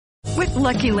With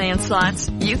Lucky Land Slots,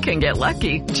 you can get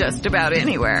lucky just about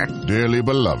anywhere. Dearly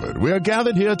beloved, we are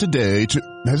gathered here today to...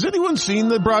 Has anyone seen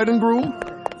the bride and groom?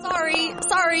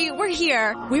 Sorry, we're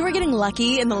here. We were getting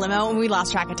lucky in the limo and we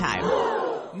lost track of time.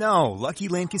 No, Lucky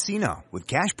Land Casino, with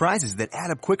cash prizes that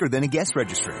add up quicker than a guest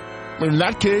registry. In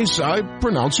that case, I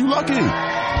pronounce you lucky.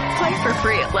 Play for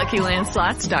free at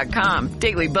LuckyLandSlots.com.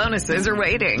 Daily bonuses are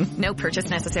waiting. No purchase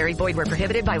necessary. Void where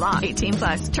prohibited by law.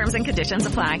 18+. Terms and conditions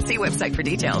apply. See website for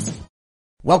details.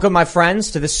 Welcome, my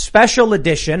friends, to this special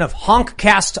edition of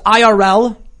Honkcast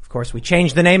IRL. Of course, we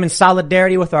changed the name in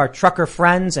solidarity with our trucker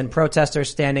friends and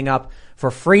protesters standing up for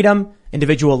freedom,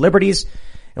 individual liberties.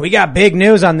 And we got big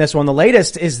news on this one. The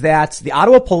latest is that the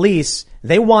Ottawa police,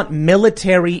 they want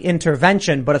military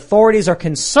intervention, but authorities are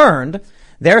concerned.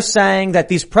 They're saying that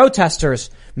these protesters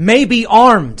may be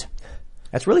armed.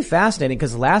 That's really fascinating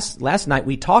because last night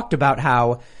we talked about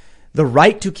how the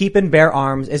right to keep and bear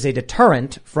arms is a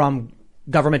deterrent from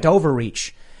government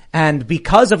overreach. And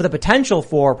because of the potential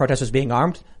for protesters being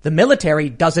armed, the military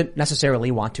doesn't necessarily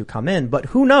want to come in. But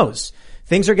who knows?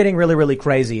 Things are getting really, really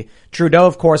crazy. Trudeau,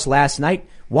 of course, last night,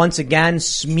 once again,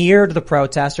 smeared the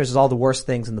protesters as all the worst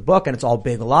things in the book, and it's all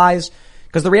big lies.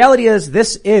 Because the reality is,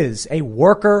 this is a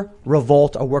worker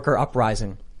revolt, a worker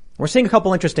uprising. We're seeing a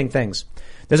couple interesting things.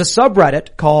 There's a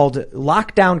subreddit called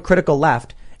Lockdown Critical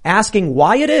Left asking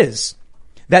why it is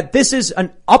that this is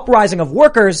an uprising of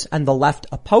workers and the left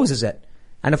opposes it.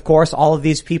 And of course, all of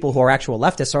these people who are actual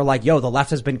leftists are like, yo, the left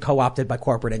has been co-opted by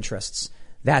corporate interests.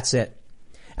 That's it.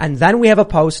 And then we have a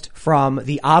post from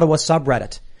the Ottawa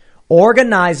subreddit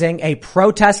organizing a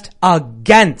protest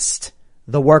against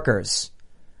the workers.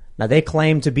 Now, they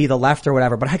claim to be the left or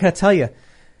whatever, but I gotta tell you,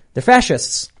 they're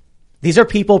fascists. These are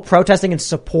people protesting in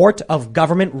support of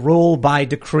government rule by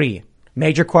decree.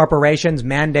 Major corporations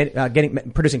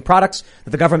producing products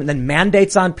that the government then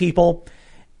mandates on people.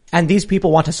 And these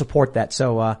people want to support that.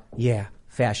 So, yeah,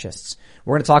 fascists.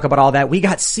 We're going to talk about all that. We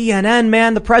got CNN,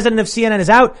 man. The president of CNN is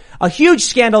out. A huge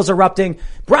scandal is erupting.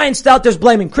 Brian Stelter's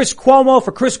blaming Chris Cuomo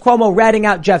for Chris Cuomo ratting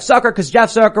out Jeff Zucker because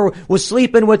Jeff Zucker was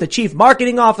sleeping with the chief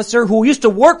marketing officer who used to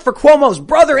work for Cuomo's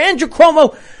brother, Andrew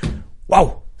Cuomo.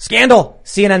 Whoa. Scandal.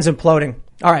 CNN's imploding.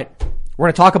 All right. We're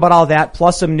going to talk about all that,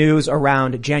 plus some news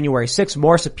around January 6th.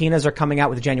 More subpoenas are coming out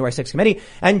with the January 6th committee.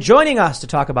 And joining us to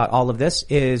talk about all of this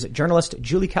is journalist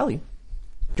Julie Kelly. Do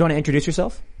you want to introduce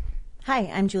yourself? Hi,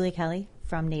 I'm Julie Kelly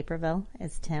from Naperville,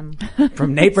 as Tim.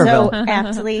 From Naperville. So,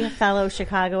 aptly, fellow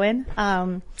Chicagoan.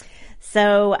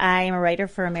 So I am a writer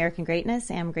for American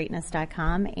Greatness,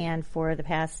 amgreatness.com, and for the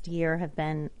past year have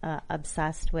been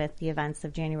obsessed with the events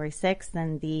of January 6th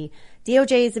and the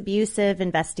DOJ's abusive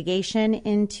investigation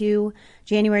into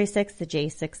January 6th, the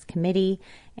J6 committee,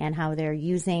 and how they're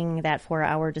using that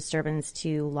 4-hour disturbance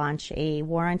to launch a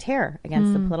war on terror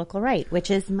against the political right,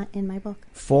 which is in my book.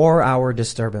 4-hour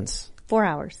disturbance. 4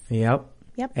 hours. Yep.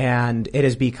 Yep. And it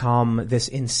has become this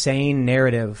insane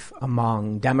narrative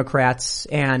among Democrats.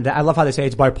 And I love how they say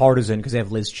it's bipartisan because they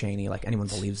have Liz Cheney. Like anyone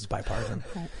believes it's bipartisan.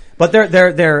 Right. But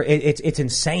it's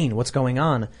insane what's going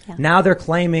on. Yeah. Now they're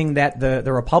claiming that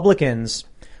the Republicans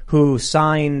who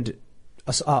signed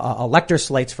elector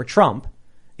slates for Trump,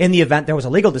 in the event there was a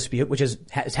legal dispute, which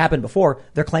has happened before,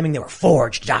 they're claiming they were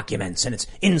forged documents and it's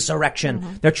insurrection.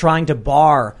 Mm-hmm. They're trying to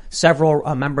bar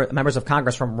several members of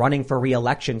Congress from running for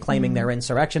re-election, claiming they're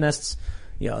insurrectionists.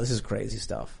 You know, this is crazy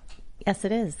stuff. Yes,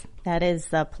 it is. That is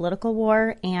a political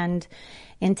war and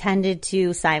intended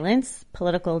to silence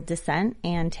political dissent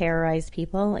and terrorize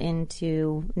people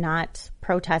into not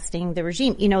protesting the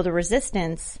regime. You know, the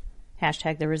resistance...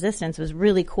 #the resistance was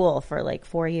really cool for like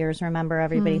 4 years. Remember,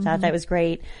 everybody thought that was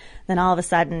great. Then all of a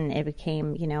sudden it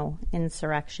became,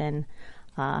 insurrection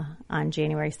on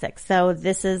January 6th. So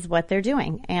this is what they're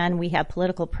doing. And we have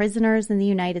political prisoners in the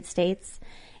United States,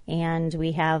 and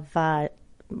we have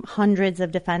hundreds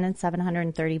of defendants.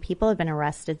 730 people have been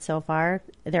arrested so far.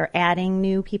 They're adding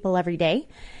new people every day.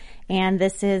 And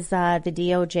this is the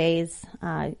DOJ's,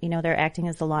 they're acting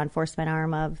as the law enforcement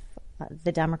arm of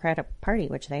the Democratic Party,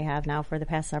 which they have now for the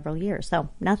past several years. So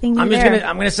nothing new there.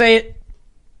 I'm gonna say it.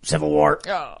 Civil War.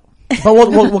 Oh. But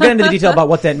we'll get into the detail about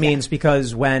what that means,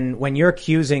 because when you're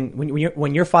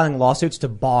filing lawsuits to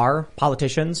bar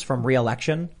politicians from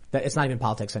re-election, that it's not even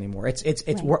politics anymore. It's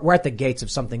we're at the gates of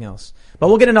something else. But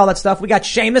we'll get into all that stuff. We got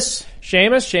Seamus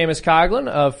Coughlin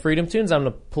of Freedom Tunes. I'm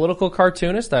a political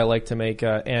cartoonist. I like to make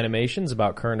animations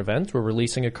about current events. We're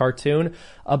releasing a cartoon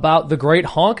about the Great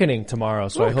Honkening tomorrow,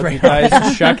 so I hope you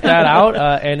guys check that out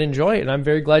and enjoy it. And I'm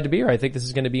very glad to be here. I think this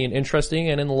is going to be an interesting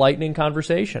and enlightening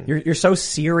conversation. You're so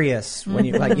serious when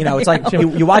you it's like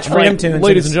you watch Freedom Tunes.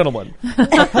 Ladies and gentlemen.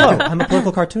 Hello, I'm a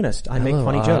political cartoonist. I make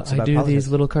funny jokes about I do politics. these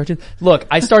little cartoons. Look,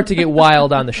 I start to get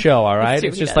wild on the show, all right?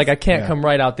 It's just like I can't come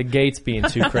right out the gates being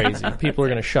too crazy. People are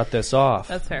going to shut this off.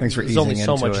 That's fair. Thanks for There's easing only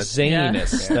so into much it.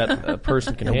 zaniness that a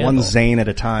person can handle. One zane at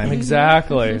a time.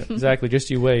 Exactly. Just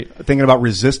you wait. Thinking about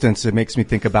resistance, it makes me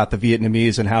think about the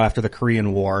Vietnamese and how after the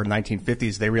Korean War,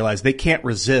 1950s, they realized they can't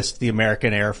resist the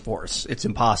American Air Force. It's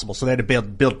impossible. So they had to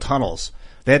build tunnels.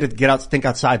 They had to think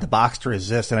outside the box to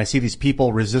resist. And I see these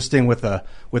people resisting with a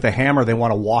hammer. They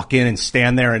want to walk in and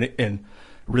stand there and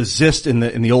resist in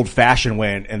the old fashioned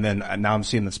way. And then now I'm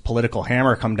seeing this political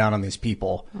hammer come down on these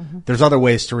people. Mm-hmm. There's other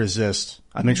ways to resist.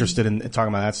 I'm interested in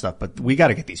talking about that stuff, but we got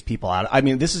to get these people out. I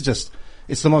mean, this is just,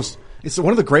 it's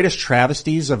one of the greatest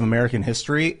travesties of American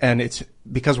history. And it's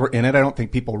because we're in it. I don't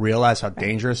think people realize how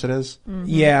dangerous it is. Mm-hmm.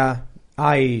 Yeah.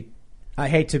 I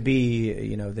hate to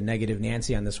be, the negative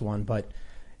Nancy on this one, but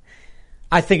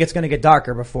I think it's going to get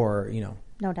darker before,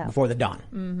 no doubt, before the dawn.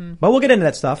 Mm-hmm. But we'll get into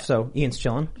that stuff. So Ian's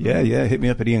chilling. Yeah. Hit me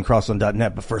up at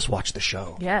iancrossland.net, but first watch the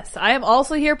show. Yes. I am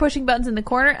also here pushing buttons in the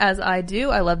corner, as I do.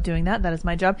 I love doing that. That is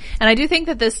my job. And I do think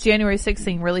that this January 6th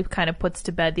thing really kind of puts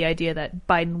to bed the idea that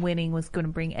Biden winning was going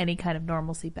to bring any kind of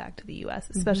normalcy back to the U.S.,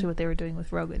 especially what they were doing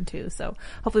with Rogan, too. So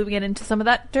hopefully we get into some of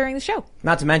that during the show.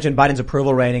 Not to mention Biden's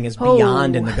approval rating is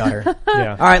beyond in the gutter.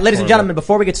 Yeah. All right, ladies and gentlemen,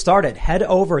 before we get started, head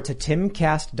over to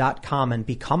timcast.com and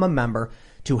become a member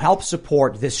to help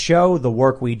support this show, the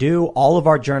work we do, all of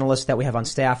our journalists that we have on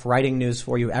staff writing news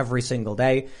for you every single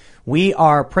day. We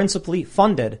are principally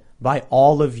funded by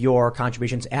all of your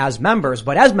contributions as members,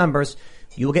 but as members,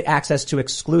 you will get access to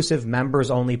exclusive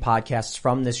members-only podcasts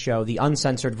from this show, the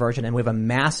uncensored version, and we have a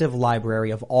massive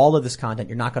library of all of this content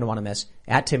you're not going to want to miss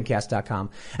at timcast.com.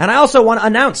 And I also want to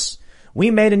announce, we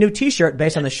made a new t-shirt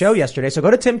based on the show yesterday, so go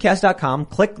to timcast.com,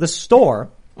 click the store,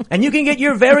 and you can get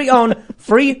your very own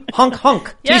free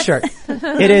hunk t-shirt.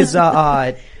 It is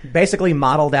basically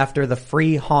modeled after the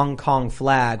free Hong Kong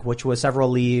flag, which was several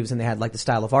leaves and they had like the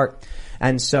style of art.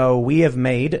 And so we have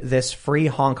made this free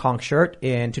Hong Kong shirt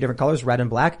in two different colors, red and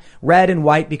black. Red and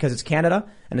white because it's Canada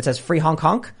and it says free Hong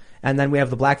Kong. And then we have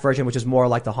the black version, which is more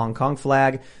like the Hong Kong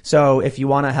flag. So if you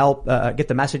want to help get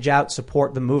the message out,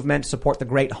 support the movement, support the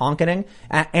Great Honkening,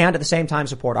 and at the same time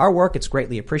support our work, it's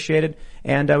greatly appreciated.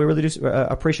 And we really do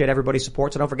appreciate everybody's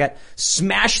support. So don't forget,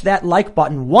 smash that like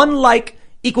button. 1 like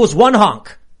equals 1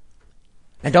 honk.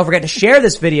 And don't forget to share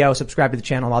this video, subscribe to the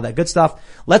channel, all that good stuff.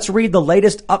 Let's read the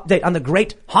latest update on the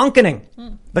Great Honkening.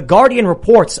 The Guardian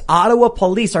reports Ottawa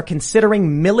police are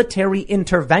considering military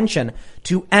intervention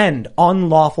to end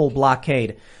unlawful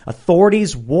blockade.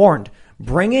 Authorities warned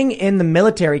bringing in the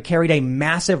military carried a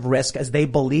massive risk as they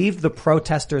believe the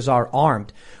protesters are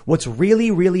armed. What's really,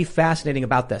 really fascinating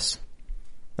about this,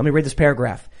 let me read this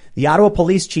paragraph. The Ottawa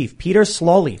Police Chief, Peter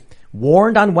Sloley,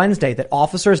 warned on Wednesday that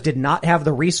officers did not have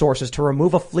the resources to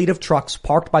remove a fleet of trucks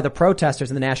parked by the protesters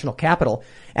in the national capital,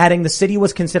 adding the city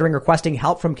was considering requesting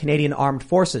help from Canadian Armed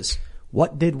Forces.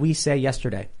 What did we say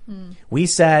yesterday? We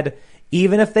said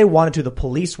even if they wanted to, the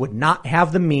police would not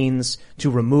have the means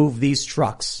to remove these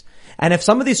trucks. And if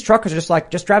some of these truckers are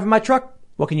just driving my truck,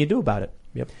 what can you do about it?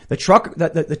 Yep.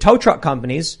 The tow truck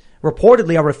companies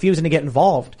reportedly are refusing to get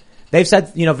involved. They've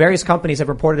said, various companies have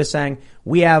reported as saying,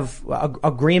 we have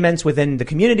agreements within the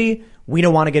community. We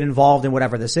don't want to get involved in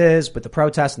whatever this is, but the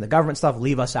protests and the government stuff,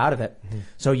 leave us out of it. Mm-hmm.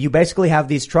 So you basically have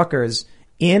these truckers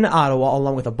in Ottawa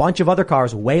along with a bunch of other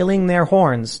cars wailing their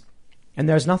horns, and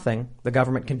there's nothing the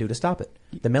government can do to stop it.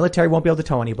 The military won't be able to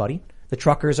tow anybody. The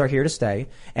truckers are here to stay.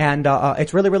 And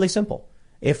it's really, really simple.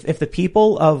 If the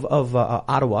people of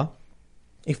Ottawa,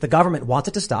 if the government wants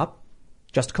it to stop,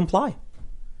 just comply.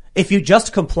 If you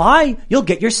just comply, you'll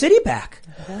get your city back.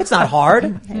 It's not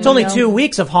hard. It's only 2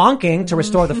 weeks of honking to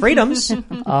restore the freedoms.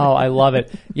 Oh, I love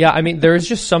it. Yeah, I mean, there is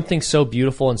just something so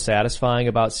beautiful and satisfying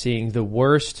about seeing the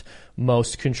worst,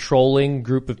 most controlling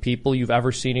group of people you've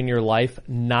ever seen in your life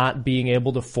not being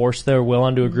able to force their will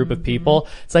onto a group of people.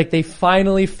 It's like they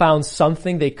finally found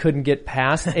something they couldn't get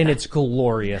past, and it's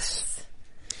glorious.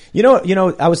 You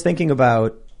know, I was thinking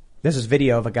about, there's this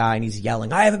video of a guy and he's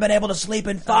yelling, I haven't been able to sleep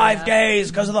in 5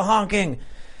 days because of the honking.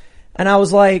 And I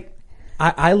was like,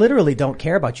 I literally don't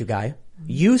care about you, guy.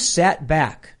 You sat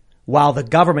back while the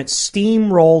government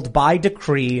steamrolled by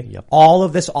decree all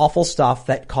of this awful stuff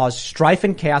that caused strife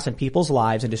and chaos in people's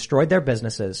lives and destroyed their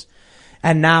businesses.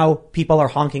 And now people are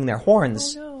honking their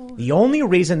horns. Oh, no. The only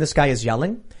reason this guy is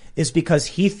yelling is because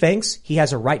he thinks he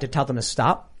has a right to tell them to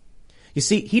stop. You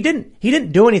see, he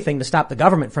didn't do anything to stop the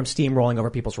government from steamrolling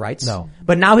over people's rights. No.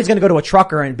 But now he's going to go to a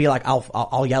trucker and be like,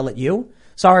 I'll yell at you.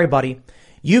 Sorry, buddy.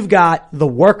 You've got the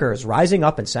workers rising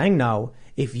up and saying no.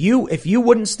 If you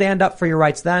wouldn't stand up for your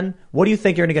rights then, what do you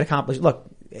think you're going to get accomplished? Look,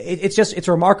 it's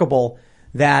remarkable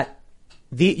that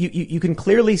you can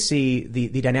clearly see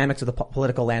the dynamics of the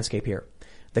political landscape here.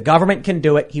 The government can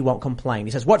do it. He won't complain.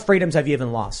 He says, what freedoms have you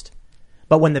even lost?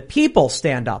 But when the people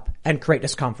stand up and create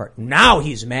discomfort, now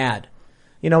he's mad.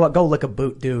 You know what? Go lick a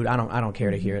boot, dude. I don't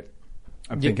care to hear it.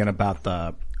 I'm thinking about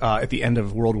at the end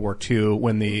of World War II,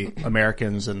 when the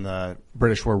Americans and the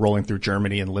British were rolling through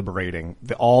Germany and liberating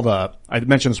I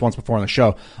mentioned this once before on the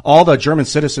show, all the German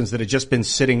citizens that had just been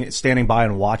standing by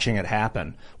and watching it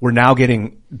happen were now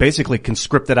getting basically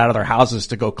conscripted out of their houses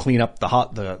to go clean up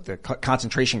the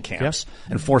concentration camps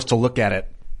and forced to look at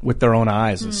it with their own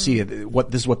eyes and see this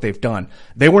is what they've done.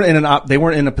 They weren't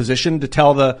in a position to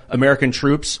tell the American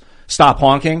troops, stop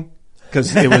honking.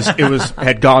 Because it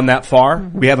had gone that far.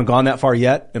 We haven't gone that far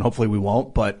yet, and hopefully we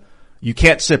won't. But you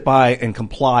can't sit by and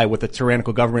comply with a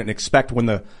tyrannical government and expect when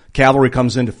the cavalry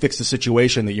comes in to fix the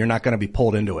situation that you're not going to be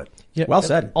pulled into it. Yeah, well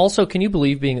said. Also, can you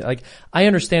believe being like, I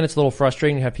understand it's a little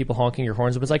frustrating to have people honking your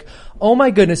horns, but it's like, oh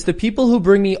my goodness, the people who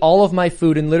bring me all of my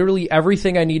food and literally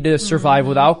everything I need to survive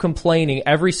without complaining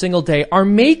every single day are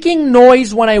making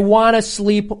noise when I want to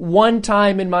sleep one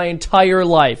time in my entire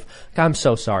life. I'm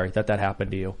so sorry that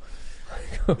happened to you.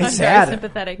 It's sad. Very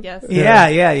sympathetic, yes.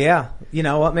 Yeah. You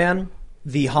know what, man?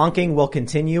 The honking will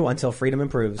continue until freedom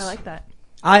improves. I like that.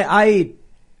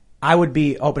 I would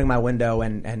be opening my window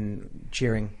and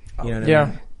cheering. You know what I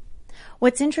mean?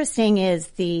 What's interesting is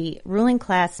the ruling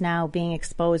class now being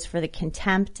exposed for the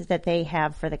contempt that they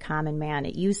have for the common man.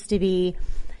 It used to be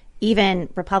even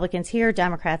Republicans here,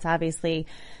 Democrats obviously,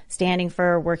 standing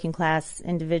for working class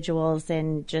individuals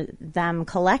and them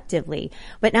collectively.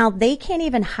 But now they can't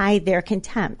even hide their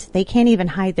contempt. They can't even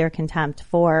hide their contempt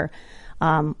for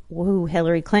who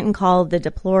Hillary Clinton called the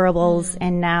deplorables,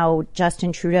 and now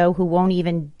Justin Trudeau, who won't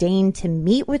even deign to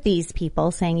meet with these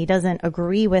people, saying he doesn't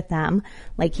agree with them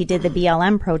like he did the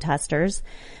BLM protesters.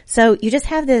 So you just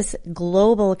have this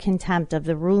global contempt of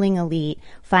the ruling elite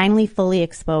finally fully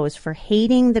exposed for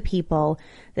hating the people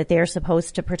that they're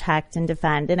supposed to protect and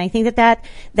defend. And I think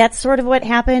that's sort of what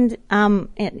happened, on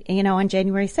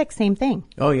January 6th, same thing.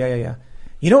 Oh, yeah.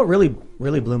 You know what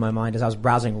really blew my mind is I was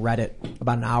browsing Reddit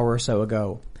about an hour or so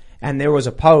ago, and there was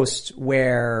a post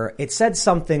where it said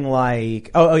something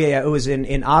like, it was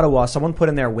in Ottawa, someone put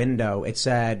in their window, it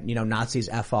said, Nazis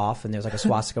F off, and there's like a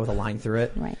swastika with a line through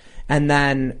it. Right. And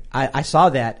then I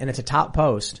saw that, and it's a top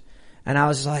post, and I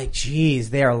was like, geez,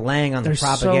 they are laying on the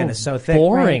propaganda so thick.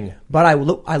 Boring. Right? But I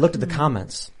looked at the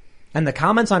comments, and the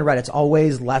comments on Reddit's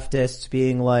always leftists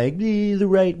being like, the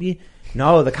right,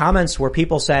 No, the comments were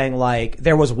people saying like,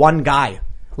 there was one guy,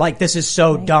 like, this is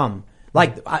so dumb.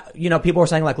 Like, people were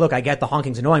saying like, look, I get the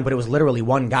honking's annoying, but it was literally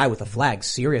one guy with a flag,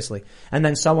 seriously. And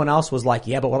then someone else was like,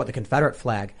 yeah, but what about the Confederate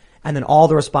flag? And then all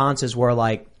the responses were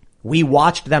like, we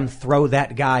watched them throw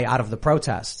that guy out of the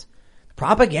protest.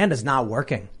 Propaganda's not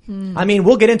working. I mean,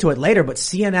 we'll get into it later, but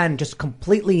CNN just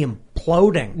completely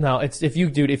imploding. No, if you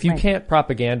can't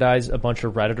propagandize a bunch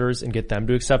of Redditors and get them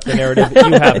to accept the narrative,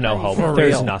 you have no hope.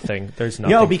 There's nothing.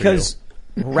 Because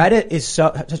Reddit is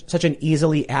such an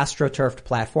easily astroturfed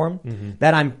platform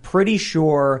that I'm pretty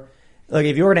sure, like,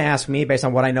 if you were to ask me based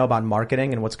on what I know about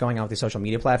marketing and what's going on with these social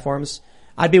media platforms,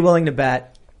 I'd be willing to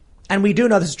bet, and we do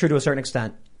know this is true to a certain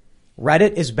extent,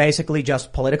 Reddit is basically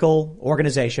just political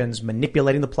organizations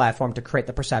manipulating the platform to create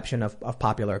the perception of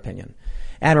popular opinion.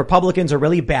 And Republicans are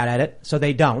really bad at it, so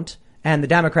they don't. And the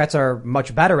Democrats are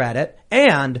much better at it.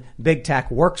 And big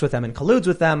tech works with them and colludes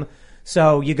with them.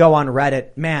 So you go on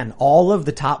Reddit, man, all of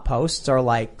the top posts are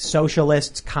like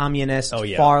socialists, communists,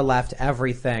 far left,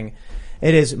 everything.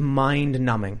 It is mind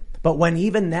numbing. But when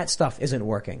even that stuff isn't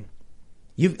working,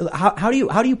 how do you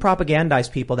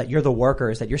propagandize people that you're the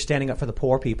workers, that you're standing up for the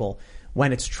poor people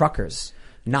when it's truckers,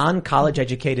 non-college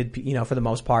educated, for the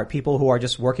most part, people who are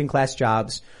just working class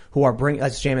jobs, who are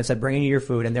as Jamin said, bringing you your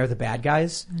food, and they're the bad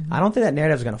guys? I don't think that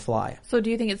narrative is going to fly. So do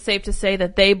you think it's safe to say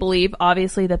that they believe,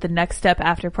 obviously, that the next step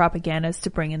after propaganda is to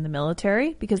bring in the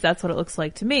military? Because that's what it looks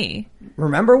like to me.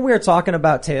 Remember we were talking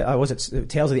about, was it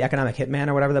Tales of the Economic Hitman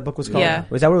or whatever that book was called? Yeah.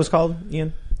 Was that what it was called,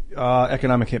 Ian?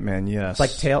 Economic Hitman, yes.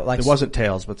 It wasn't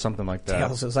Tales, but something like that.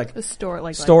 Tales. It was like A store,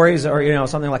 like stories or,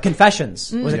 something like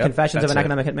Confessions. Was it Yep, Confessions of an that's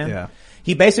Economic Hitman? Yeah.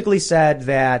 He basically said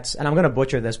that, and I'm going to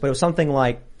butcher this, but it was something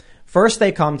like, first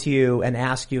they come to you and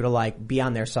ask you to like be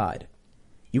on their side.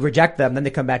 You reject them, then they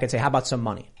come back and say, how about some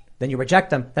money? Then you reject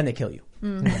them, then they kill you.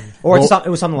 Or it was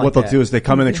something like that. What they'll do is they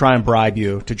come in, they try and bribe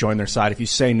you to join their side. If you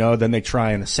say no, then they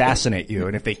try and assassinate you.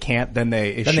 And if they can't, then they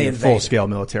issue a full-scale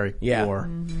military war.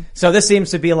 So this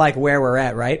seems to be like where we're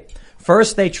at, right?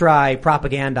 First they try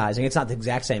propagandizing. It's not the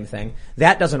exact same thing.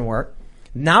 That doesn't work.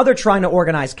 Now they're trying to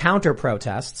organize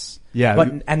counter-protests. Yeah.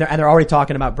 And they're already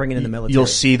talking about bringing in the military. You'll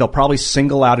see they'll probably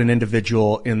single out an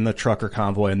individual in the trucker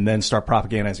convoy and then start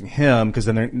propagandizing him because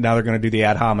then they're going to do the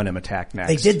ad hominem attack next.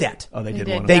 They did that. Oh, they did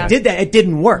one. They did that. It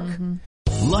didn't work.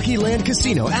 Lucky Land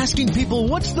Casino, asking people,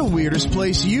 what's the weirdest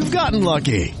place you've gotten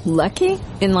lucky? Lucky?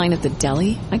 In line at the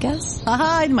deli, I guess?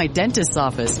 Aha, in my dentist's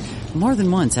office. More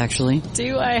than once, actually.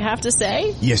 Do I have to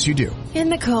say? Yes, you do. In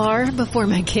the car before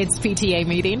my kids' PTA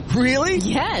meeting. Really?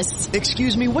 Yes.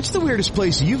 Excuse me, what's the weirdest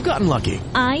place you've gotten lucky?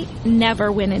 I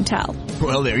never win and tell.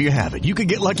 Well, there you have it. You can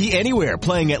get lucky anywhere,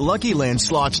 playing at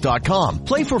LuckyLandSlots.com.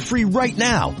 Play for free right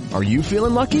now. Are you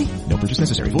feeling lucky? No purchase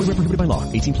necessary. Void where prohibited by law.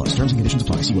 18+. Terms and conditions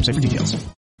apply. See website for details.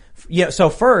 Yeah, so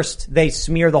first they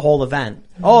smear the whole event.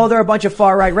 Oh, they're a bunch of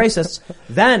far-right racists.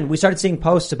 Then we started seeing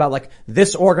posts about like,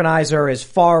 this organizer is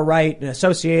far-right and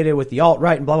associated with the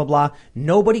alt-right and blah, blah, blah.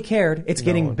 Nobody cared. It's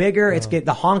getting bigger.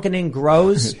 The honking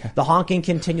grows. The honking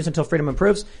continues until freedom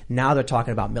improves. Now they're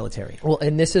talking about military. Well,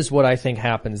 and this is what I think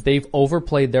happens. They've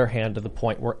overplayed their hand to the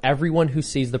point where everyone who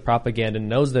sees the propaganda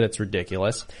knows that it's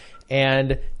ridiculous.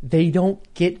 And they don't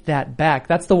get that back.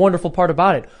 That's the wonderful part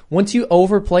about it. Once you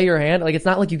overplay your hand, like it's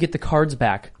not like you get the cards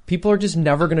back. People are just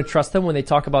never going to trust them when they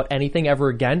talk about anything ever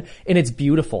again. And it's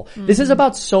beautiful. This is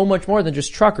about so much more than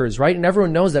just truckers, right? And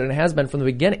everyone knows that, and it has been from the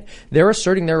beginning. They're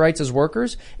asserting their rights as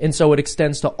workers. And so it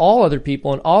extends to all other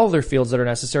people in all other fields that are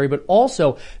necessary. But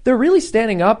also, they're really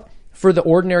standing up for the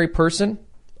ordinary person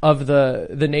of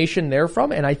the nation they're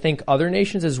from. And I think other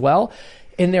nations as well.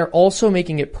 And they're also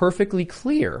making it perfectly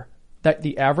clear that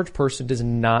the average person does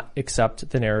not accept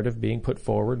the narrative being put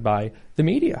forward by the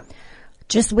media.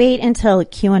 Just wait until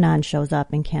QAnon shows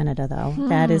up in Canada, though.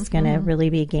 That is going to really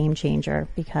be a game changer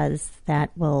because that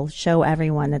will show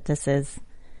everyone that this is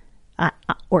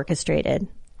orchestrated.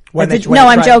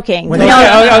 I'm joking.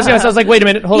 I was like, wait a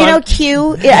minute, hold on. You know,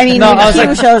 Q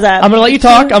shows up. I'm going to let you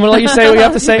talk. I'm going to let you say what you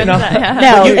have to say. No,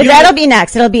 that'll be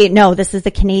next. It'll be, this is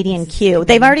the Canadian Q.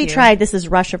 They've already tried, this is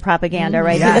Russia propaganda,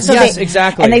 right? Yes,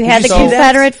 exactly. And they've had the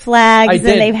Confederate flags, and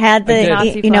they've had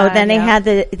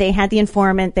the, they had the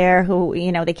informant there who,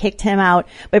 they kicked him out.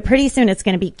 But pretty soon it's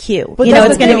going to be Q. But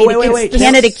it's going to be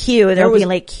Canada Q. There'll be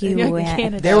like Q.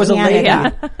 There was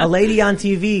a lady on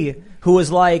TV who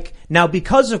was like, now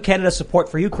because of Canada's support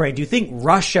for Ukraine, do you think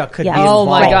Russia could be involved?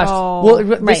 Oh my gosh.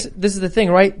 Well, this is the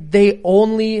thing, right? They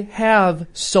only have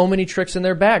so many tricks in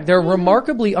their bag. They're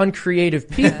remarkably uncreative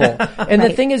people. And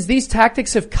the thing is, these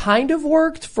tactics have kind of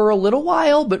worked for a little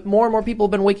while, but more and more people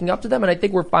have been waking up to them. And I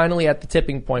think we're finally at the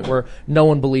tipping point where no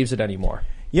one believes it anymore.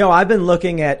 I've been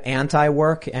looking at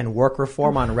anti-work and work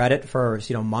reform on Reddit for,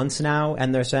 months now.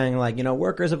 And they're saying like,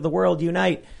 workers of the world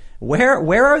unite.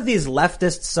 Where are these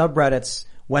leftist subreddits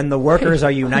when the workers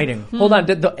are uniting? Hold on,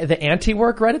 the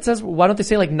anti-work Reddit says, why don't they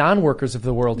say like non-workers of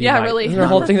the world unite? Yeah, really. The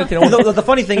whole thing that they don't. The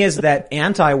funny thing is that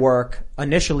anti-work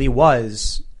initially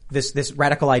was this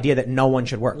radical idea that no one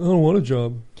should work. I don't want a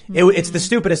job. It's the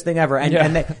stupidest thing ever.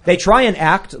 And they try and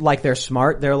act like they're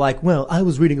smart. They're like, well, I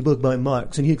was reading a book by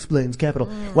Marx and he explains capital.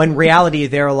 When in reality,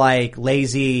 they're like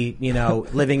lazy,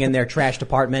 living in their trashed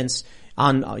apartments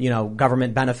on,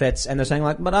 government benefits. And they're saying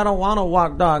like, but I don't want to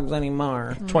walk dogs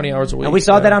anymore. 20 hours a week. And we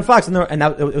saw that on Fox and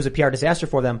it was a PR disaster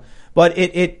for them. But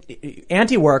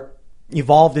anti-work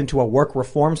evolved into a work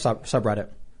reform subreddit.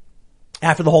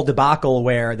 After the whole debacle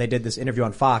where they did this interview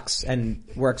on Fox and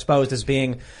were exposed as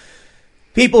being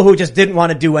people who just didn't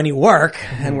want to do any work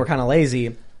and were kind of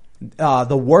lazy,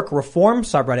 the work reform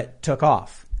subreddit took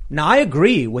off. Now, I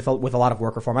agree with a lot of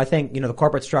work reform. I think, the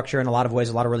corporate structure in a lot of ways,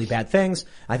 a lot of really bad things.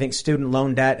 I think student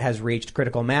loan debt has reached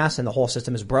critical mass and the whole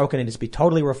system is broken and needs to be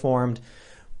totally reformed.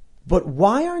 But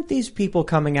why aren't these people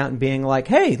coming out and being like,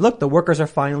 hey, look, the workers are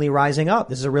finally rising up.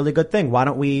 This is a really good thing. Why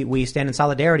don't we stand in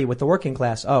solidarity with the working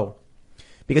class? Oh,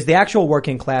 Because the actual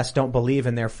working class don't believe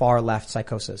in their far left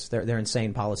psychosis, their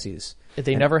insane policies.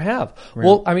 They never have. Right.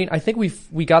 Well, I mean, I think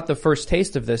we got the first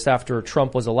taste of this after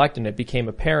Trump was elected, and it became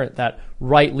apparent that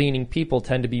right-leaning people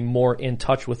tend to be more in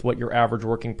touch with what your average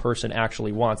working person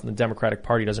actually wants, and the Democratic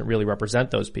Party doesn't really represent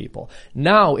those people.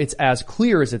 Now it's as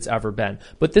clear as it's ever been.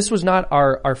 But this was not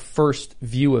our first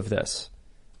view of this.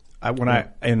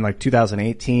 In like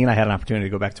 2018, I had an opportunity to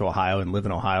go back to Ohio and live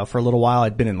in Ohio for a little while.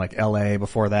 I'd been in like LA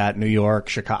before that, New York,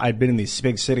 Chicago. I'd been in these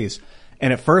big cities.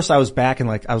 And at first I was back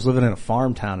I was living in a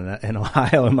farm town in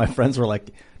Ohio, and my friends were like,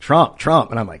 Trump.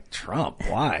 And I'm like, Trump?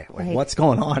 Why? Like, what's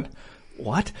going on?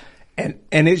 What? And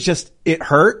it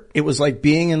hurt. It was like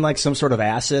being in like some sort of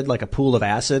acid, like a pool of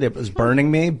acid. It was burning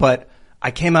me, but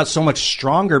I came out so much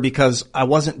stronger because I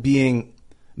wasn't being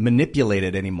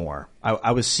manipulated anymore.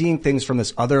 I was seeing things from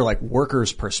this other like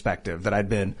worker's perspective that I'd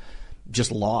been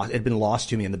just lost. It had been lost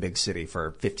to me in the big city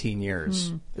for 15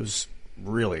 years. It was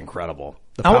really incredible.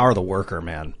 The power of the worker,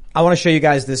 man. I want to show you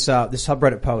guys this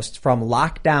subreddit post from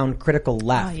Lockdown Critical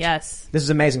Left. Oh, yes. This is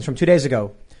amazing. It's from 2 days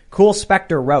ago. Cool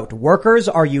Spectre wrote, workers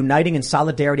are uniting in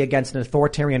solidarity against an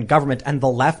authoritarian government, and the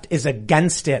left is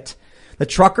against it. The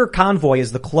trucker convoy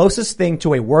is the closest thing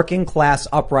to a working class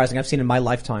uprising I've seen in my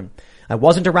lifetime. I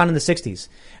wasn't around in the 60s,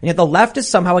 and yet the left is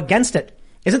somehow against it.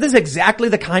 Isn't this exactly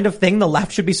the kind of thing the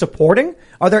left should be supporting?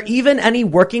 Are there even any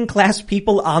working class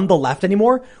people on the left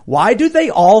anymore? Why do they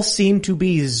all seem to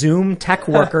be Zoom tech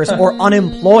workers or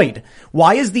unemployed?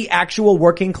 Why is the actual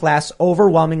working class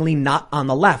overwhelmingly not on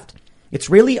the left? It's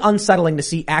really unsettling to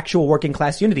see actual working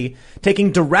class unity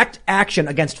taking direct action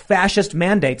against fascist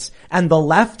mandates, and the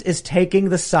left is taking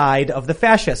the side of the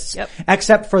fascists. Yep.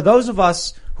 Except for those of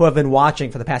us who have been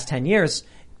watching for the past 10 years,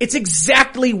 it's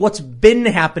exactly what's been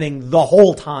happening the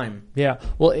whole time. Yeah.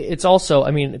 Well, it's also,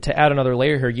 I mean, to add another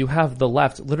layer here, you have the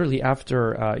left literally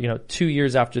after, 2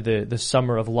 years after the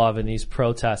summer of love and these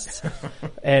protests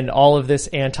and all of this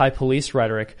anti-police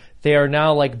rhetoric. They are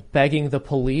now like begging the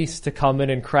police to come in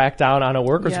and crack down on a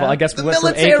workers' I guess the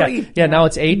military. Yeah, now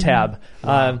it's ATAB.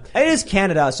 Wow. It is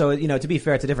Canada, so to be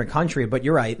fair, it's a different country. But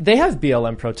you're right. They have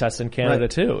BLM protests in Canada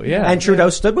too. Yeah, and Trudeau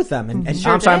stood with them, and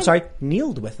I'm sorry,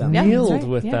 kneeled with them. Yeah, kneeled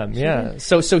with them. Yeah.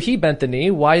 So he bent the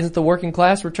knee. Why isn't the working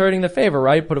class returning the favor?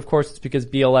 Right. But of course, it's because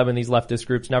BLM and these leftist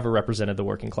groups never represented the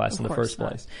working class in the first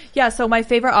place. Yeah. So my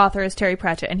favorite author is Terry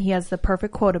Pratchett, and he has the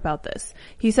perfect quote about this.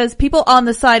 He says, "People on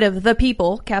the side of the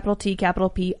people, capital T, capital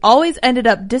P, always ended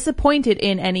up disappointed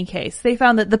in any case. They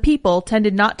found that the people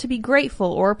tended not to be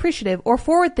grateful or appreciative or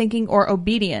forward-thinking or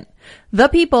obedient. The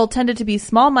people tended to be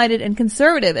small-minded and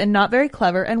conservative and not very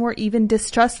clever and were even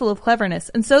distrustful of cleverness.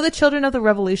 And so the children of the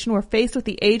revolution were faced with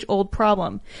the age-old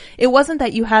problem. It wasn't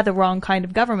that you had the wrong kind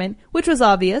of government, which was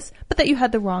obvious, but that you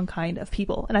had the wrong kind of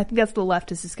people." And I think that's what the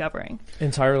left is discovering.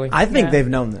 Entirely. I think they've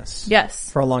known this.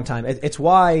 Yes. For a long time. It's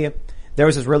why there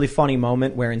was this really funny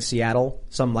moment where in Seattle,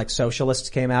 some like socialists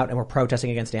came out and were protesting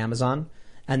against Amazon.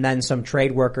 And then some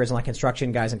trade workers and like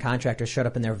construction guys and contractors showed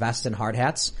up in their vests and hard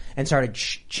hats and started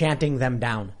chanting them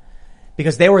down.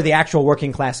 Because they were the actual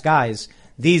working class guys.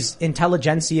 These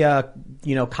intelligentsia,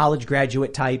 college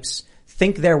graduate types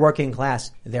think they're working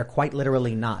class. They're quite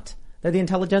literally not. They're the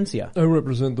intelligentsia. I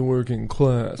represent the working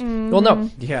class. Well, no.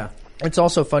 Yeah. It's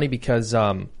also funny because,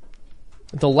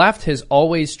 the left has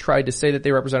always tried to say that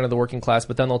they represented the working class,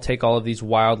 but then they'll take all of these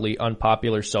wildly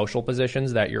unpopular social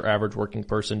positions that your average working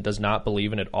person does not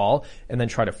believe in at all and then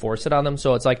try to force it on them.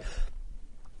 So it's like,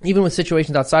 even with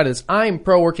situations outside of this, I'm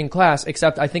pro-working class,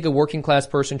 except I think a working class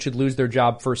person should lose their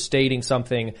job for stating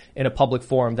something in a public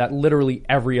forum that literally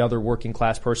every other working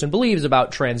class person believes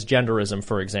about transgenderism,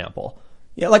 for example.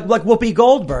 Yeah, like Whoopi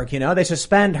Goldberg, they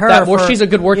suspend her. She's a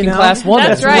good working class woman.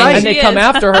 That's right. And they come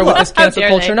after her with this cancel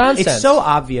culture nonsense. It's so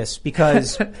obvious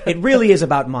because it really is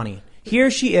about money.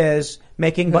 Here she is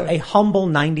making but a humble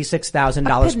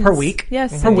 $96,000 per week.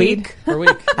 Yes, per week. Per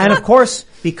week. And of course,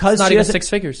 because not she even doesn't, 6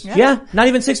 figures. Yeah, not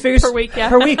even 6 figures per week. Yeah.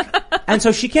 Per week. And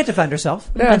so she can't defend herself.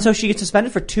 Yeah. And so she gets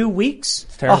suspended for 2 weeks.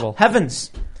 It's terrible. Oh,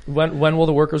 heavens. When will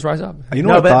the workers rise up?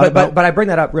 But I bring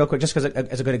that up real quick just because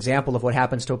as a good example of what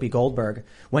happens to Whoopi Goldberg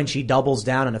when she doubles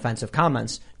down on offensive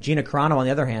comments. Gina Carano, on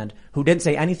the other hand, who didn't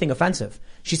say anything offensive,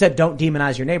 she said, "Don't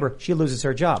demonize your neighbor." She loses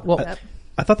her job. Well,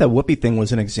 I thought that Whoopi thing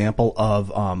was an example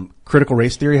of critical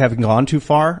race theory having gone too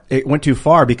far. It went too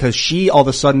far because she all of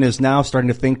a sudden is now starting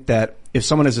to think that if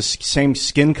someone has the same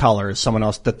skin color as someone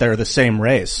else, that they're the same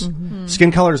race. Mm-hmm.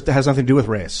 Skin color has nothing to do with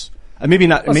race. Maybe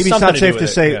not. Well, maybe it's not safe to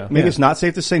say. Maybe it's not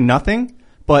safe to say nothing.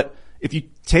 But if you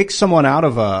take someone out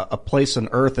of a place on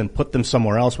Earth and put them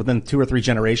somewhere else, within 2 or 3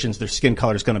 generations, their skin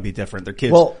color is going to be different. Their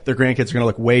kids, their grandkids are going to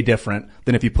look way different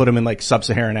than if you put them in like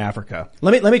sub-Saharan Africa.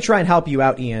 Let me try and help you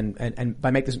out, Ian, and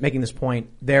by making this point,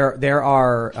 there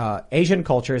are Asian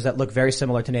cultures that look very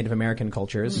similar to Native American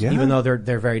cultures, even though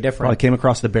they're very different. Probably came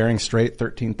across the Bering Strait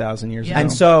 13,000 years ago.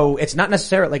 And so it's not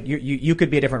necessarily like you could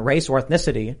be a different race or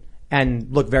ethnicity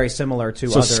and look very similar to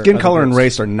other. So skin color groups. and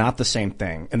race are not the same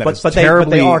thing, and but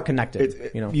they are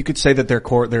connected. You could say that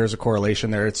there is a correlation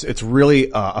there. It's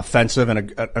really offensive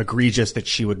and egregious that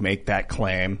she would make that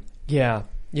claim. Yeah.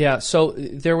 So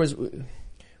there was,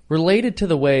 related to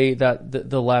the way that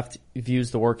the left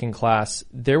views the working class,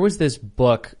 there was this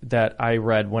book that I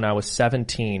read when I was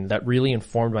 17 that really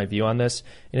informed my view on this,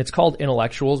 and it's called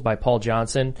Intellectuals by Paul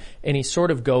Johnson, and he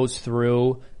sort of goes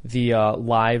through the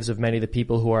lives of many of the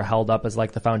people who are held up as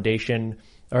like the foundation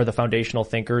or the foundational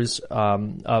thinkers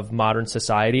of modern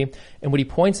society. And what he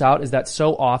points out is that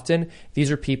so often these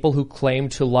are people who claim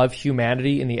to love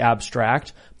humanity in the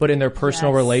abstract, but in their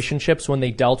personal relationships, when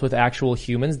they dealt with actual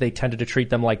humans, they tended to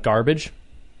treat them like garbage.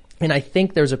 And I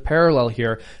think there's a parallel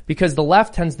here because the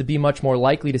left tends to be much more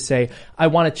likely to say, I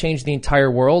want to change the entire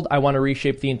world. I want to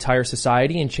reshape the entire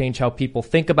society and change how people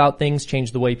think about things,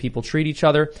 change the way people treat each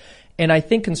other. And I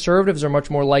think conservatives are much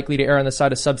more likely to err on the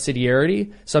side of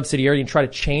subsidiarity and try to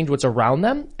change what's around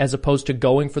them as opposed to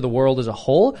going for the world as a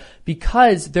whole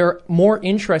because they're more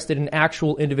interested in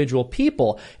actual individual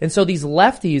people. And so these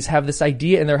lefties have this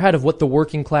idea in their head of what the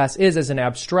working class is as an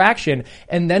abstraction.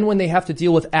 And then when they have to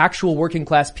deal with actual working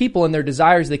class people and their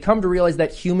desires, they come to realize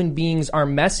that human beings are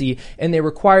messy and they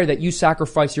require that you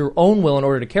sacrifice your own will in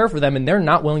order to care for them. And they're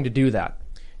not willing to do that.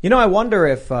 You know, I wonder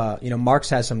if, Marx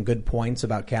has some good points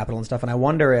about capital and stuff, and I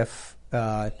wonder if,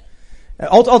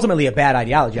 ultimately a bad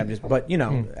ideology,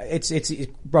 it's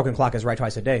broken clock is right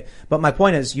twice a day. But my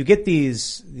point is, you get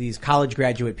these college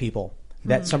graduate people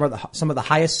that some of the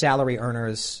highest salary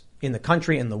earners in the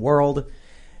country, in the world,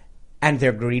 and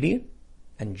they're greedy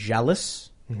and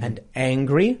jealous and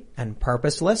angry and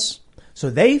purposeless. So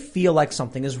they feel like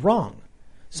something is wrong.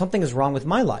 Something is wrong with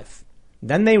my life.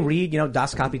 Then they read,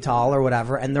 Das Kapital or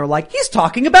whatever, and they're like, he's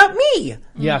talking about me.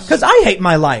 Yes. Because I hate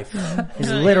my life. He's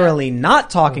literally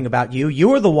not talking about you.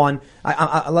 You are the one,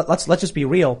 let's just be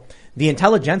real. The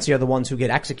intelligentsia are the ones who get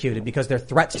executed because they're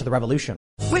threats to the revolution.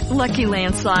 With Lucky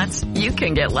Land Slots, you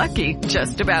can get lucky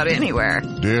just about anywhere.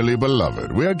 Dearly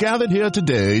beloved, we are gathered here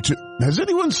today to... Has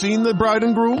anyone seen the bride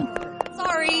and groom?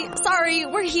 Sorry,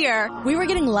 we're here. We were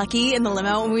getting lucky in the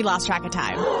limo and we lost track of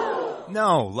time.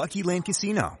 No, Lucky Land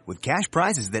Casino, with cash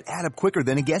prizes that add up quicker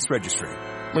than a guest registry.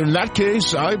 In that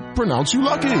case, I pronounce you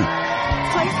lucky.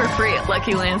 Play for free at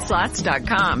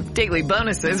LuckyLandSlots.com. Daily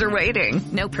bonuses are waiting.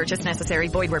 No purchase necessary.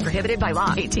 Void where prohibited by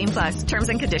law. 18+. Terms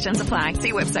and conditions apply.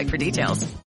 See website for details.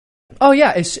 Oh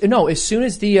yeah, as soon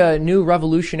as the new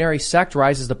revolutionary sect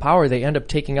rises to power, they end up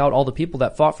taking out all the people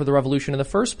that fought for the revolution in the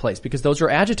first place because those are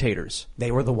agitators.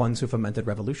 They were the ones who fomented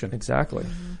revolution. Exactly.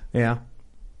 Yeah.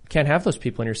 Can't have those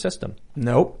people in your system.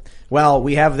 Nope. Well,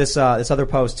 we have this other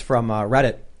post from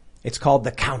Reddit. It's called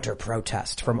The Counter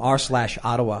Protest from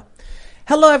r/Ottawa.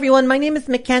 Hello everyone, my name is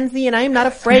Mackenzie and I am not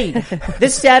afraid.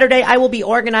 This Saturday I will be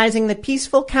organizing the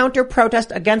peaceful counter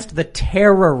protest against the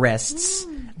terrorists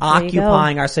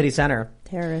occupying our city center.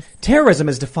 Terrorism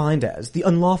is defined as the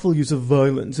unlawful use of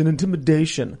violence and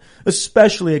intimidation,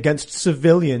 especially against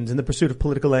civilians in the pursuit of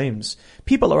political aims.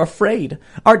 People are afraid.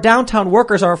 Our downtown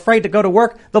workers are afraid to go to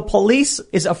work. The police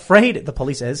is afraid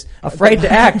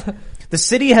to act. The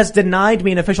city has denied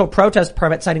me an official protest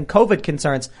permit citing COVID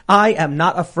concerns. I am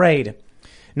not afraid.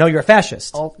 No, you're a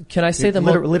fascist. Can I say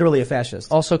literally a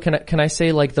fascist? Also, can I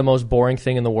say like the most boring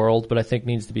thing in the world, but I think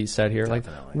needs to be said here?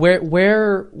 Definitely. Like,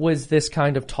 where was this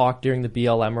kind of talk during the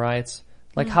BLM riots?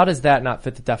 Like, how does that not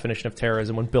fit the definition of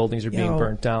terrorism when buildings are being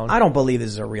burnt down? I don't believe this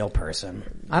is a real person.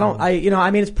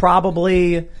 It's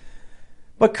probably,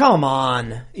 but come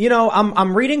on.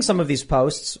 I'm reading some of these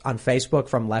posts on Facebook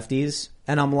from lefties,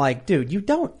 and I'm like, dude, you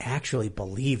don't actually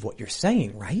believe what you're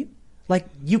saying, right? Like,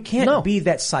 you can't be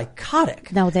that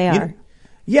psychotic. No, they are.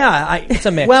 It's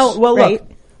a mix. Well, right?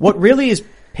 Look, what really is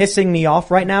pissing me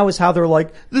off right now is how they're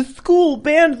like, the school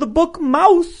banned the book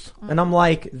Mouse. And I'm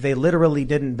like, they literally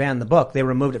didn't ban the book. They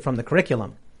removed it from the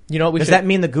curriculum. You know what Does that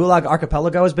mean the Gulag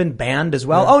Archipelago has been banned as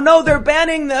well? Yeah. Oh no, they're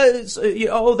banning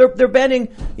they're banning,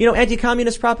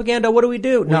 anti-communist propaganda. What do we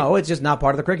do? No, it's just not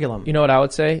part of the curriculum. You know what I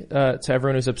would say to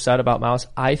everyone who's upset about Maus?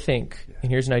 I think,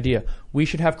 and here's an idea, we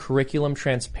should have curriculum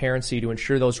transparency to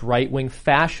ensure those right-wing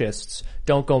fascists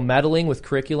don't go meddling with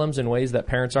curriculums in ways that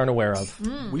parents aren't aware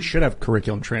of. We should have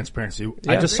curriculum transparency.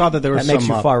 Yeah. I just saw that there was makes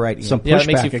you far right. Some pushback that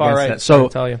makes you far against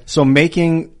right. that. So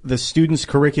making the students'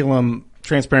 curriculum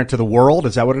transparent to the world,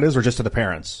 is that what it is, or just to the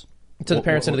parents? To the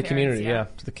parents and to the community, yeah.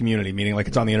 To the community, meaning like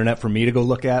it's on the internet for me to go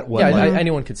look at?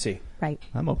 Anyone could see. Right.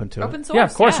 I'm open to Open it. source. Yeah,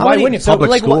 of course. Yeah. Why wouldn't you?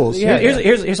 Public schools.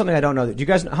 Here's something I don't know. Do you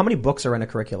guys know how many books are in a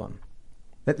curriculum?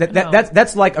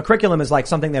 That's like a curriculum is like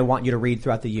something they want you to read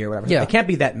throughout the year, or whatever. Yeah. It can't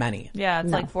be that many. Yeah,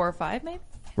 it's like 4 or 5 maybe.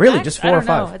 Really? Max? Just 4 or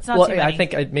 5? Know. It's not too many. I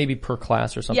think maybe per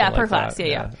class or something like that. Yeah, per class.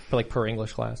 Yeah. Like per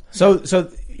English class. So,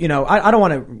 I don't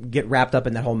want to get wrapped up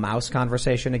in that whole Maus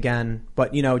conversation again,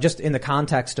 but, just in the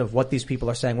context of what these people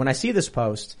are saying. When I see this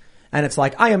post and it's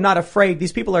like, I am not afraid,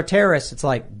 these people are terrorists. It's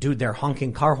like, dude, they're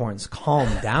honking car horns. Calm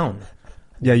down.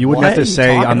 Yeah, you wouldn't have to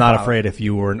say, I'm not afraid if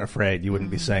you weren't afraid. You wouldn't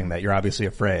be saying that. You're obviously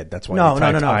afraid. That's why you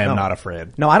typed, I am not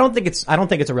afraid. No, I don't think it's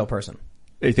a real person.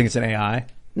 You think it's an AI?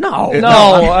 No.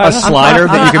 A slider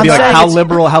that you can be like, how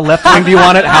liberal, how left-wing do you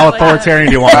want it? How authoritarian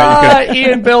do you want it?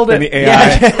 Ian, build it. The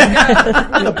AI.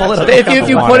 If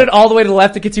you put it all the way to the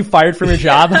left, it gets you fired from your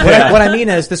job. What I mean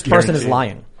is this person is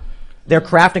lying. They're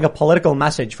crafting a political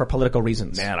message for political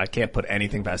reasons. Man, I can't put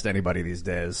anything past anybody these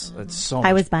days. It's so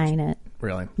I was buying it.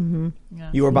 Really? Mm-hmm. Yeah.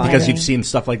 You were buying because it? you've seen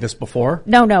stuff like this before?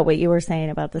 No, what you were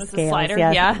saying about the scales. Slider?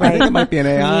 Yes, Yeah. right. I think it might be an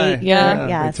AI.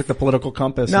 Yeah. They took the political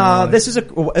compass. No, this is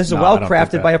well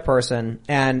crafted by a person,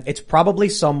 and it's probably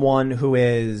someone who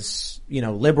is,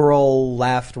 liberal,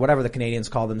 left, whatever the Canadians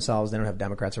call themselves. They don't have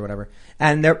Democrats or whatever.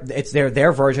 And it's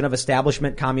their version of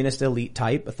establishment, communist, elite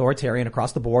type, authoritarian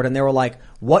across the board. And they were like,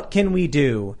 what can we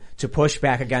do to push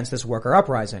back against this worker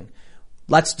uprising?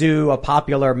 Let's do a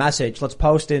popular message. Let's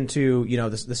post into,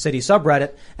 the city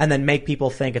subreddit and then make people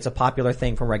think it's a popular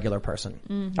thing from a regular person.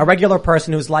 Mm-hmm. A regular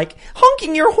person who's like,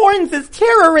 honking your horns is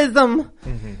terrorism.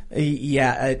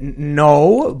 Mm-hmm.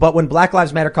 No, but when Black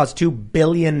Lives Matter caused $2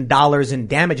 billion in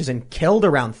damages and killed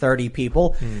around 30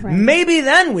 people, maybe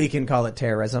then we can call it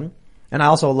terrorism. And I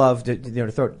also love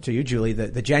to throw it to you, Julie,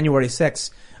 the January 6th.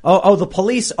 The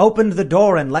police opened the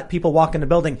door and let people walk in the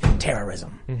building.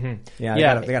 Terrorism. Mm-hmm.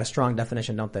 Yeah, they got a strong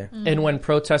definition, don't they? Mm-hmm. And when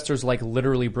protesters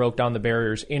literally broke down the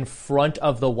barriers in front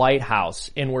of the White House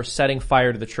and were setting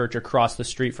fire to the church across the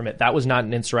street from it, that was not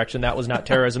an insurrection. That was not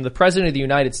terrorism. The president of the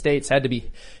United States had to be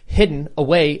hidden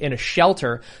away in a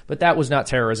shelter, but that was not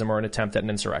terrorism or an attempt at an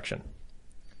insurrection.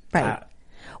 Right.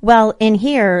 Well, in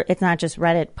here, it's not just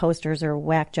Reddit posters or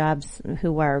whack jobs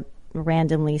who are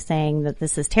randomly saying that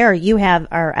this is terror. You have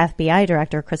our FBI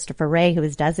director, Christopher Wray, who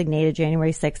has designated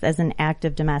January 6th as an act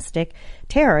of domestic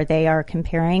terror. They are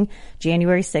comparing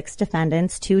January 6th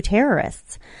defendants to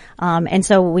terrorists. And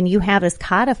so when you have this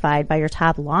codified by your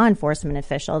top law enforcement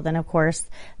official, then of course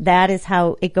that is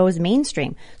how it goes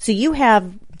mainstream. So you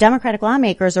have Democratic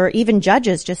lawmakers or even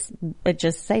judges just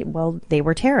say, well, they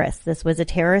were terrorists. This was a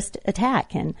terrorist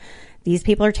attack and these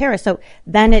people are terrorists. So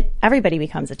then everybody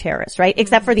becomes a terrorist, right?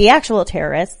 Except for the actual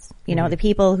terrorists, the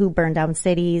people who burned down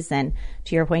cities and,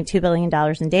 to your point, $2 billion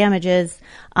in damages.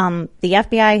 The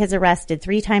FBI has arrested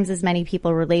 3 times as many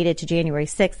people related to January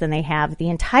 6th than they have the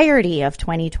entirety of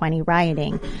 2020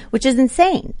 rioting, which is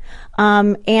insane.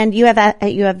 And you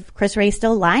have Chris Wray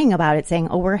still lying about it, saying,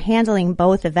 we're handling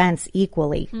both events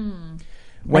equally.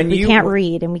 When we can't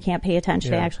read and we can't pay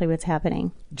attention to actually what's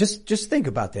happening. Just think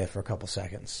about that for a couple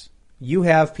seconds. You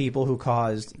have people who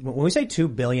caused, when we say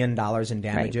 $2 billion in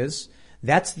damages,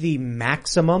 that's the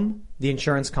maximum the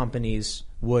insurance companies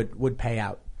would pay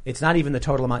out. It's not even the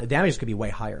total amount. The damages could be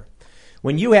way higher.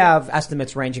 When you have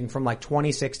estimates ranging from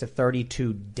 26 to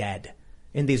 32 dead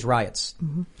in these riots,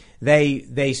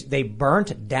 they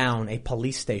burnt down a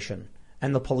police station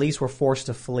and the police were forced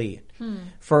to flee.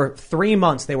 For 3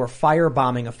 months, they were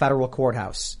firebombing a federal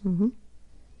courthouse.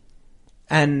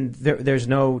 And there's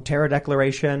no terror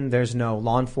declaration. There's no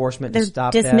law enforcement to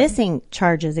stop that. They're dismissing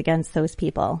charges against those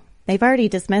people. They've already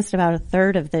dismissed about a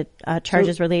third of the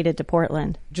charges related to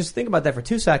Portland. Just think about that for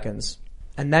 2 seconds.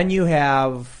 And then you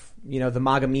have, the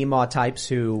MAGA Meemaw types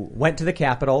who went to the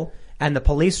Capitol and the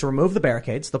police removed the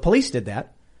barricades. The police did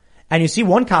that. And you see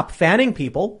one cop fanning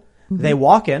people. They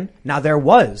walk in. Now there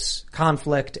was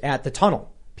conflict at the tunnel.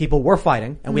 People were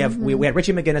fighting, and we had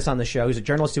Richie McGinnis on the show. He's a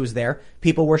journalist who was there.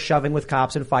 People were shoving with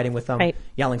cops and fighting with them,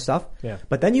 yelling stuff. Yeah.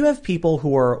 But then you have people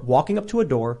who are walking up to a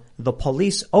door. The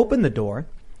police open the door,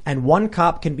 and one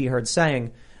cop can be heard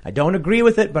saying, I don't agree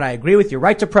with it, but I agree with your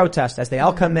right to protest. As they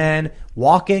all come in,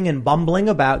 walking and bumbling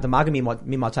about, the MAGA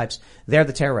Meemaw types, they're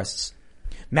the terrorists.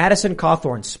 Madison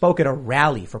Cawthorn spoke at a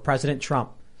rally for President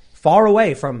Trump, far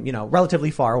away from,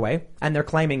 relatively far away, and they're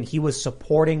claiming he was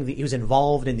he was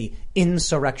involved in the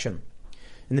insurrection.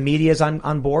 And the media is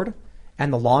on board,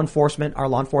 and our law enforcement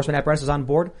apparatus is on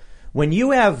board. When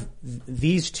you have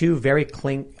these two very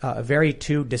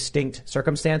two distinct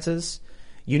circumstances,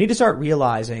 you need to start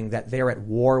realizing that they're at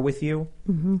war with you,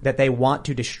 that they want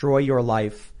to destroy your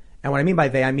life. And what I mean by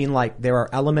they, I mean like there are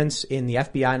elements in the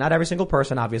FBI, not every single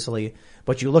person, obviously,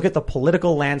 but you look at the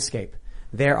political landscape.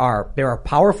 There are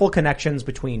powerful connections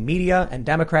between media and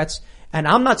Democrats, and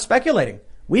I'm not speculating.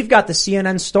 We've got the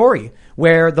CNN story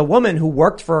where the woman who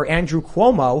worked for Andrew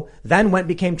Cuomo then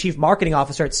became chief marketing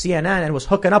officer at CNN and was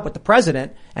hooking up with the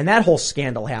president, and that whole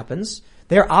scandal happens.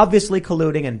 They're obviously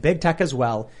colluding in big tech as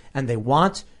well, and they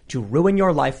want to ruin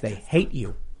your life. They hate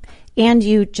you. And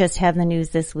you just have the news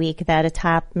this week that a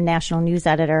top national news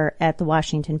editor at the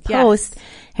Washington Post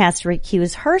has to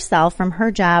recuse herself from her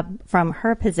job, from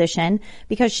her position,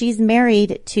 because she's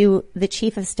married to the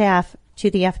chief of staff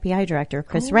to the FBI director,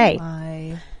 Chris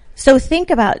Wray. So think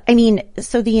about, the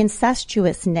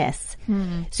incestuousness.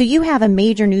 So you have a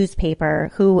major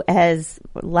newspaper who has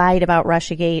lied about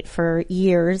Russiagate for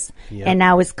years and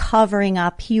now is covering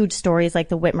up huge stories like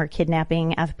the Whitmer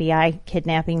kidnapping, FBI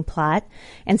kidnapping plot,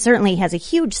 and certainly has a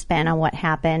huge spin on what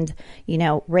happened.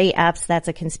 Ray Epps, that's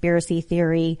a conspiracy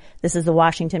theory. This is the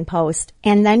Washington Post.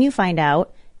 And then you find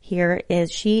out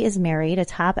she is married, a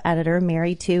top editor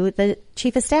married to the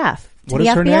chief of staff to the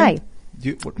FBI. Her name?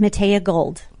 Matea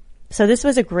Gold. So this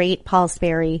was a great Paul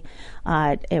Sperry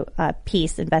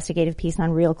investigative piece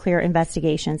on Real Clear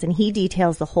Investigations, and he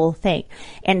details the whole thing.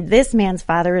 And this man's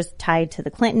father is tied to the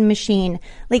Clinton machine.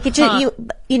 Like it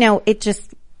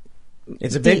just,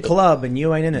 it's a big club, and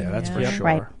you ain't in it. That's for sure.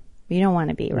 Right. You don't want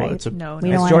to be, right? As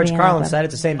George Carlin said,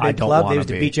 it's the same big club they used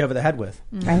to beat you over the head with.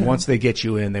 Right. Once they get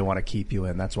you in, they want to keep you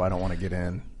in. That's why I don't want to get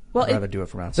in. I'd rather do it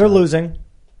from outside. They're losing.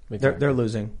 They're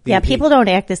losing. People don't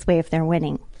act this way if they're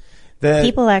winning.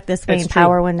 People act this way in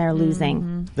power when they're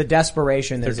losing. The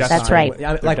desperation. That's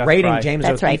right. Like raiding James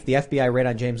O'Keefe, the FBI raid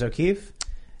on James O'Keefe.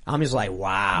 I'm just like,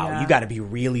 wow, you got to be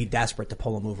really desperate to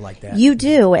pull a move like that. You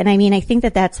do. And I think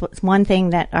that's one thing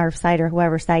that our side or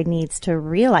whoever side needs to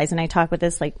realize. And I talk with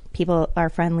this, our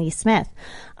friend Lee Smith.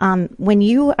 When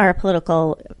you are a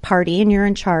political party and you're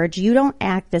in charge, you don't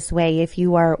act this way if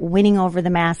you are winning over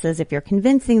the masses, if you're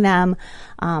convincing them.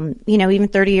 Even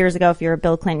 30 years ago, if you're a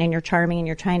Bill Clinton and you're charming and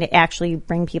you're trying to actually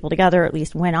bring people together, or at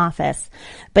least win office.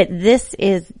 But this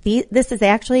is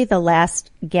actually the last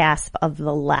gasp of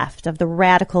the left, of the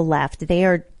radical left.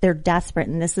 They're desperate,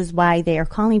 and this is why they are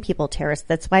calling people terrorists.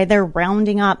 That's why they're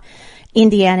rounding up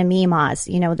Indiana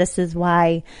Meemaws. This is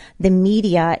why the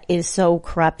media is so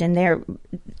corrupt, and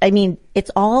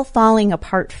it's all falling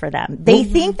apart for them. They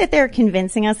think that they're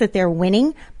convincing us that they're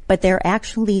winning, but they're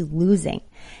actually losing.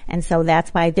 And so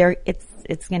that's why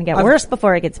it's going to get worse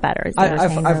before it gets better.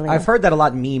 I've heard that a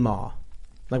lot, Meemaw.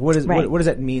 Like, what does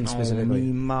that mean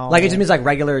specifically? Like, it just means like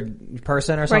regular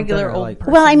person or something? Regular old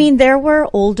person. Well, there were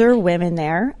older women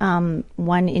there.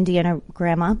 One Indiana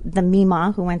grandma, the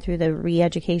Meemaw, who went through the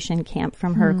re-education camp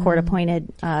from her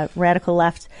court-appointed radical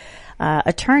left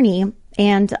attorney.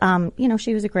 And,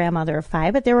 she was a grandmother of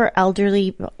 5, but there were not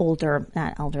elderly,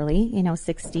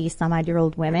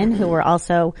 60-some-odd-year-old women who were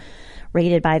also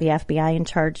raided by the FBI and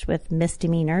charged with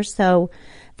misdemeanors. So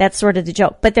that's sort of the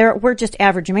joke. But we're just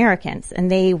average Americans, and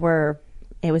it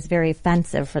was very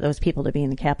offensive for those people to be in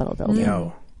the Capitol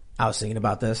building. I was thinking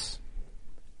about this.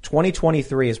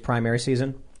 2023 is primary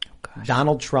season.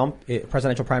 Donald Trump,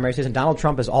 presidential primary season. Donald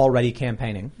Trump is already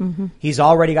campaigning. He's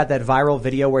already got that viral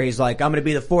video where he's like, I'm going to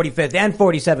be the 45th and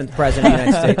 47th president of the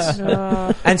United States.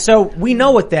 And so we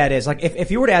know what that is. Like,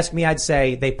 if you were to ask me, I'd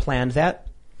say they planned that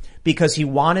because he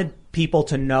wanted people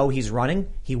to know he's running.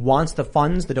 He wants the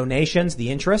funds, the donations, the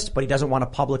interest, but he doesn't want to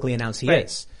publicly announce he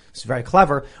is. It's very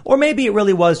clever. Or maybe it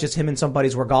really was just him and some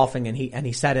buddies were golfing and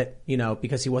he said it,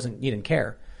 because he didn't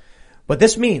care. But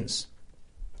this means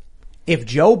if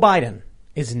Joe Biden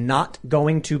is not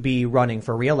going to be running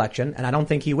for re-election, and I don't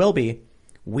think he will be,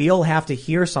 we'll have to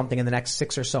hear something in the next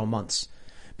 6 or so months.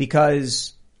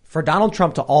 Because for Donald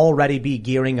Trump to already be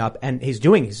gearing up, and he's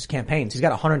doing his campaigns, he's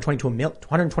got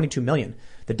 122 million.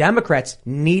 The Democrats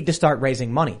need to start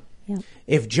raising money. Yeah.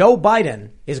 If Joe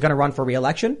Biden is going to run for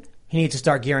re-election, he needs to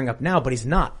start gearing up now, but he's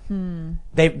not.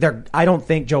 I don't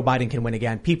think Joe Biden can win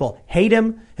again. People hate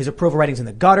him. His approval rating's in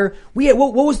the gutter.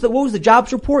 What was the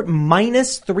jobs report?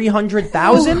 Minus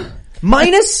 300,000?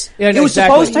 Minus? Yeah, it was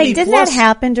exactly. supposed to be Wait, didn't plus. that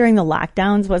happen during the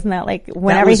lockdowns? Wasn't that like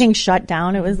when That everything shut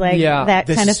down? It was like that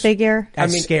This kind of is- figure.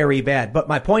 That's scary bad. But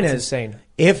my point is, insane.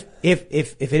 If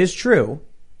it is true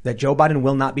that Joe Biden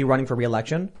will not be running for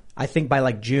re-election, I think by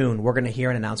like June we're going to hear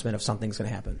an announcement of something's going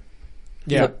to happen.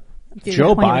 Yeah.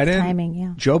 Joe Point of Biden. timing,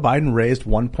 yeah. Joe Biden raised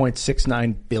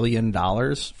 $1.69 billion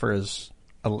for his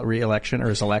re-election or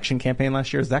his election campaign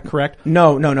last year. Is that correct?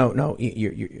 No.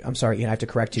 I'm sorry. I have to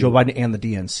correct you. Joe Biden and the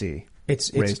DNC.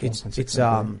 It's raised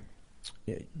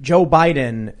Joe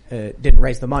Biden didn't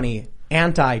raise the money.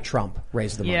 Anti-Trump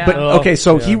raised the money. Yeah. But okay,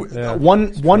 so Yeah, he yeah.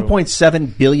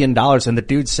 $1.7 billion, and the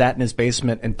dude sat in his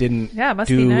basement and didn't Yeah, it must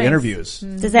be do nice. interviews.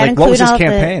 Does that Like, include what was his all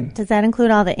campaign? does that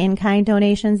include all the in-kind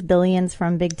donations, billions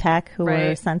from big tech who were Right. I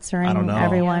don't censoring know.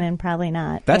 everyone and probably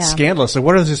not? That's Yeah. scandalous. So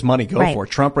where does this money go Right. for?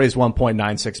 Trump raised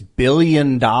 $1.96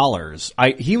 billion.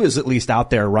 He was at least out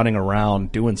there running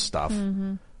around doing stuff.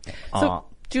 So,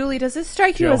 Julie, does this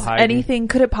strike you Joe as Biden. anything?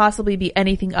 Could it possibly be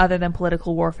anything other than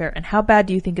political warfare? And how bad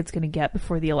do you think it's going to get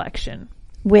before the election?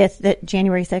 With the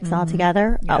January 6th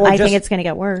altogether, Or I just think it's going to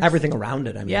get worse. Everything around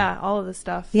it. I mean, Yeah, all of this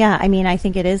stuff. Yeah, I mean, I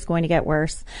think it is going to get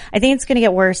worse. I think it's going to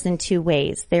get worse in two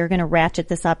ways. They're going to ratchet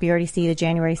this up. You already see the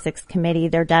January 6th committee.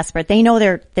 They're desperate. They know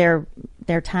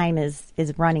their time is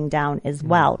running down as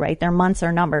well, right? Their months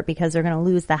are numbered because they're going to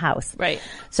lose the House. Right.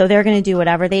 So they're going to do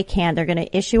whatever they can. They're going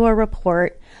to issue a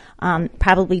report,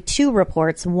 probably two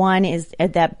reports. One is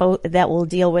that will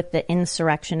deal with the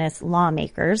insurrectionist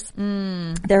lawmakers.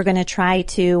 They're going to try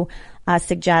to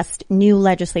suggest new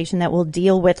legislation that will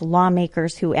deal with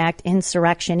lawmakers who act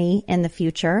insurrection-y in the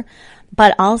future.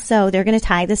 But also they're going to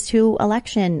tie this to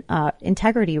election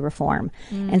integrity reform.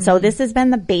 And so this has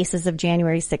been the basis of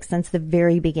January 6th since the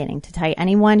very beginning, to tie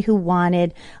anyone who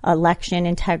wanted election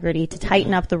integrity, to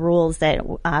tighten up the rules that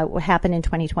happened in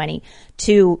 2020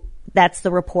 to that's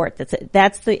the report.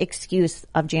 That's the excuse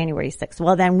of January 6th.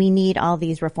 Well, then we need all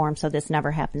these reforms so this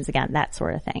never happens again, that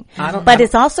sort of thing. But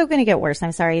it's also going to get worse.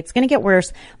 I'm sorry. It's going to get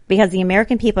worse because the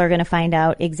American people are going to find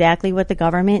out exactly what the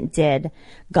government did.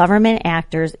 Government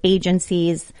actors,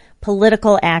 agencies,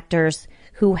 political actors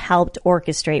who helped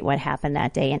orchestrate what happened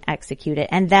that day and execute it.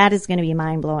 And that is going to be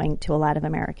mind-blowing to a lot of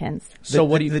Americans. So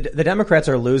the Democrats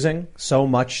are losing so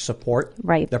much support.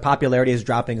 Right. Their popularity is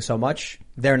dropping so much.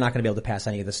 They're not going to be able to pass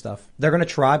any of this stuff. They're going to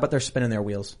try, but they're spinning their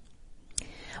wheels.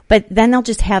 But then they'll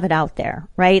just have it out there,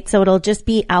 right? So it'll just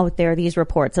be out there, these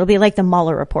reports. It'll be like the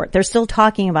Mueller report. They're still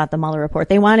talking about the Mueller report.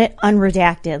 They want it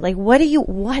unredacted. Like,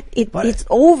 it's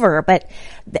over. But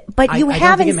you I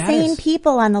have don't think it insane matters.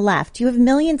 people on the left. You have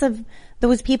millions of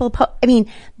those people.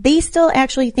 They still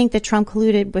actually think that Trump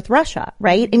colluded with Russia,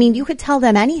 right? I mean, you could tell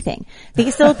them anything. They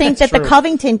still think that the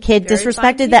Covington kid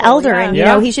disrespected the elder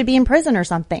and, he should be in prison or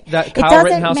something. That It Kyle doesn't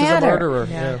Rittenhouse matter. is a murderer.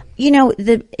 Yeah. You know,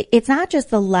 it's not just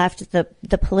the left,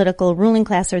 the political ruling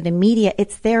class or the media,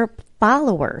 it's their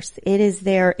followers.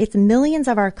 It's millions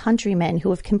of our countrymen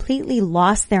who have completely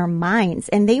lost their minds,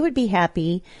 and they would be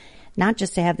happy not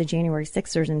just to have the January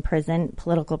 6ers in prison,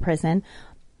 political prison,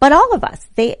 but all of us.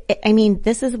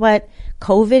 This is what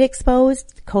COVID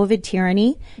exposed, COVID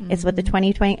tyranny. Mm-hmm. It's what the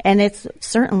 2020, and it's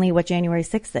certainly what January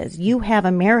 6th is. You have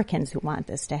Americans who want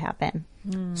this to happen.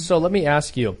 So let me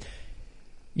ask you.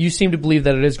 You seem to believe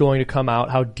that it is going to come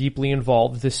out how deeply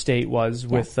involved the state was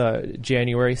with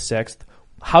January 6th.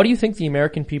 How do you think the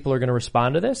American people are going to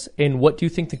respond to this? And what do you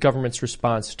think the government's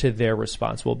response to their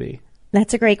response will be?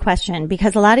 That's a great question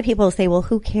because a lot of people say, well,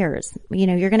 who cares? You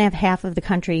know, you're going to have half of the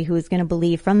country who is going to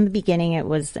believe from the beginning it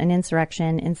was an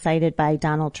insurrection incited by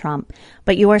Donald Trump.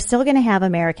 But you are still going to have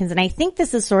Americans. And I think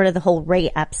this is sort of the whole Ray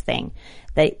Epps thing.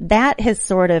 That has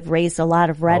sort of raised a lot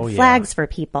of red flags for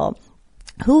people.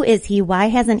 Who is he? Why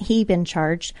hasn't he been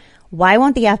charged? Why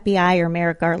won't the FBI or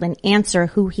Merrick Garland answer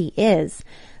who he is?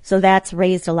 So that's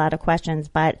raised a lot of questions.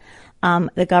 But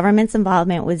the government's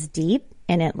involvement was deep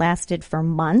and it lasted for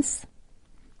months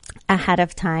ahead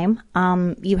of time.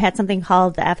 You had something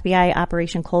called the FBI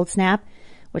Operation Cold Snap,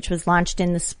 which was launched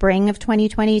in the spring of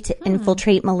 2020 to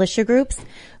infiltrate militia groups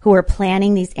who were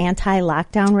planning these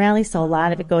anti-lockdown rallies. So a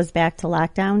lot of it goes back to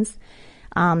lockdowns.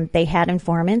 They had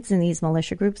informants in these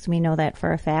militia groups. We know that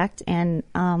for a fact. And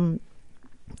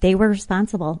they were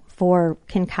responsible for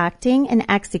concocting and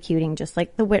executing, just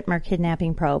like the Whitmer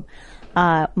kidnapping probe,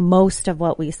 most of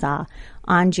what we saw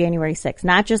on January 6th.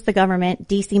 Not just the government,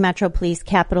 D.C. Metro Police,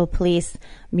 Capitol Police,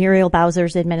 Muriel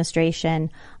Bowser's administration.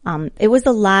 It was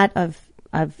a lot of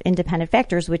independent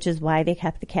factors, which is why they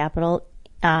kept the Capitol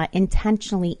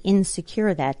intentionally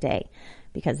insecure that day,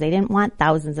 because they didn't want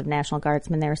thousands of National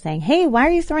Guardsmen there saying, hey, why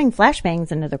are you throwing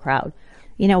flashbangs into the crowd?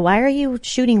 You know, why are you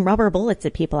shooting rubber bullets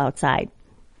at people outside?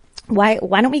 why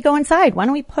don't we go inside? Why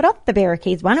don't we put up the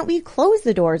barricades? Why don't we close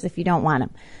the doors if you don't want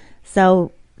them?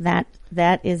 So that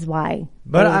is why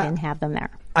they didn't have them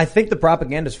there. I think the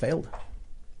propaganda's failed.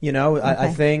 You know, okay. I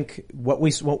think what we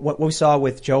saw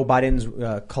with Joe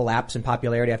Biden's collapse in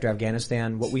popularity after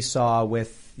Afghanistan, what we saw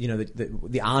with, you know,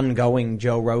 the ongoing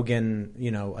Joe Rogan, you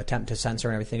know, attempt to censor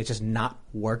and everything, it's just not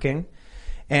working.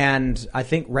 And I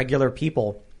think regular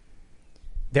people,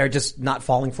 they're just not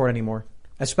falling for it anymore.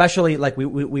 Especially, like, we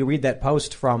read that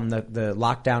post from the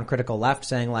lockdown critical left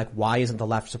saying, like, why isn't the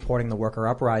left supporting the worker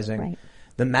uprising? Right.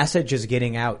 The message is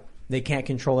getting out. They can't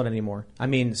control it anymore. I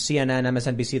mean, CNN,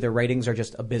 MSNBC, their ratings are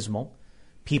just abysmal.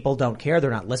 People don't care.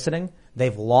 They're not listening.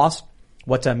 They've lost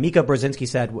what Mika Brzezinski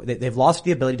said. They've lost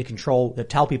the ability to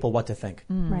tell people what to think.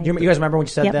 Right. You guys remember when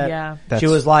she said that? Yeah. She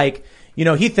was like, you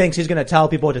know, he thinks he's going to tell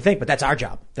people what to think, but that's our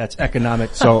job. That's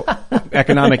economic. So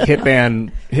economic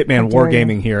hitman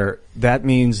wargaming here. That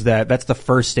means that's the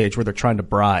first stage where they're trying to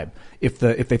bribe. If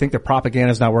they think their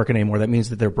propaganda is not working anymore, that means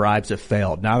that their bribes have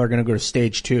failed. Now they're going to go to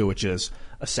stage 2, which is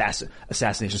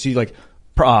assassination. So you like,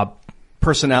 not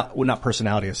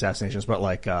personality assassinations, but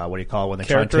like, what do you call it when they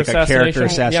try to take a character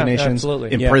assassinations,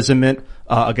 imprisonment,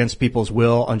 against people's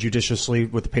will unjudiciously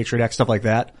with the Patriot Act, stuff like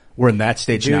that. We're in that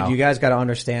stage now. Dude, you guys got to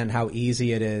understand how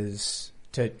easy it is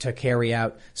to carry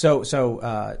out. So,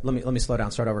 let me slow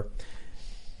down, start over.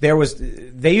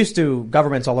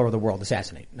 Governments all over the world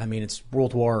assassinate. I mean, it's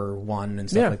World War I and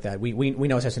stuff like that. We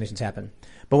know assassinations happen.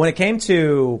 But when it came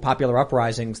to popular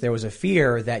uprisings, there was a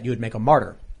fear that you would make a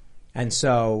martyr. And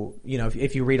so, you know,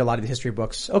 if you read a lot of the history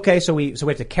books, okay, so we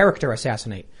have to character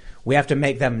assassinate. We have to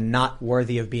make them not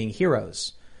worthy of being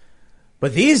heroes.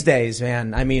 But these days,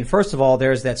 man, I mean, first of all,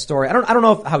 there's that story. I don't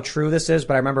know how true this is,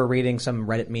 but I remember reading some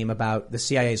Reddit meme about the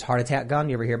CIA's heart attack gun.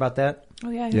 You ever hear about that? Oh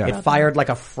yeah. It fired like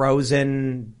a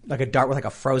dart with like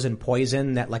a frozen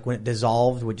poison that, like, when it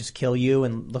dissolved would just kill you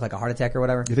and look like a heart attack or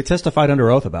whatever. Yeah, they testified under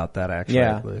oath about that, actually.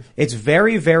 Yeah. I believe. It's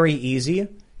very, very easy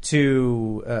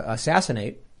to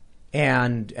assassinate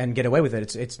and get away with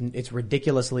it. It's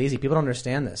ridiculously easy. People don't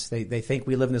understand this. They think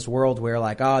we live in this world where,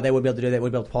 like, oh, they would be able to do that,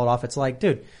 would be able to pull it off. It's like,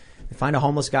 dude, they find a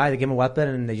homeless guy, they give him a weapon,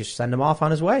 and they just send him off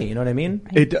on his way. You know what I mean?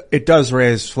 It does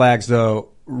raise flags, though,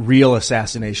 real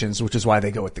assassinations, which is why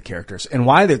they go with the characters. And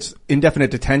why there's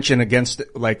indefinite detention against,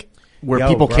 like, where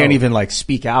people can't even, like,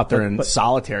 speak out. They're in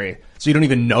solitary. So you don't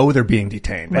even know they're being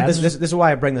detained. But this is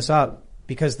why I bring this up,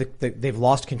 because they've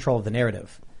lost control of the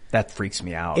narrative. That freaks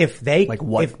me out.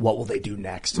 What will they do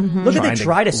next? Mm-hmm. Look at they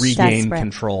try to regain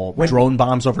control. Drone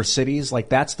bombs over cities, like,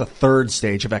 that's the third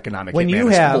stage of economic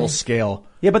hitman, full scale.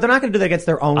 Yeah, but they're not going to do that against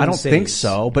their own I don't cities. think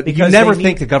so, but you never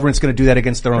think the government's going to do that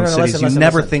against their own cities. You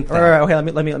never think that. All right, okay,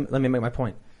 let me make my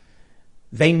point.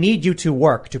 They need you to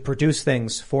work to produce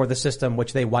things for the system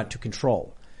which they want to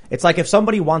control. It's like if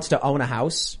somebody wants to own a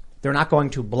house, they're not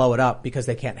going to blow it up because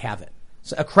they can't have it.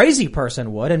 So a crazy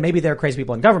person would, and maybe there are crazy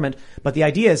people in government, but the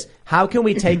idea is, how can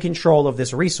we take control of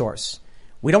this resource?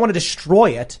 We don't want to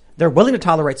destroy it. They're willing to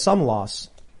tolerate some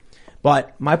loss.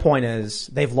 But my point is,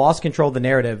 they've lost control of the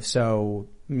narrative, so,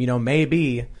 you know,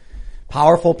 maybe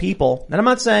powerful people, and I'm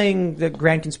not saying the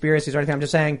grand conspiracies or anything, I'm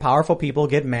just saying powerful people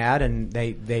get mad and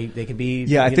they can be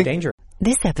in danger.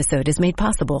 This episode is made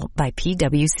possible by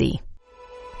PwC.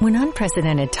 When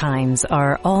unprecedented times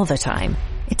are all the time,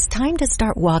 it's time to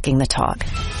start walking the talk.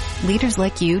 Leaders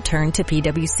like you turn to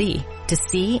PwC to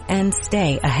see and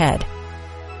stay ahead.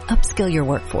 Upskill your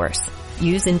workforce,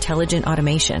 use intelligent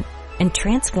automation, and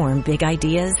transform big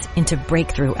ideas into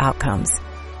breakthrough outcomes.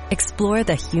 Explore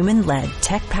the human-led,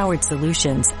 tech-powered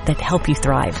solutions that help you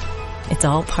thrive. It's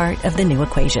all part of The New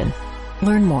Equation.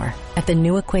 Learn more at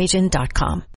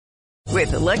thenewequation.com.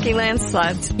 With the Lucky Land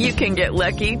Slots, you can get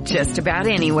lucky just about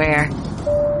anywhere.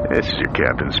 This is your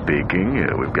captain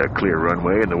speaking. We've got clear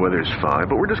runway and the weather's fine,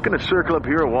 but we're just going to circle up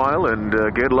here a while and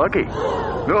get lucky.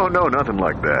 No, nothing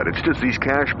like that. It's just these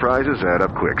cash prizes add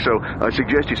up quick. So I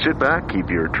suggest you sit back, keep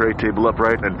your tray table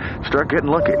upright, and start getting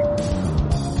lucky.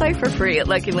 Play for free at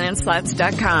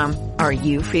LuckyLandSlots.com. Are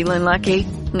you feeling lucky?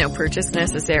 No purchase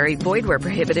necessary. Void where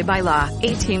prohibited by law.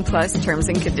 18+ terms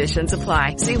and conditions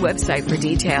apply. See website for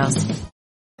details.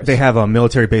 They have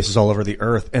military bases all over the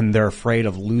earth, and they're afraid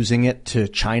of losing it to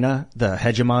China, the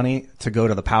hegemony, to go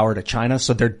to the power to China.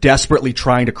 So they're desperately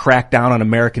trying to crack down on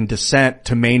American dissent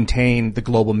to maintain the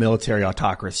global military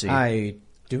autocracy. I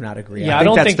do not agree. Yeah, I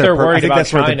don't think they're worried about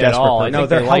China at all. No,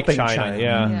 they're helping China.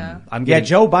 Yeah.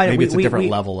 Joe Biden. Maybe it's a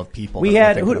different level of people. We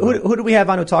had who do we have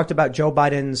on who talked about Joe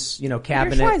Biden's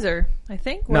cabinet? Peter Schweizer, I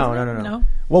think. No.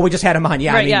 Well, we just had him on.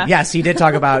 Yeah, right, yes, he did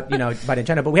talk about Biden and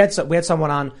China, but we had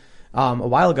someone on a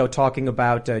while ago talking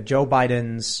about Joe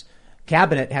Biden's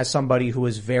cabinet has somebody who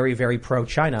is very, very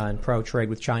pro-China and pro-trade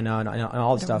with China and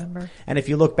all the stuff. Remember. And if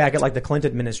you look back at like the Clinton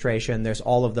administration, there's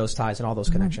all of those ties and all those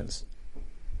connections.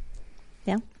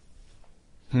 Yeah.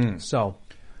 So.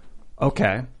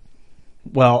 Okay.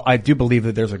 Well, I do believe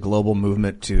that there's a global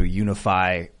movement to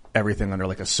unify everything under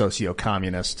like a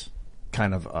socio-communist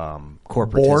kind of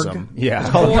corporatism. Borg? Yeah. It's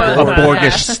called a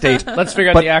Borgish state. Let's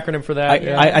figure out the acronym for that.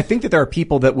 I think that there are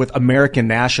people that with American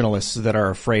nationalists that are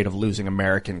afraid of losing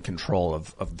American control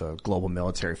of the global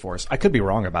military force. I could be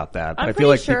wrong about that, but I feel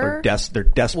like people are they're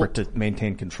desperate to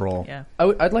maintain control. Yeah.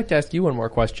 I'd like to ask you one more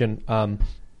question.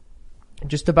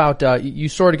 Just about, you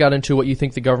sort of got into what you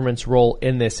think the government's role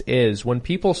in this is. When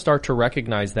people start to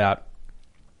recognize that,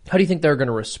 how do you think they're going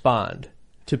to respond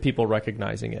to people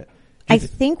recognizing it? I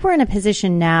think we're in a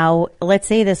position now, let's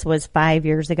say this was 5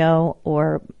 years ago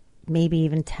or maybe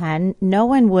even 10, no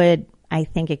one would, I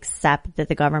think, accept that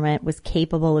the government was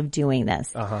capable of doing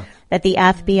this. That the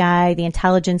FBI, the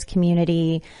intelligence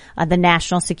community, the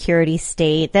national security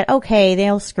state, that okay,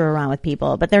 they'll screw around with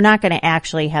people, but they're not going to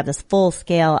actually have this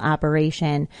full-scale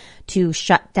operation to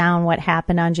shut down what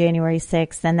happened on January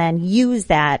 6th and then use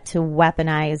that to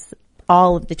weaponize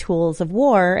all of the tools of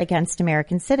war against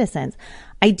American citizens.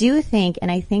 I do think, and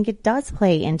I think it does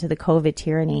play into the COVID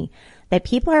tyranny, that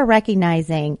people are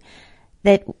recognizing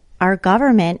that our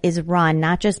government is run,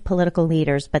 not just political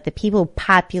leaders, but the people who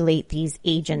populate these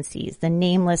agencies, the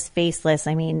nameless, faceless.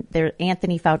 I mean, they're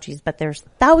Anthony Fauci's, but there's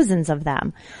thousands of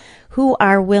them who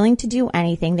are willing to do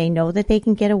anything. They know that they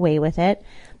can get away with it.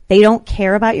 They don't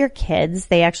care about your kids.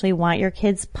 They actually want your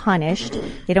kids punished.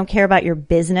 They don't care about your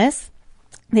business.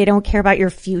 They don't care about your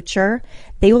future.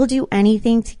 They will do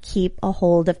anything to keep a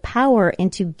hold of power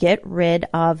and to get rid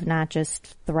of not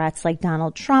just threats like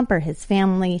Donald Trump or his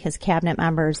family, his cabinet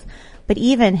members, but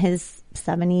even his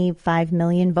 75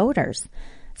 million voters.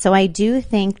 So I do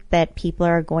think that people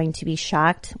are going to be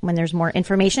shocked when there's more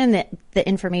information, that the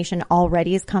information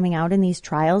already is coming out in these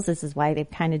trials. This is why they've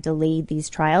kind of delayed these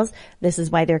trials. This is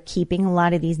why they're keeping a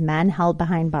lot of these men held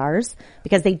behind bars,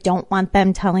 because they don't want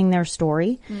them telling their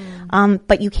story.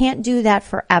 But you can't do that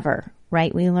forever,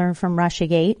 right? We learned from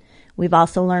Russiagate. We've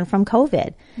also learned from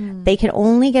COVID. They can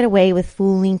only get away with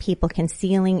fooling people,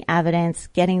 concealing evidence,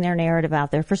 getting their narrative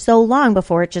out there for so long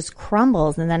before it just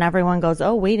crumbles. And then everyone goes,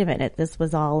 oh, wait a minute. This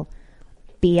was all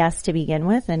BS to begin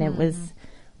with. And it was,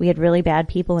 we had really bad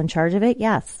people in charge of it.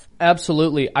 Yes.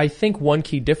 Absolutely. I think one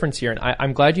key difference here, and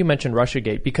I'm glad you mentioned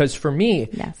Russiagate, because for me,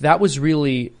 that was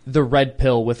really the red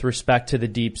pill with respect to the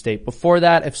deep state. Before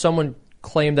that, if someone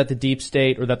claimed that the deep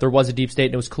state, or that there was a deep state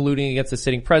and it was colluding against the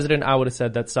sitting president, I would have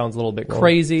said that sounds a little bit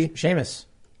crazy. Seamus,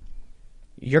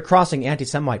 you're crossing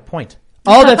anti-Semite point.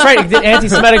 Oh, that's right. The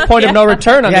anti-Semitic point of no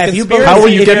return on the conspiracy. How will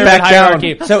you get back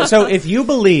hierarchy down? So if you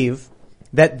believe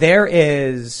that there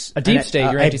is a deep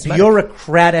state, you're a anti-Semitic.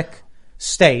 Bureaucratic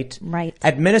state, right?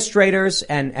 Administrators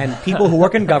and people who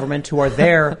work in government who are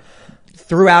there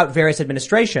throughout various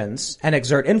administrations and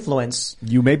exert influence.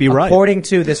 You may be right. According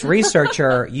to this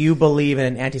researcher, you believe in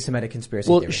an anti-Semitic conspiracy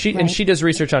theory. And she does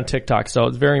research on TikTok, so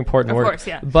it's very important. Of course,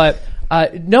 yeah. But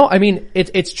no, I mean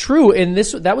it's true. And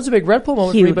that was a big red pill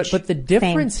moment for me. But the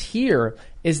difference here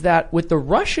is that with the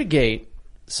Russiagate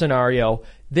scenario,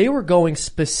 they were going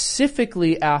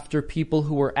specifically after people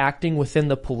who were acting within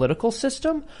the political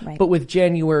system. Right. But with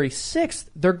January 6th,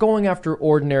 they're going after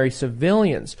ordinary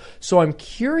civilians. So I'm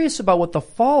curious about what the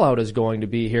fallout is going to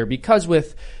be here, because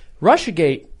with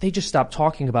Russiagate, they just stopped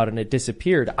talking about it and it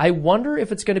disappeared. I wonder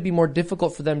if it's going to be more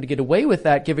difficult for them to get away with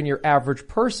that, given your average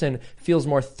person feels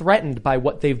more threatened by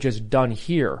what they've just done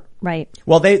here. Right.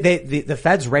 Well, the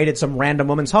feds raided some random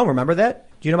woman's home. Remember that?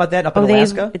 Do you know about that up in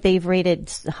Alaska? They've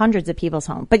raided hundreds of people's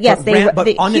homes. But yes,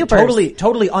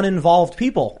 totally uninvolved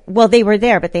people. Well, they were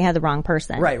there, but they had the wrong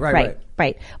person. Right.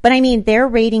 But I mean, they're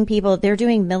raiding people. They're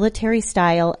doing military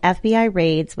style FBI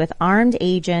raids with armed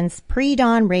agents,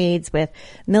 pre-dawn raids with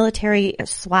military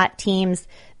SWAT teams.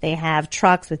 They have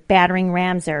trucks with battering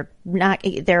rams. They're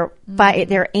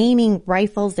aiming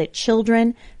rifles at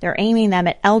children. They're aiming them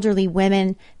at elderly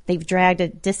women. They've dragged a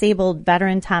disabled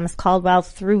veteran, Thomas Caldwell,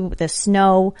 through the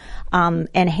snow,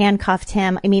 and handcuffed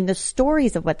him. I mean, the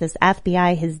stories of what this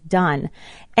FBI has done.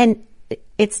 And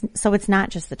it's not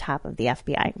just the top of the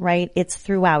FBI, right? It's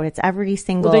throughout. It's every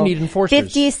single. Well, they need enforcers.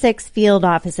 56 field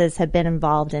offices have been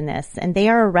involved in this, and they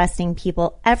are arresting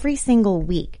people every single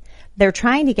week. They're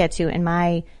trying to get to, in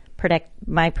my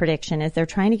prediction is they're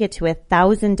trying to get to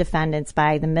 1,000 defendants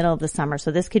by the middle of the summer.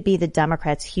 So this could be the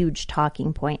Democrats' huge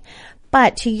talking point.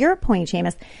 But to your point,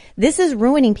 Seamus, this is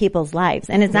ruining people's lives.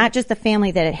 And it's not just the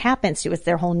family that it happens to. It's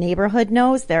their whole neighborhood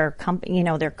knows, their company,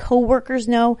 their coworkers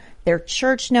know, their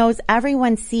church knows.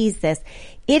 Everyone sees this.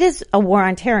 It is a war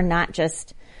on terror, not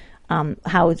just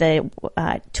how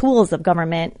the tools of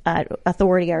government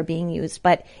authority are being used,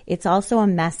 but it's also a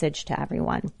message to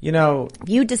everyone. If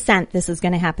you dissent, this is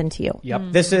going to happen to you. Yep.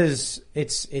 This is,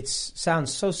 it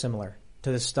sounds so similar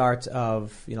to the start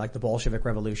of, like the Bolshevik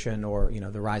Revolution or,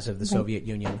 the rise of the Soviet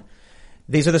Union.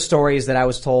 These are the stories that I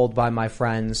was told by my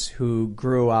friends who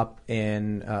grew up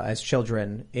in, as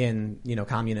children in,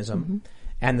 communism,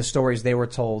 and the stories they were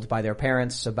told by their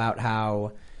parents about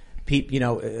how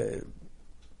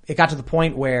it got to the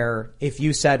point where if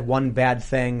you said one bad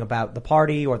thing about the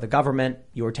party or the government,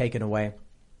 you were taken away.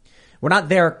 We're not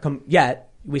there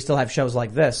yet. We still have shows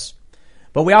like this.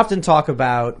 But we often talk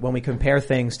about, when we compare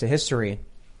things to history,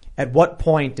 at what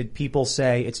point did people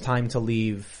say it's time to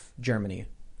leave Germany?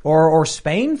 Or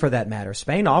Spain, for that matter.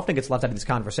 Spain often gets left out of these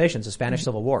conversations, the Spanish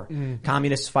Civil War.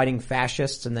 Communists fighting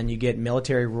fascists, and then you get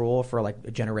military rule for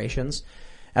like generations.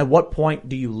 At what point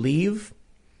do you leave?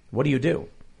 What do?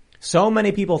 So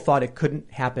many people thought it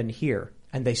couldn't happen here,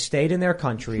 and they stayed in their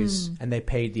countries, and they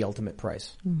paid the ultimate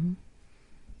price.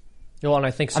 Well, and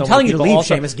I think I'm telling you to leave,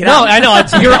 Seamus. Get out. No, I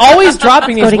know. You're always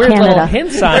dropping these weird Canada. little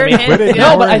hints on me.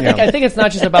 No, but I think it's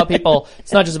not just about people.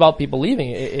 It's not just about people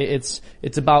leaving. It's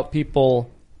about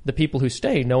people, the people who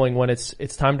stay, knowing when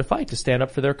it's time to fight, to stand up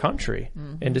for their country,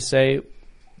 and to say,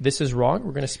 this is wrong.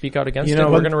 We're going to speak out against it.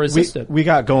 We're going to resist it. We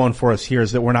got going for us here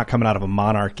is that we're not coming out of a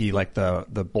monarchy like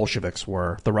the Bolsheviks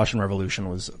were. The Russian Revolution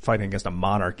was fighting against a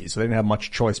monarchy, so they didn't have much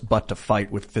choice but to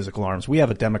fight with physical arms. We have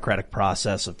a democratic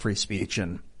process of free speech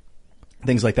and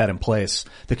things like that in place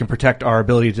that can protect our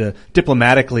ability to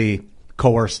diplomatically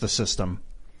coerce the system.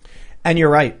 And you're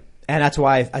right. And that's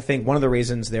why I think one of the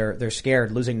reasons they're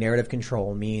scared, losing narrative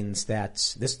control, means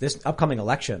that this upcoming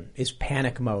election is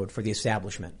panic mode for the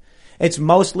establishment. It's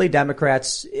mostly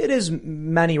Democrats. It is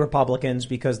many Republicans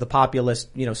because the populist,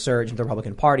 surge in the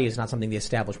Republican Party is not something the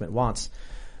establishment wants.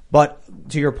 But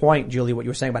to your point, Julie, what you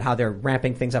were saying about how they're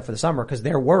ramping things up for the summer, because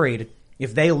they're worried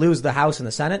if they lose the House and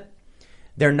the Senate,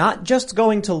 they're not just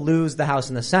going to lose the House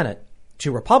and the Senate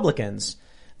to Republicans.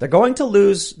 They're going to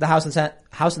lose the House and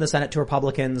the Senate to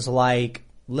Republicans like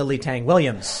Lily Tang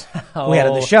Williams, who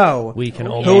had the show,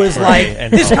 who is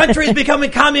like, this country is becoming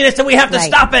communist and we have to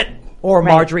stop it. Or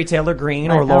Marjorie Taylor Greene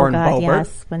or Lauren Boebert.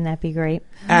 Yes, wouldn't that be great?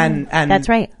 And that's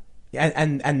right.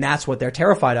 And that's what they're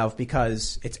terrified of,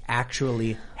 because it's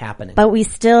actually happening. But we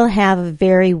still have a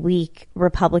very weak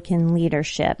Republican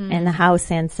leadership in the House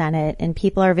and Senate, and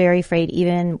people are very afraid,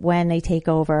 even when they take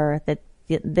over, that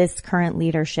this current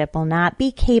leadership will not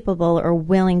be capable or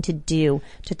willing to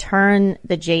turn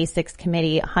the J6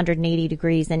 committee 180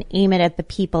 degrees and aim it at the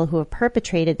people who have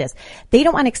perpetrated this. They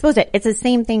don't want to expose it. It's the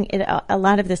same thing. A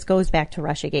lot of this goes back to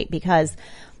Russiagate, because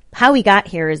how we got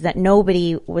here is that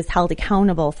nobody was held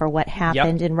accountable for what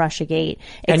happened in Russiagate,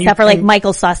 except for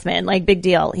Michael Sussman, big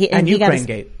deal. And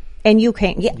Ukrainegate. And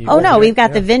Ukraine. Yeah. Oh no, we've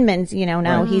got the Vindmans,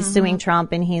 now he's suing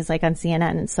Trump and he's on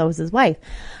CNN, and so is his wife.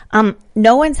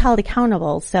 No one's held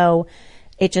accountable. So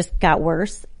it just got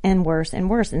worse and worse and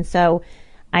worse. And so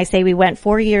I say we went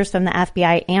 4 years from the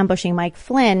FBI ambushing Mike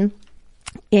Flynn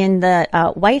in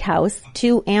the White House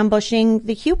to ambushing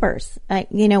the Hupers,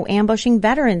 ambushing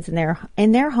veterans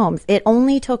in their homes. It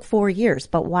only took 4 years.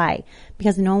 But why?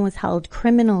 Because no one was held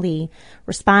criminally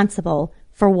responsible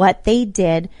for what they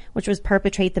did, which was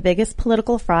perpetrate the biggest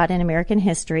political fraud in American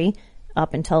history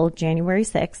up until January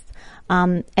 6th.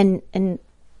 And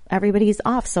everybody's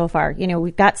off so far.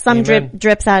 We've got some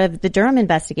drips out of the Durham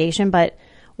investigation, but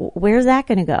where's that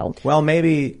going to go? Well,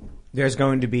 maybe there's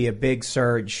going to be a big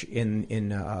surge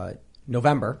in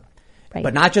November,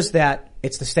 but not just that.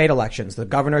 It's the state elections, the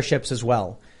governorships as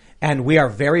well. And we are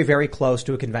very, very close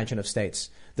to a convention of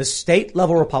states. The state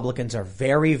level Republicans are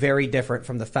very, very different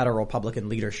from the federal Republican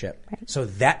leadership. Right. So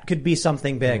that could be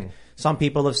something big. Some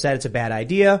people have said it's a bad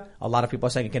idea. A lot of people are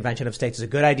saying a convention of states is a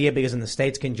good idea, because then the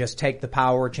states can just take the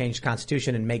power, change the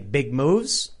Constitution, and make big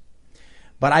moves.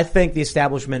 But I think the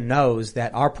establishment knows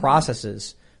that our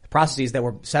processes, the processes that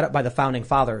were set up by the founding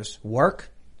fathers,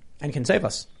 work and can save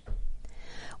us.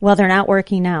 Well, they're not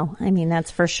working now. That's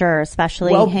for sure.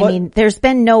 Especially, there's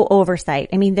been no oversight.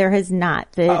 There has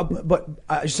not.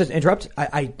 Just to interrupt,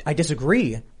 I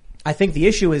disagree. I think the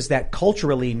issue is that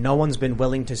culturally, no one's been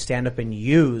willing to stand up and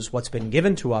use what's been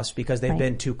given to us because they've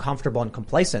been too comfortable and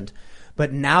complacent.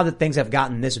 But now that things have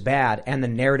gotten this bad and the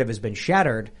narrative has been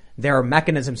shattered, there are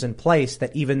mechanisms in place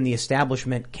that even the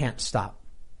establishment can't stop.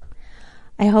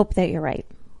 I hope that you're right.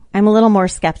 I'm a little more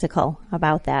skeptical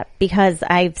about that because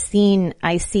I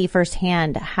see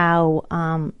firsthand how,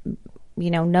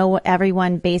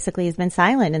 everyone basically has been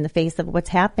silent in the face of what's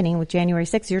happening with January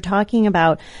 6th. You're talking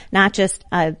about not just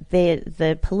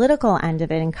the political end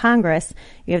of it in Congress.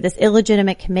 You have this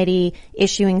illegitimate committee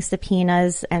issuing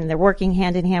subpoenas, and they're working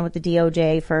hand in hand with the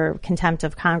DOJ for contempt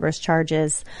of Congress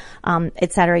charges,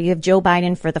 et cetera. You have Joe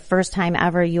Biden, for the first time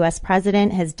ever, U.S.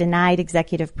 president, has denied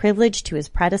executive privilege to his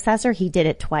predecessor. He did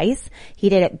it twice. He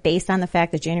did it based on the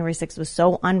fact that January 6th was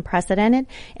so unprecedented,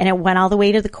 and it went all the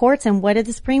way to the courts. And what did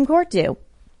the Supreme Court do?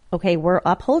 Okay, we're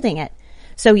upholding it.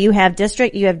 So you have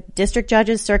district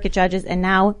judges, circuit judges, and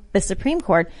now the Supreme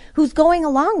Court, who's going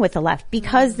along with the left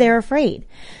because they're afraid.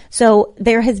 So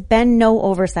there has been no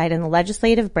oversight in the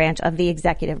legislative branch of the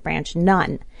executive branch,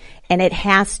 none. And it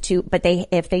has to, but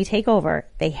if they take over,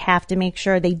 they have to make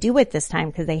sure they do it this time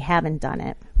because they haven't done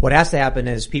it. What has to happen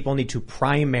is people need to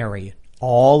primary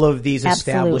all of these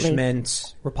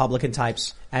establishment Republican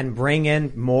types and bring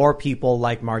in more people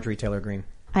like Marjorie Taylor Greene.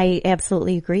 I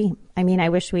absolutely agree. I mean, I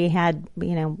wish we had,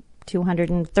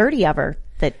 230 of her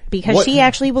because she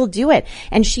actually will do it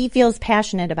and she feels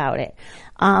passionate about it.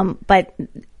 But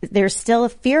there's still a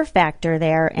fear factor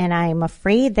there. And I'm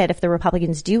afraid that if the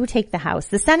Republicans do take the House,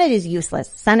 the Senate is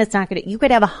useless. Senate's not going to, you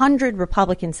could have 100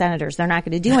 Republican senators. They're not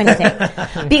going to do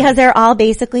anything because they're all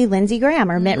basically Lindsey Graham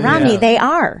or Mitt Romney. Yeah. They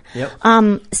are.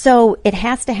 Yep. So it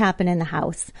has to happen in the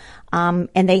House.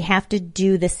 And they have to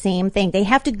do the same thing. They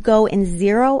have to go and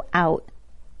zero out.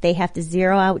 They have to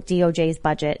zero out DOJ's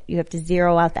budget. You have to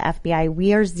zero out the FBI.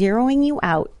 We are zeroing you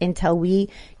out until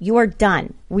you are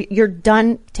done. You're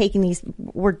done taking these.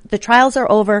 The trials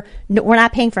are over. No, we're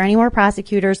not paying for any more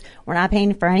prosecutors. We're not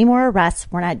paying for any more arrests.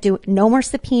 We're not no more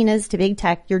subpoenas to big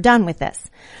tech. You're done with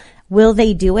this. Will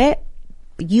they do it?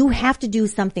 You have to do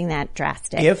something that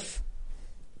drastic. If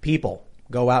people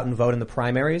go out and vote in the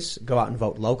primaries, go out and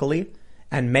vote locally,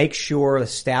 and make sure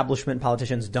establishment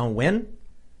politicians don't win,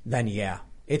 then yeah.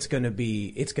 It's going to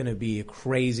be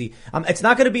crazy. It's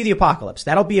not going to be the apocalypse.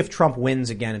 That'll be if Trump wins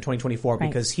again in 2024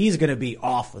 because he's going to be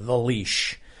off the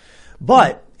leash.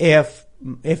 But if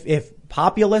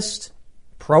populist,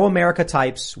 pro-America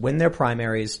types win their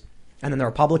primaries and then the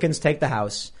Republicans take the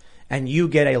House and you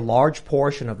get a large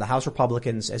portion of the House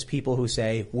Republicans as people who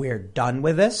say, we're done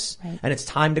with this and it's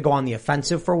time to go on the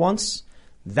offensive for once,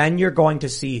 then you're going to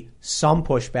see some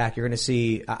pushback. You're going to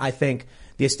see, I think,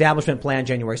 the establishment plan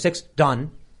January 6th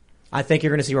done. I think you're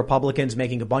going to see Republicans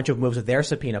making a bunch of moves with their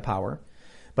subpoena power.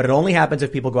 But it only happens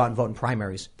if people go out and vote in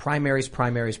primaries. Primaries.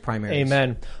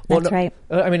 Amen. Well, that's right.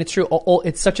 I mean, it's true.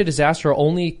 It's such a disaster.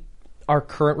 Only our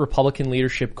current Republican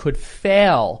leadership could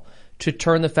fail to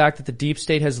turn the fact that the deep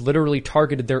state has literally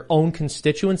targeted their own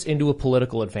constituents into a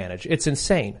political advantage. It's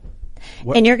insane.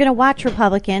 And you're going to watch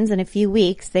Republicans in a few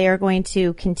weeks. They are going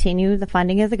to continue the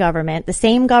funding of the government, the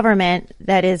same government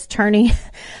that is turning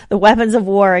the weapons of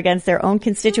war against their own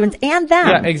constituents and them.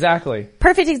 Yeah, exactly.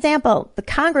 Perfect example. The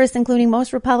Congress, including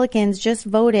most Republicans, just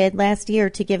voted last year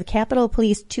to give Capitol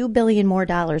Police $2 billion more.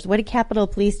 What did Capitol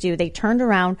Police do? They turned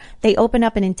around. They opened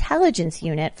up an intelligence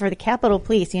unit for the Capitol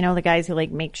Police. You know, the guys who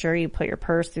make sure you put your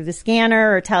purse through the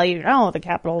scanner or tell you, oh, the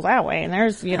Capitol's that way and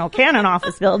there's, Cannon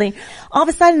office building. All of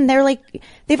a sudden they're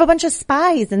they have a bunch of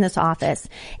spies in this office.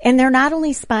 And they're not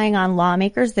only spying on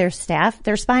lawmakers, their staff,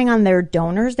 they're spying on their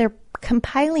donors, they're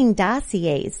compiling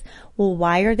dossiers. Well,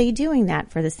 why are they doing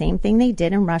that? For the same thing they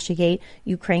did in Russiagate,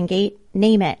 Ukrainegate,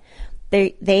 name it.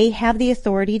 They have the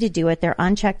authority to do it. They're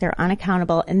unchecked, they're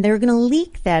unaccountable, and they're going to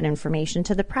leak that information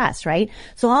to the press, right?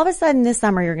 So all of a sudden this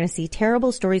summer you're going to see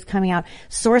terrible stories coming out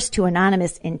sourced to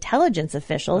anonymous intelligence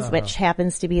officials, which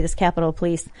happens to be this Capitol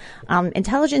Police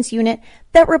intelligence unit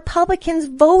that Republicans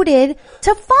voted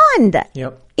to fund.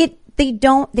 Yep.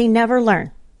 They never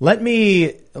learn. Let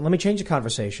me change the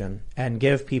conversation and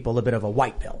give people a bit of a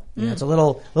white pill. It's a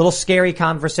little scary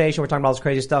conversation. We're talking about all this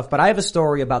crazy stuff, but I have a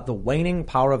story about the waning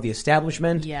power of the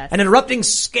establishment and an erupting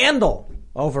scandal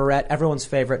over at everyone's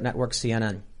favorite network,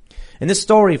 CNN. In this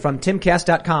story from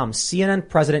timcast.com, CNN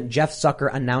President Jeff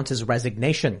Zucker announces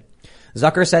resignation.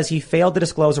 Zucker says he failed to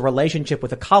disclose a relationship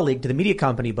with a colleague to the media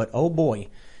company, but oh boy,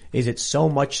 is it so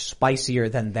much spicier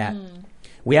than that.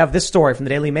 We have this story from the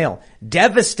Daily Mail.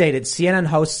 Devastated CNN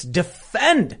hosts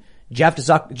defend Jeff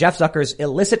Zucker's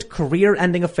illicit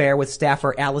career-ending affair with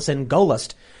staffer Allison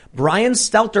Gollust. Brian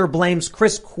Stelter blames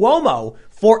Chris Cuomo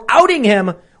for outing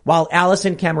him, while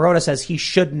Allison Camerota says he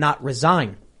should not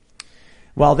resign.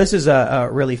 Well, this is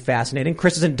really fascinating.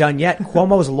 Chris isn't done yet.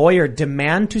 Cuomo's lawyer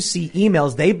demand to see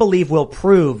emails they believe will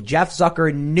prove Jeff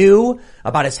Zucker knew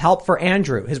about his help for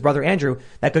Andrew, his brother Andrew,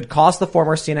 that could cost the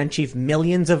former CNN chief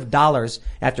millions of dollars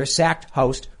after sacked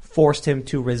host forced him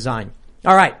to resign.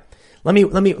 All right. Let me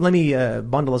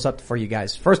bundle this up for you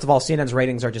guys. First of all, CNN's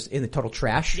ratings are just in the total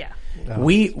trash. Yeah.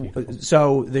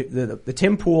 So the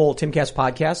Tim Pool, Timcast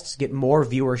podcasts get more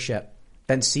viewership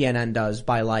than CNN does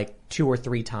by like 2 or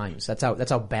 3 times. That's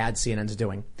how bad CNN's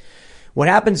doing. What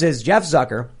happens is Jeff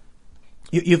Zucker,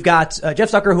 you've got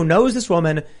Jeff Zucker, who knows this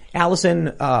woman,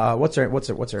 Allison, what's her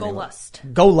name?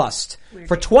 Golust.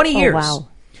 For 20 years. Wow.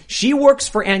 She works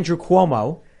for Andrew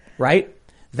Cuomo, right?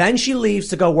 Then she leaves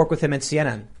to go work with him at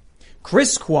CNN.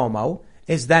 Chris Cuomo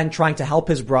is then trying to help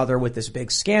his brother with this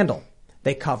big scandal.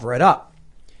 They cover it up.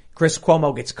 Chris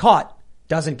Cuomo gets caught,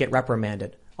 doesn't get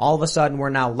reprimanded. All of a sudden, we're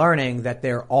now learning that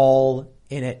they're all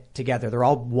in it together. They're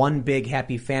all one big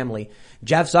happy family.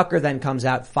 Jeff Zucker then comes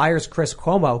out, fires Chris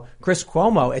Cuomo. Chris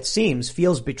Cuomo, it seems,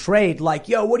 feels betrayed, like,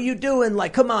 yo, what are you doing?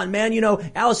 Like, come on, man. You know,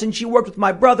 Allison, she worked with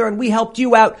my brother and we helped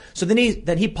you out. So then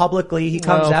he publicly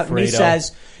comes out and he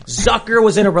says Zucker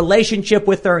was in a relationship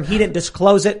with her and he didn't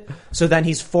disclose it. So then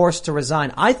he's forced to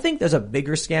resign. I think there's a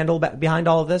bigger scandal behind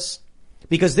all of this,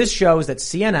 because this shows that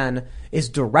CNN is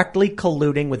directly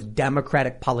colluding with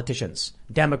Democrat politicians.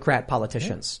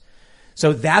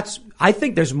 So I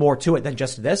think there's more to it than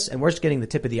just this, and we're just getting the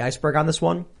tip of the iceberg on this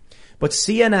one. But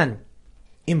CNN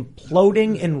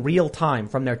imploding in real time,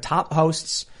 from their top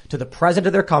hosts to the president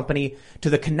of their company to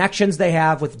the connections they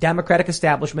have with Democratic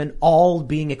establishment, all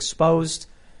being exposed.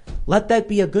 Let that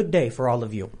be a good day for all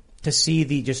of you to see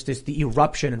the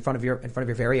eruption in front of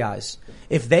your very eyes.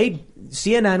 If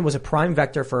CNN was a prime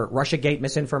vector for Russiagate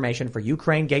misinformation, for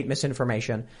Ukrainegate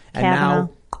misinformation, and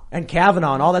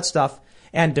Kavanaugh and all that stuff,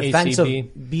 and defense of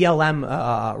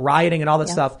BLM rioting and all that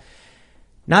stuff.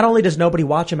 Not only does nobody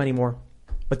watch them anymore,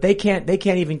 but they can't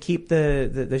even keep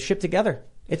the ship together.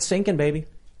 It's sinking, baby.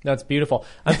 That's beautiful.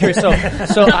 I'm curious. So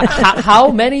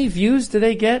how many views do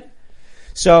they get?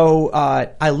 So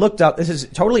I looked up. This is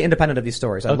totally independent of these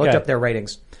stories. I looked up their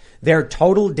ratings. Their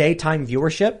total daytime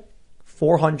viewership,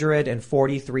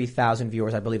 443,000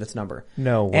 viewers, I believe it's number.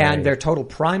 No way. And their total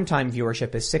primetime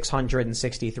viewership is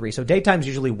 663. So daytime's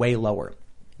usually way lower.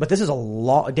 But this is a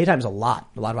lot. Daytime's a lot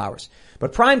of hours.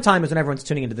 But primetime is when everyone's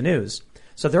tuning into the news.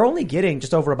 So they're only getting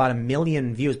just over about 1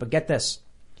 million views. But get this.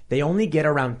 They only get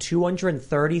around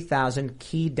 230,000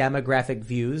 key demographic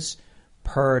views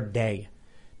per day.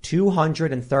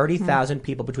 230,000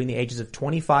 people between the ages of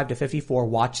 25 to 54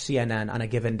 watch CNN on a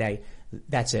given day.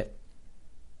 That's it.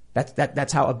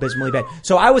 That's how abysmally bad.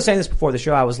 So I was saying this before the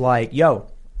show. I was like,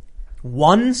 yo,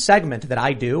 one segment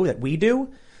that we do.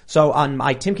 So on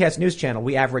my Timcast News channel,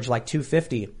 we average like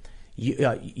 250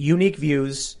 unique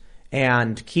views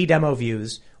and key demo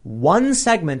views. One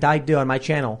segment I do on my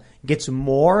channel gets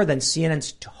more than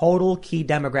CNN's total key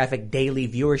demographic daily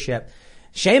viewership.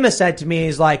 Seamus said to me,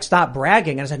 he's like, stop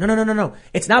bragging. And I said, no.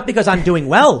 It's not because I'm doing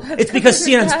well. It's because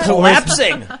CNN's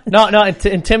collapsing. No.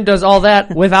 And Tim does all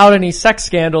that without any sex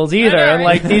scandals either. And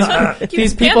like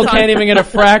these people can't even get a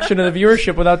fraction of the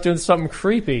viewership without doing something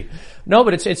creepy. No,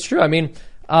 but it's true. I mean,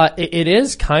 it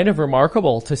is kind of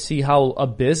remarkable to see how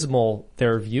abysmal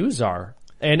their views are.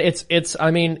 And it's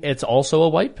also a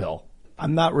white pill.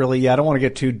 I'm not really. I don't want to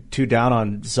get too down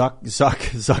on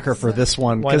Zucker for this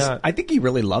one, because I think he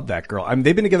really loved that girl. I mean,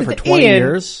 they've been together for 20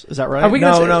 years. Is that right?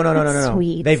 No.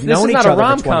 Sweet. They've known each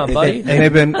other for 20 buddy. And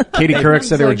they've been. Katie Couric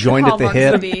said they were joined at the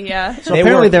hip. So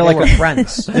apparently they were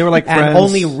friends. They were like friends. And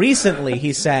only recently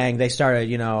he's saying they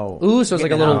started, Ooh, so it's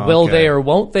like a little will they or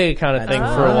won't they kind of thing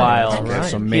for a while. Okay,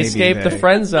 so he escaped the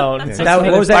friend zone. So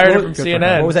what was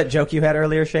that joke you had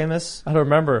earlier, Seamus? I don't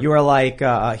remember. You were like,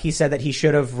 he said that he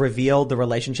should have revealed the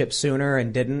relationship sooner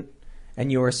and didn't. And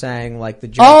you were saying like the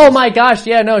joke. Oh my gosh.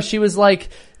 Yeah, no, she was like,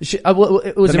 it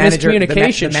was a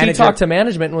miscommunication. She talked to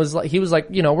management and was like, he was like,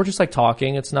 we're just like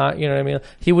talking. It's not, you know what I mean?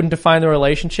 He wouldn't define the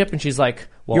relationship. And she's like,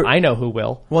 well, I know who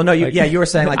will. Well, no, you were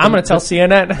saying like, I'm going to tell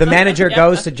CNN. The manager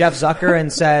goes to Jeff Zucker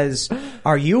and says,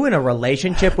 are you in a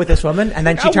relationship with this woman? And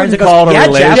then she turns and goes, yeah,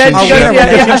 Jeff.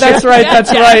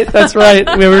 That's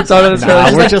right. We were talking about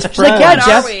this. We're just friends. She's like, yeah,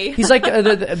 Jeff. He's like,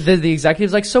 the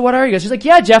executive's like, so what are you guys? She's like,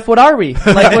 yeah, Jeff, what are we?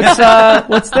 Like,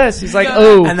 what's this? He's like,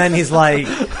 oh. And then he's like,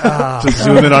 just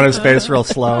zoom in on his face real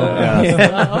slow.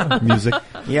 Yeah. Music.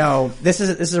 Yo, this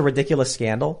is a ridiculous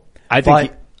scandal. I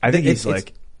think he's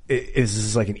like, this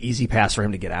is like an easy pass for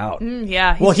him to get out.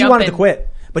 Yeah. Well, he wanted to quit.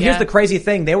 But here's the crazy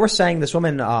thing. They were saying this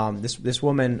woman, this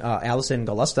woman, Allison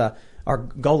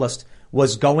Golust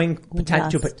was potentially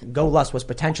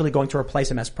going to replace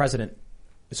him as president.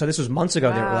 So this was months ago.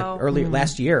 Wow. They were like early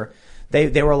last year.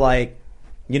 They were like,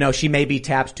 she may be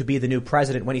tapped to be the new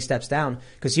president when he steps down,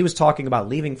 because he was talking about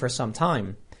leaving for some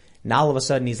time. Now all of a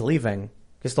sudden he's leaving.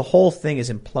 because the whole thing is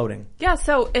imploding. Yeah,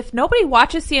 so if nobody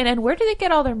watches CNN, where do they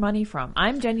get all their money from?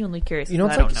 I'm genuinely curious. You know,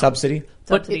 it's I like don't know. subsidy.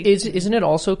 But isn't it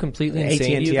also completely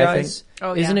insane to you guys?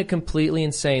 Oh, Isn't it completely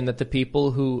insane that the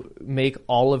people who make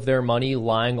all of their money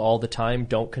lying all the time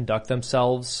don't conduct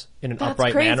themselves in an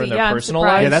upright manner in their personal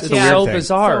lives? Yeah, that's it's the weird so thing.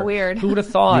 bizarre. So weird. Who would have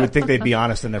thought? You would think they'd be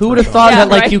honest in their Who would have personal thought life.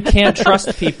 that like you can't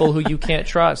trust people who you can't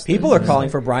trust? People are calling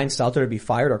for Brian Stelter to be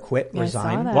fired or quit, Yeah, I saw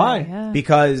resign. that, Why? yeah.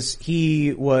 Because he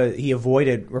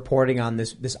avoided reporting on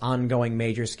this ongoing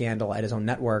major scandal at his own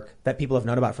network that people have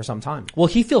known about for some time. Well,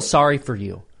 he feels sorry for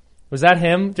you. Was that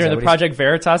him during that the what Project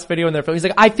Veritas video in their film? He's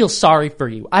like, I feel sorry for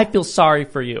you. I feel sorry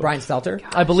for you. Brian Stelter?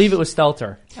 I believe it was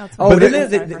Stelter. Oh,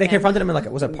 didn't they confronted him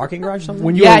in was it a parking garage or something?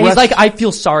 When you Yeah, arrest- he's like, I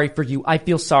feel sorry for you. I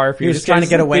feel sorry for you. was This trying to guy's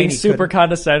get away being and he super couldn't.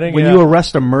 condescending. When yeah. you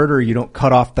arrest a murderer, you don't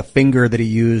cut off the finger that he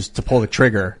used to pull the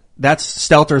trigger. That's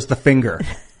Stelter's the finger.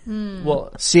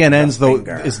 Well, CNN's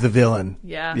is the villain.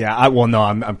 Yeah. Yeah.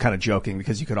 I'm kind of joking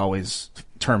because you could always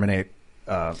terminate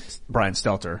Brian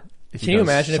Stelter. If can you does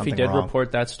imagine if he something did wrong.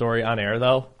 report that story on air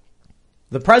though?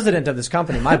 The president of this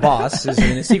company, my boss, is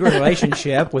in a secret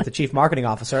relationship with the chief marketing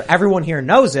officer. Everyone here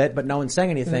knows it, but no one's saying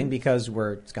anything because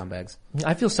we're scumbags.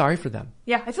 I feel sorry for them.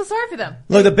 Yeah, I feel sorry for them.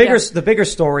 Look, the bigger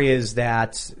story is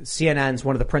that CNN's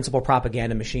one of the principal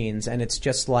propaganda machines, and it's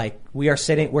just like we're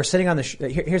sitting on the.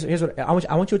 Here's what I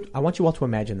want you all to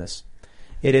imagine this.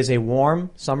 It is a warm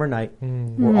summer night.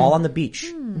 We're all on the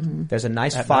beach. There's a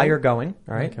nice fire going.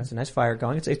 All right, there's a nice fire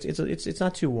going. It's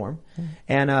not too warm,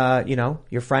 and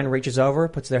your friend reaches over,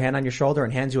 puts their hand on your shoulder,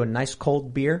 and hands you a nice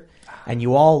cold beer. And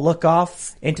you all look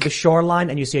off into the shoreline,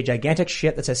 and you see a gigantic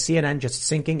shit that says CNN just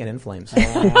sinking and in flames.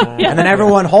 And then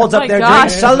everyone holds up their drink.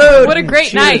 Salute! What a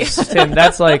great night. Tim,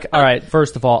 that's like, all right,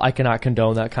 first of all, I cannot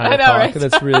condone that kind of know, talk. right?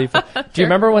 That's really fun. Do you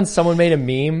remember when someone made a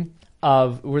meme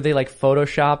of where they like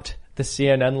photoshopped the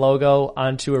CNN logo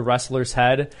onto a wrestler's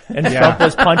head and Trump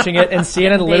was punching it and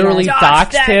CNN literally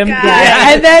doxed him.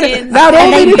 And then not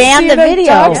only did banned the CNN video.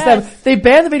 dox them, they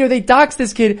banned the video, they doxed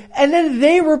this kid, and then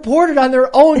they reported on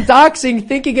their own doxing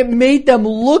thinking it made them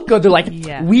look good. They're like,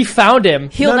 we found him.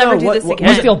 He'll never do this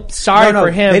again. We feel sorry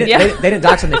for him. They didn't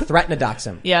dox him. They threatened to dox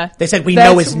him. Yeah. They said, we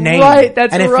That's know his name. right,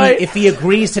 that's and right. if he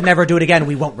agrees to never do it again,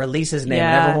 we won't release his name.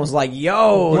 Yeah. And everyone was like,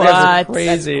 yo, You guys are What?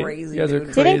 crazy. That's crazy, You guys are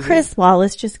dude. crazy. Didn't Chris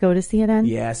Wallace just go to CNN?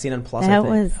 Yeah, CNN Plus, I That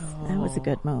think. was a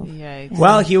good move. Yikes.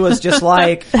 Well, he was just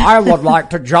like, I would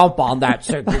like to jump on that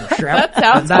sinking ship. That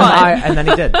sounds and then fun. and then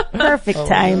he did. Perfect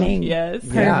timing. Yes.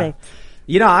 Perfect.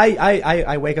 You know,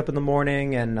 I wake up in the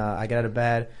morning and I get out of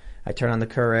bed. I turn on the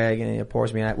Keurig and it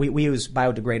pours me out. We use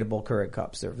biodegradable Keurig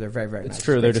cups. They're very, very nice. It's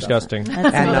true, they're Great stuff. disgusting.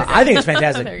 And I think it's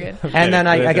fantastic. They're good. And then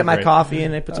I They're get my great. coffee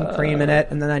and I put some cream in it,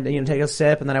 and then I take a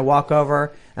sip, and then I walk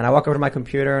over to my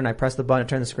computer and I press the button,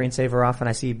 turn the screensaver off, and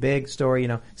I see big story,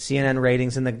 CNN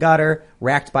ratings in the gutter,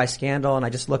 racked by scandal, and I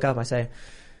just look up, I say,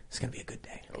 it's gonna be a good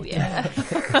day. Yeah.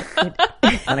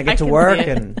 And I get to work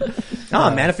and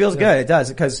man, it feels good. It does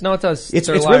because No, it does. It's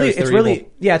They're it's liars. They're really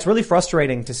evil. it's really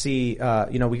frustrating to see.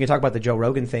 We can talk about the Joe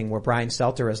Rogan thing where Brian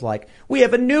Stelter is like, we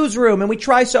have a newsroom and we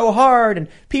try so hard and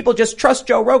people just trust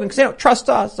Joe Rogan because they don't trust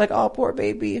us. It's like, oh, poor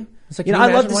baby. It's like, I can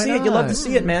you love to imagine see why it. You love not? to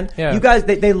see it, man. Yeah. You guys,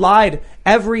 they lied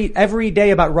every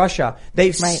day about Russia.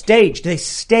 They staged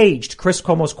Chris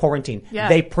Cuomo's quarantine. Yeah.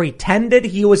 They pretended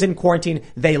he was in quarantine.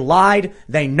 They lied.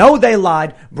 They know they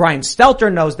lied. Brian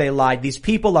Stelter knows they lied. These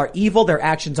people are evil. Their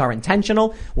actions are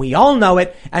intentional. We all know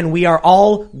it, and we are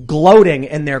all gloating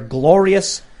in their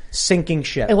glorious sinking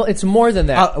ship. Well, it's more than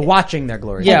that. Watching their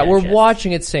glorious Yeah, sinking we're ship.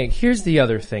 watching it sink. Here's the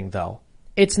other thing, though.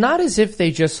 It's not as if they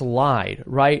just lied,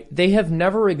 right? They have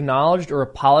never acknowledged or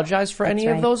apologized for any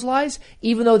of those lies,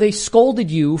 even though they scolded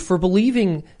you for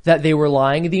believing that they were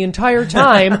lying the entire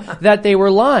time that they were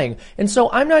lying. And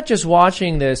so I'm not just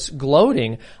watching this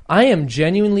gloating. I am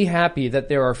genuinely happy that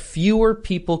there are fewer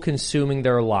people consuming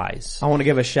their lies. I want to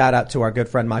give a shout out to our good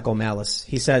friend Michael Malice.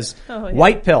 He says,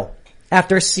 white pill.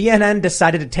 After CNN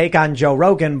decided to take on Joe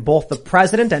Rogan, both the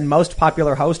president and most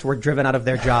popular host were driven out of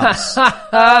their jobs.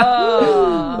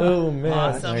 Oh man.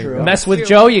 Awesome. Mess with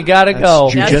Joe, you gotta go.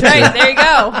 That's right. There you go.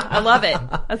 I love it.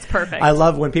 That's perfect. I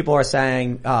love when people are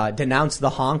saying, denounce the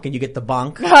honk and you get the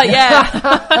bunk. Yeah.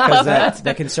 Because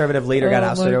the conservative leader got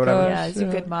ousted or whatever. Yeah, it's some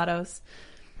good mottos.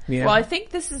 Yeah. Well, I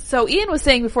think this is, so Ian was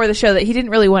saying before the show that he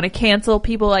didn't really want to cancel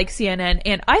people like CNN,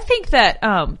 and I think that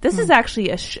this is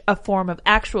actually a form of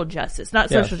actual justice, not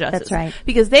social justice. That's right.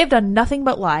 Because they've done nothing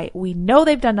but lie. We know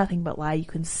they've done nothing but lie. You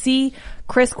can see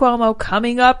Chris Cuomo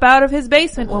coming up out of his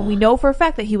basement when we know for a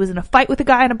fact that he was in a fight with a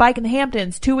guy on a bike in the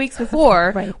Hamptons 2 weeks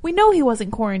before. Right. We know he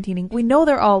wasn't quarantining. We know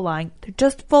they're all lying. They're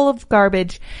just full of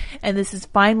garbage, and this has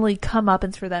finally come up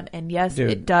for them, and yes,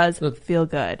 it does feel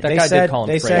good. That guy did call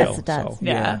him Fredo. Yes, it does. So.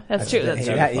 Yeah, that's true. That's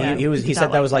true. He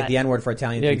said that was like the N-word for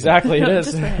Italian people. Exactly, it is.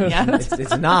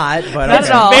 It's not, but Not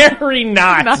at all. Very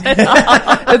not. Not at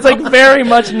all. It's like very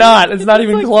much not. It's not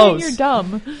even like close. You're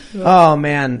dumb. Oh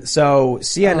man. So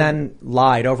CNN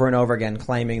lied over and over again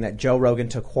claiming that Joe Rogan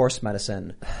took horse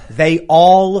medicine. They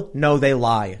all know they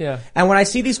lie. Yeah. And when I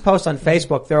see these posts on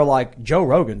Facebook, they're like, Joe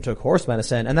Rogan took horse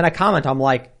medicine. And then I comment, I'm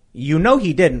like, you know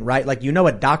he didn't, right? Like, you know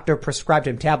a doctor prescribed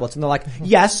him tablets. And they're like,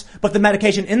 yes, but the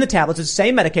medication in the tablets is the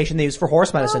same medication they use for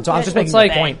horse medicine. So I'm just making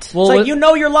like, the point. well, it's like, you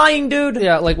know you're lying, dude.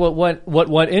 Yeah, like what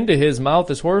went into his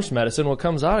mouth is horse medicine. What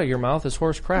comes out of your mouth is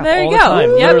horse crap. There you all go. the time.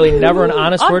 Yep. Literally never an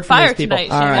honest On word from fire these people.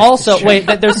 tonight, Shannon. Also, wait,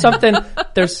 there's something,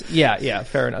 yeah,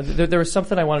 fair enough. There was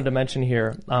something I wanted to mention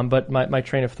here, but my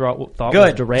train of thought was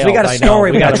Good. derailed. So we got a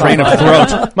story. We got a train of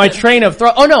thought. My train of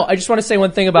thought. Oh no, I just want to say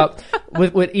one thing about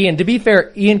with Ian. To be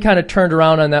fair, Ian kind of turned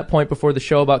around on that point before the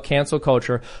show about cancel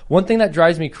culture. One thing that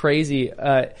drives me crazy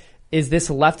is this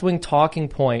left-wing talking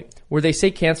point where they say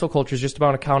cancel culture is just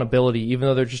about accountability, even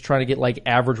though they're just trying to get like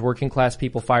average working class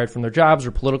people fired from their jobs,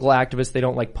 or political activists they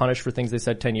don't like punish for things they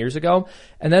said 10 years ago.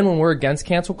 And then when we're against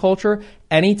cancel culture,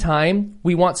 anytime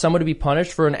we want someone to be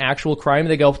punished for an actual crime,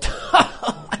 they go,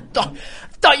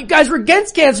 I thought you guys were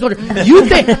against cancel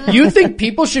culture. You think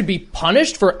people should be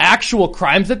punished for actual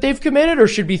crimes that they've committed, or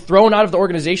should be thrown out of the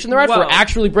organization they're at for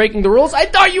actually breaking the rules? I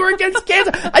thought you were against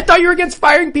cancel. I thought you were against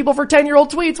firing people for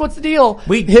 10-year-old tweets. What's the deal?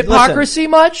 Hypocrisy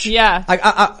much? Yeah.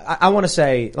 I want to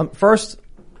say, first,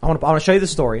 I want to show you the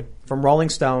story from Rolling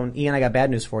Stone. Ian, I got bad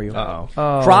news for you.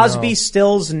 Crosby,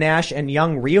 Stills, Nash, and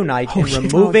Young reunite in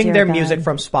removing their music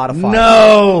from Spotify.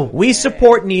 No! We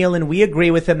support Neil and we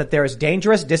agree with him that there is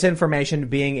dangerous disinformation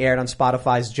being aired on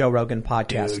Spotify's Joe Rogan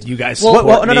podcast. Dude, you guys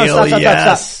support Neil,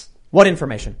 stop. What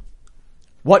information?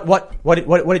 What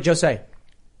did Joe say?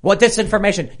 What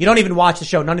disinformation? You don't even watch the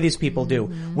show. None of these people do.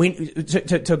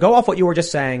 To go off what you were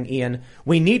just saying, Ian,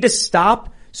 we need to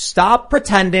stop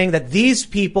pretending that these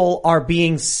people are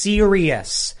being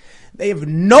serious. They have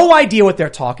no idea what they're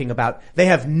talking about. They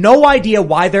have no idea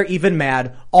why they're even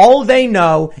mad. All they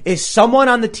know is someone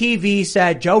on the TV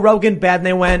said, Joe Rogan bad, and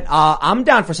they went, I'm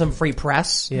down for some free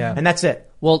press. Yeah. And that's it.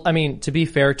 Well, I mean, to be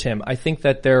fair, Tim, I think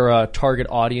that their target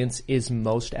audience is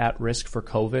most at risk for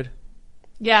COVID.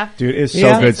 Yeah. Dude, it's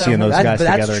so good seeing those guys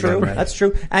together. That's true. Again, That's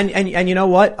true. And you know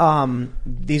what?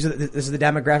 This is the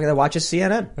demographic that watches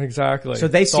CNN. Exactly. So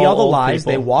they see all the lies.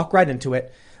 They walk right into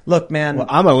it. Look, man. Well,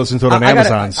 I'm going to listen to it on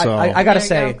Amazon, so. I gotta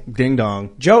say. Ding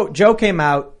dong. Joe came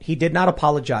out. He did not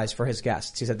apologize for his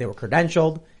guests. He said they were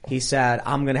credentialed. He said,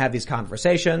 I'm going to have these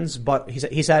conversations. But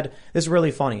he said, this is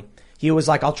really funny. He was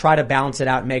like, I'll try to balance it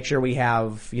out and make sure we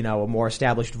have, a more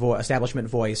establishment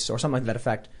voice or something like that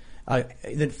effect.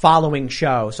 The following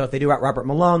show. So if they do Robert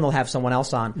Malone, they'll have someone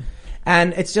else on.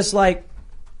 And it's just like,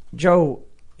 Joe,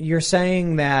 you're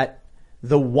saying that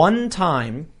the one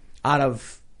time out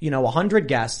of, 100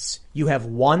 guests, you have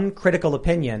one critical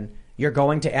opinion, you're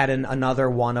going to add in another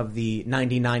one of the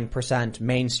 99%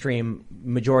 mainstream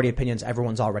majority opinions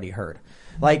everyone's already heard.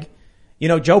 Like,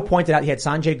 Joe pointed out he had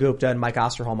Sanjay Gupta and Mike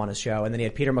Osterholm on his show, and then he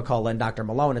had Peter McCullough and Dr.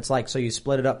 Malone. It's like, so you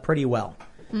split it up pretty well.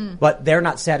 But they're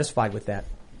not satisfied with that.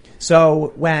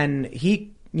 So when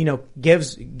he,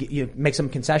 makes some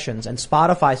concessions and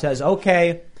Spotify says,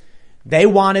 okay, they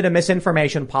wanted a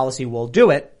misinformation policy, we'll do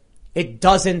it. It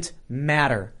doesn't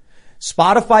matter.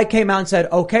 Spotify came out and said,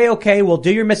 okay, we'll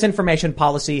do your misinformation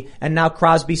policy. And now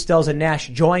Crosby, Stills, and Nash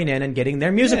join in and getting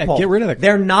their music pulled. Get rid of it.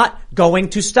 They're not going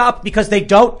to stop because they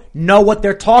don't know what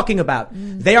they're talking about.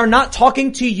 They are not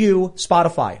talking to you,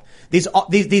 Spotify. These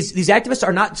activists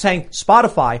are not saying,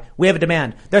 Spotify, we have a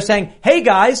demand. They're saying, hey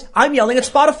guys, I'm yelling at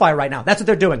Spotify right now. That's what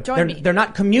they're doing. They're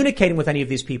not communicating with any of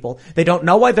these people. They don't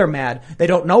know why they're mad. They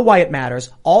don't know why it matters.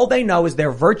 All they know is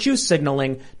they're virtue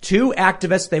signaling to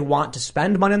activists they want to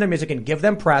spend money on their music and give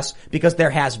them press because they're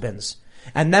has-beens.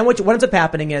 And then what ends up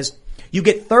happening is you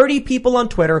get 30 people on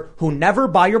Twitter who never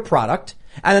buy your product.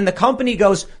 And then the company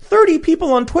goes, 30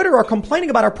 people on Twitter are complaining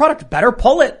about our product. Better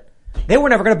pull it. They were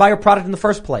never going to buy your product in the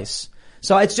first place.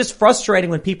 So it's just frustrating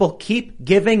when people keep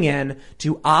giving in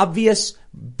to obvious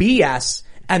BS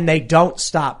and they don't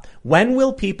stop. When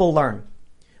will people learn?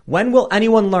 When will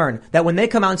anyone learn that when they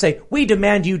come out and say, we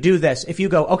demand you do this, if you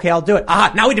go, okay, I'll do it.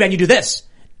 Now we demand you do this.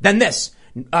 Then this.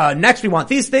 Next we want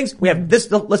these things. We have this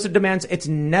list of demands. It's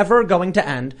never going to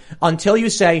end until you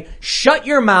say, shut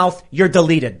your mouth, you're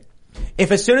deleted.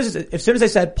 If as soon as they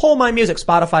said, pull my music,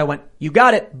 Spotify went, you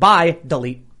got it, bye,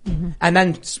 delete. And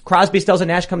then Crosby, Stills, and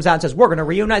Nash comes out and says, we're going to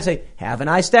reunite. I say, have a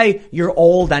nice day. You're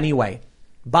old anyway.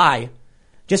 Bye.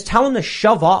 Just tell them to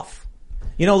shove off.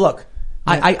 Look,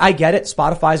 I get it.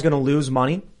 Spotify is going to lose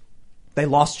money. They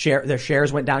lost their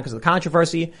shares went down because of the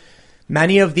controversy.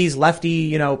 Many of these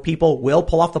lefty, people will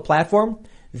pull off the platform.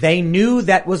 They knew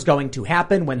that was going to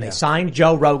happen when they signed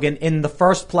Joe Rogan in the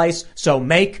first place, so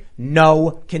make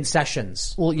no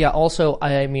concessions. Well, yeah, also,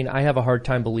 I have a hard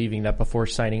time believing that before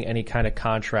signing any kind of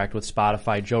contract with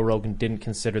Spotify, Joe Rogan didn't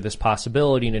consider this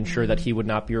possibility and ensure that he would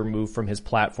not be removed from his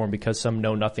platform because some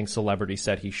know-nothing celebrity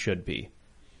said he should be.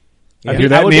 Yeah.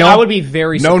 I would be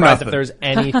very surprised if there's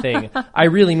anything. I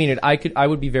really mean it. I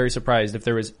would be very surprised if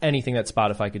there was anything that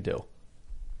Spotify could do.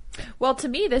 Well, to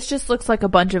me, this just looks like a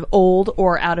bunch of old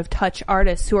or out of touch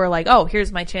artists who are like, oh, here's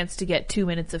my chance to get 2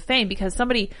 minutes of fame, because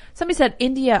somebody said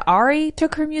India Ari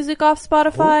took her music off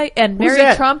Spotify and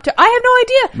Mary Trump I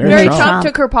have no idea. Mary Trump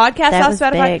took her podcast off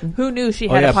Spotify. Big. Who knew she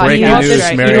had a podcast? Breaking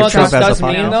news, Mary Trump has a does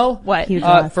mean podcast. though?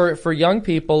 What? For young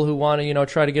people who want to,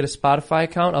 try to get a Spotify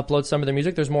account, upload some of their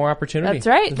music, there's more opportunity. That's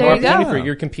right. There's there you go.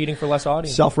 You're competing for less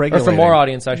audience. Self-regulating. Or for more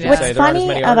audience, I should say. What's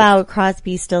funny about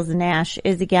Crosby, Stills, and Nash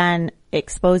is, again,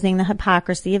 exposing the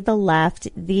hypocrisy of the left.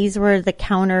 These were the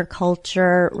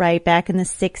counterculture, right, back in the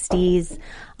 60s,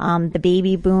 the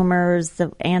baby boomers, the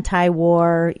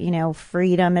anti-war,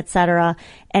 freedom, etc.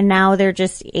 And now they're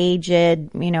just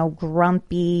aged,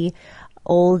 grumpy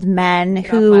old men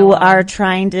who are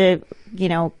trying to,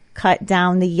 cut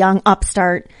down the young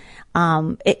upstart.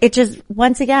 It just,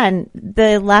 once again,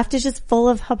 the left is just full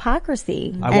of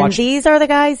hypocrisy. These are the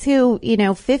guys who,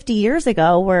 50 years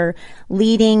ago were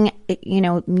leading,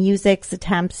 music's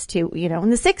attempts to, in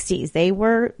the 60s, they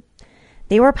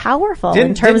were powerful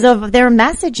in terms of their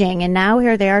messaging. And now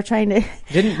here they are trying to,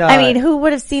 who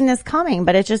would have seen this coming?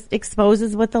 But it just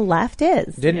exposes what the left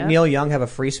is. Didn't Neil Young have a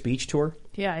free speech tour?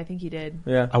 Yeah, I think he did.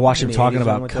 Yeah. I watched him talking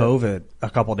about COVID a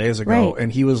couple days ago,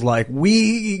 and he was like,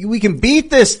 we can beat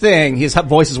this thing. His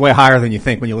voice is way higher than you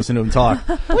think when you listen to him talk.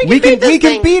 we can beat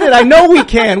it. I know we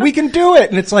can. We can do it.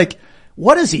 And it's like,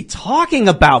 what is he talking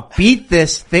about? Beat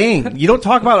this thing. You don't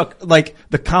talk about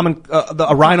the common, the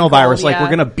rhinovirus. Like, we're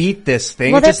going to beat this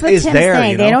thing. Well, it just is there.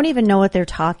 Saying. They don't even know what they're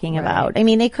talking about. I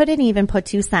mean, they couldn't even put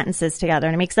two sentences together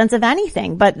to make sense of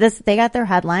anything, but they got their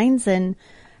headlines and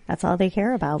that's all they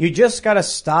care about. You just gotta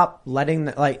stop letting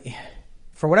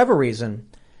for whatever reason,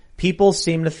 people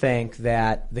seem to think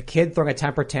that the kid throwing a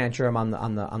temper tantrum on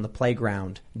the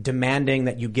playground, demanding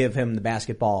that you give him the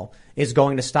basketball, is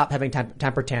going to stop having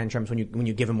temper tantrums when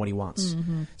you give him what he wants.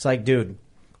 Mm-hmm. It's like, dude,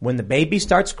 when the baby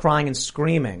starts crying and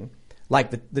screaming, like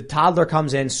the toddler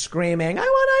comes in screaming, I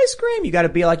want ice cream. You got to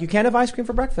be like, you can't have ice cream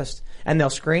for breakfast. And they'll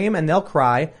scream and they'll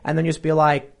cry, and then you just be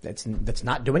like, that's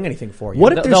not doing anything for you.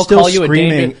 What if they're still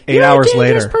screaming 8 hours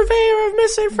later? You're a purveyor of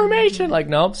misinformation. Like,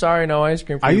 nope, sorry, no ice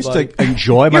cream for you. I used to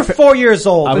enjoy You're 4 years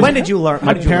old. When did you learn?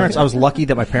 My parents, I was lucky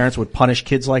that my parents would punish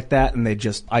kids like that, and they'd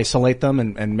just isolate them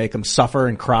and make them suffer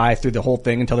and cry through the whole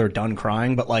thing until they're done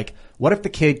crying. But like, what if the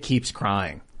kid keeps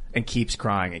crying and keeps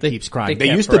crying and keeps crying?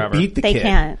 They used to beat the kid. They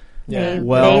can't. Yeah.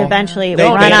 They eventually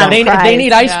run out of cries. They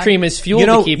need ice cream as fuel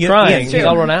to keep crying.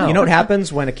 They'll run out. You know what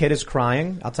happens when a kid is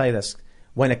crying? I'll tell you this.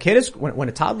 When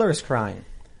a toddler is crying,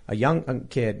 a young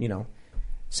kid,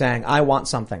 saying, I want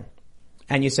something.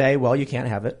 And you say, well, you can't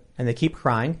have it. And they keep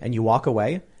crying and you walk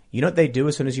away. You know what they do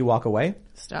as soon as you walk away?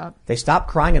 Stop. They stop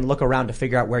crying and look around to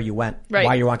figure out where you went. Right.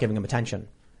 Why you aren't giving them attention.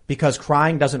 Because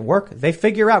crying doesn't work. They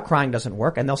figure out crying doesn't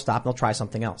work and they'll stop and they'll try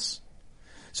something else.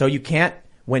 So you can't,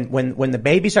 when the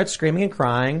baby starts screaming and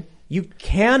crying, you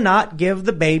cannot give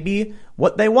the baby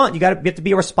what they want. You have to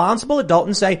be a responsible adult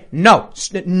and say, no.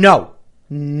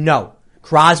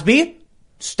 Crosby,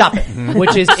 stop it.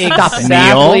 Which is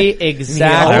exactly.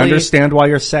 I understand why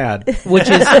you're sad. Which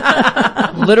is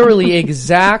literally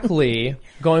exactly,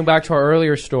 going back to our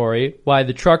earlier story, why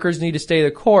the truckers need to stay the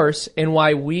course and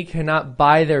why we cannot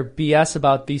buy their BS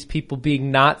about these people being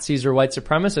Nazis or white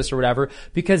supremacists or whatever,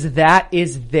 because that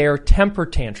is their temper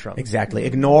tantrum. Exactly.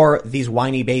 Ignore these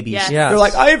whiny babies. Yes. They're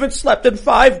like, I haven't slept in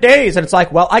 5 days. And it's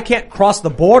like, well, I can't cross the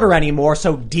border anymore,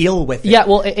 so deal with it. Yeah,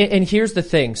 well, and here's the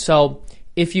thing. So,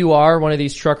 if you are one of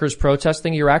these truckers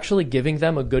protesting, you're actually giving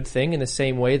them a good thing in the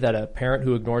same way that a parent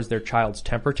who ignores their child's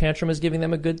temper tantrum is giving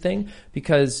them a good thing.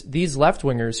 Because these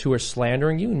left-wingers who are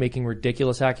slandering you and making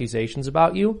ridiculous accusations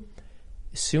about you,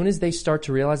 as soon as they start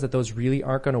to realize that those really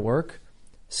aren't going to work,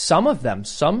 some of them,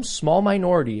 some small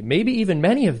minority, maybe even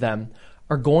many of them,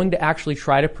 are going to actually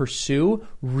try to pursue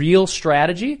real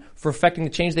strategy for affecting the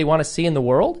change they want to see in the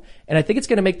world. And I think it's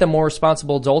going to make them more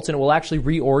responsible adults, and it will actually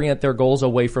reorient their goals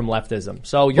away from leftism.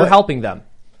 So you're helping them.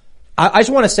 I just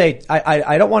want to say,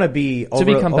 I don't want to be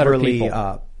become better overly,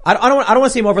 people. I don't want to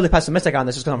seem overly pessimistic on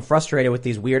this just because I'm frustrated with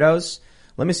these weirdos.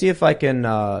 Let me see if I can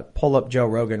pull up Joe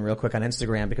Rogan real quick on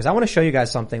Instagram, because I want to show you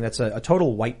guys something that's a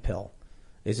total white pill.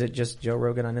 Is it just Joe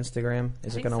Rogan on Instagram?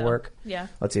 Is it going to work? Yeah.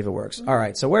 Let's see if it works. All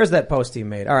right. So where's that post he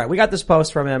made? All right. We got this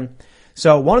post from him.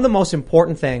 So one of the most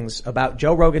important things about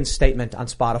Joe Rogan's statement on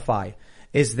Spotify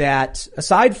is that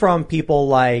aside from people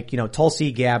like,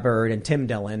 Tulsi Gabbard and Tim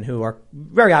Dillon, who are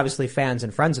very obviously fans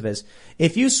and friends of his,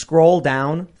 if you scroll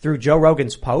down through Joe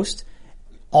Rogan's post,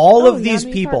 all of these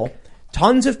people,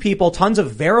 tons of people, tons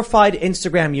of verified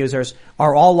Instagram users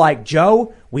are all like,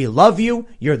 Joe, we love you.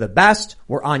 You're the best.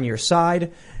 We're on your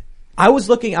side. I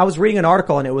was reading an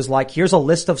article, and it was like, here's a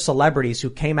list of celebrities who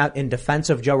came out in defense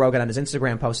of Joe Rogan on his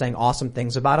Instagram post saying awesome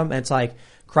things about him. And it's like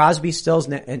Crosby, Stills,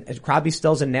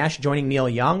 and Nash joining Neil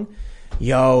Young.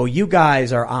 Yo, you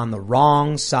guys are on the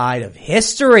wrong side of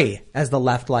history, as the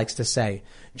left likes to say.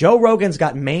 Joe Rogan's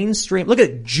got mainstream. Look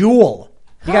at Jewel.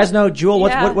 You guys know Jewel?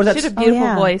 Yeah, what's that? she had a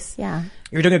beautiful voice. Yeah.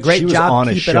 You're doing a great job. She was job. on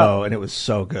a Keep it show, up. and it was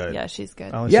so good. Yeah, she's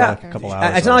good. I only saw like a couple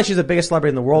hours. It's not like she's the biggest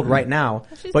celebrity in the world right now,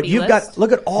 but you've got,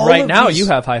 look at all right of now these, you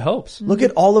have high hopes. Look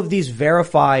at all of these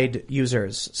verified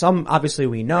users. Some obviously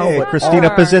we know. Hey, but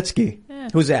Christina Pazitsky.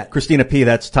 Who's that? Christina P.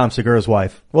 That's Tom Segura's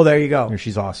wife. Well, there you go.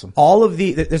 She's awesome. All of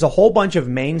there's a whole bunch of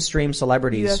mainstream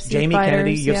celebrities, UFC Jamie fighters,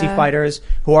 Kennedy, UFC yeah. fighters,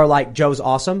 who are like, Joe's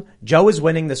awesome. Joe is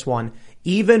winning this one,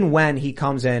 even when he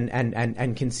comes in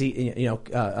and can see,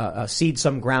 cede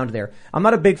some ground there. I'm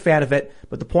not a big fan of it,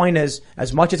 but the point is,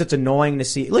 as much as it's annoying to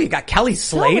see, look, you got Kelly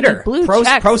Slater, pro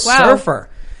surfer.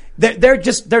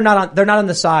 They're not on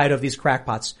the side of these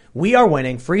crackpots. We are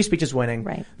winning. Free speech is winning.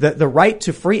 Right. The right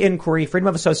to free inquiry, freedom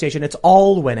of association, it's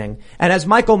all winning. And as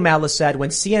Michael Malice said, when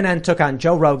CNN took on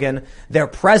Joe Rogan, their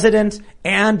president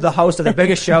and the host of the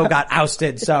biggest show got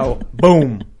ousted. So,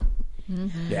 boom.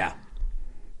 Mm-hmm. Yeah.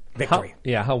 Victory.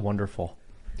 How wonderful.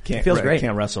 It feels great.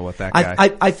 Can't wrestle with that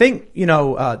guy. I think,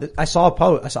 I saw a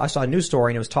post, I saw a news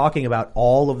story, and it was talking about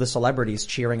all of the celebrities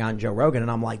cheering on Joe Rogan, and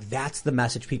I'm like, that's the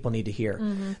message people need to hear.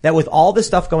 Mm-hmm. That with all this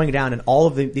stuff going down and all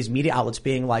of these media outlets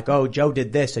being like, oh, Joe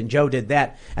did this and Joe did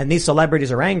that, and these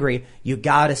celebrities are angry, you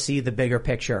gotta see the bigger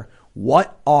picture.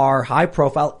 What are high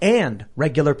profile and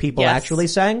regular people actually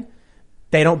saying?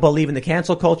 They don't believe in the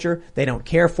cancel culture. They don't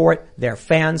care for it. They're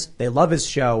fans. They love his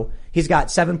show. He's got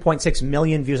 7.6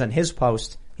 million views on his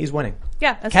post. He's winning.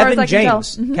 Yeah, as far as I can tell.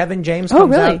 Mm-hmm. Kevin James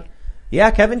comes out. Yeah,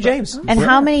 Kevin James. And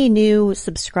how many new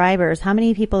subscribers? How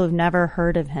many people have never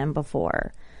heard of him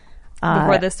before?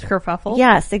 Before this kerfuffle?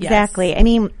 Yes, exactly. Yes. I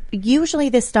mean, usually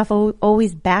this stuff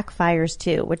always backfires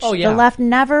too, which the left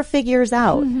never figures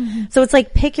out. So it's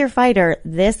like, pick your fighter.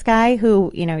 This guy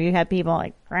who, you had people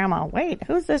like, Grandma, wait,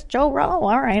 who's this Joe Rogan?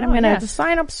 All right, I'm going to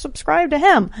sign up, subscribe to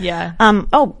him. Yeah.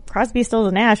 Crosby, Stills,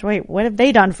 and Nash. Wait, what have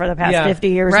they done for the past 50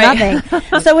 years? Right.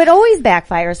 Nothing. So it always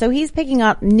backfires. So he's picking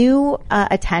up new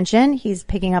attention. He's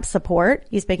picking up support.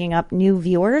 He's picking up new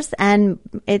viewers, and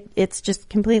it's just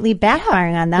completely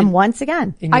backfiring on them once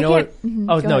again. And you know what?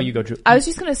 Oh, no, you go, Drew. I was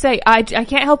just going to say, I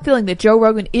can't help feeling that Joe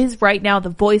Rogan is right now the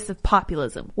voice of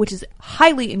populism, which is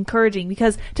highly encouraging,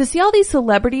 because to see all these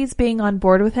celebrities being on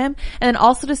board with him, and then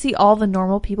also to see all the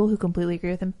normal people who completely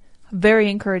agree with him, very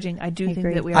encouraging. I do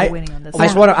think that we are winning on this. I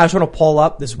just want to pull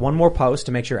up this one more post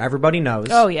to make sure everybody knows.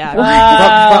 Oh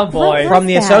yeah. From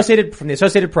the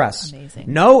Associated Press. Amazing.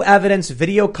 No evidence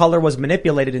video color was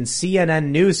manipulated in CNN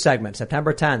news segment,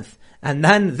 September 10th. And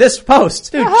then this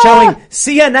post showing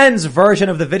CNN's version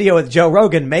of the video with Joe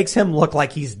Rogan makes him look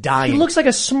like he's dying. He looks like a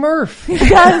Smurf. He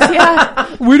does,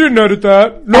 yeah. We didn't edit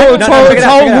that. No, it's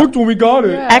how it looked when we got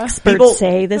it. Yeah. Experts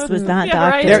say this was not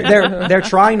doctored. Right. They're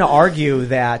trying to argue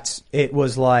that it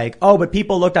was like, but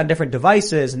people looked on different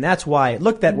devices and that's why it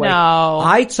looked that way. No.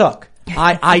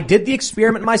 I did the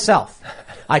experiment myself.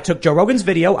 I took Joe Rogan's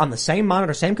video on the same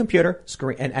monitor, same computer,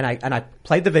 and I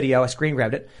played the video, I screen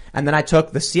grabbed it, and then I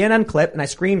took the CNN clip and I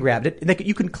screen grabbed it.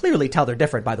 You can clearly tell they're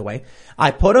different, by the way.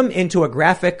 I put them into a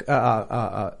graphic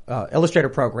Illustrator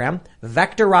program,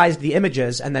 vectorized the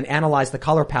images, and then analyzed the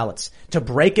color palettes to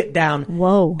break it down.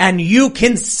 Whoa. And you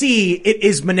can see it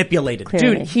is manipulated.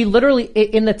 Clearly. Dude, he literally,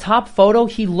 in the top photo,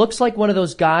 he looks like one of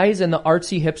those guys in the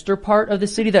artsy hipster part of the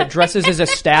city that dresses as a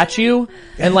statue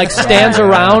and like stands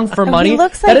around for money. He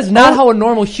looks looks like that is not how a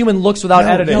normal human looks without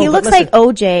editing. He looks like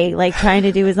OJ, like trying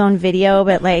to do his own video,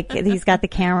 but like he's got the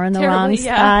camera in the wrong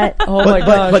spot. Oh my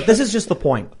gosh. But this is just the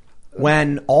point.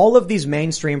 When all of these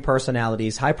mainstream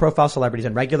personalities, high profile celebrities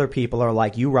and regular people are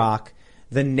like, you rock,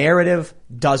 the narrative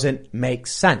doesn't make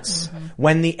sense. Mm-hmm.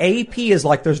 When the AP is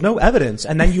like, there's no evidence,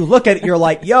 and then you look at it, you're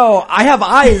like, yo, I have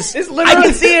eyes. I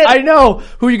can see it. I know.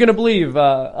 Who are you going to believe?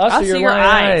 Us or your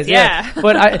eyes? Yeah.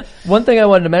 But one thing I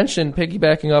wanted to mention,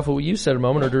 piggybacking off of what you said a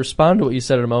moment, or to respond to what you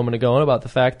said a moment ago, about the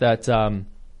fact that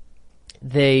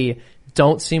they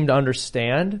don't seem to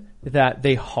understand that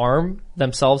they harm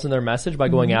themselves and their message by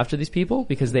going after these people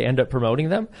because they end up promoting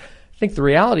them. I think the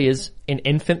reality is an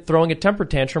infant throwing a temper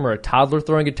tantrum or a toddler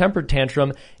throwing a temper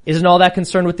tantrum isn't all that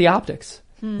concerned with the optics.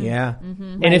 Yeah.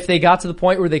 And if they got to the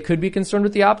point where they could be concerned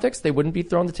with the optics, they wouldn't be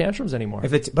throwing the tantrums anymore.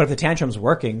 But if the tantrum's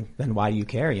working, then why do you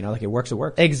care? You know, like it works, it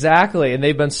works. Exactly. And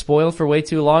they've been spoiled for way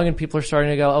too long, and people are starting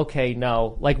to go, okay,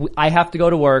 no, like I have to go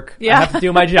to work. Yeah. I have to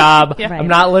do my job. Yeah. I'm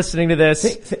not listening to this.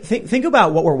 Think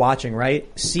about what we're watching,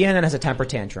 right? CNN has a temper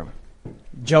tantrum.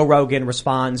 Joe Rogan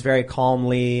responds very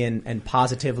calmly and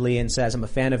positively and says, I'm a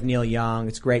fan of Neil Young.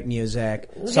 It's great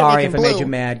music. Sorry if I made you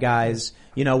mad, guys.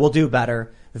 You know, we'll do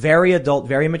better. Very adult,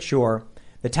 very mature.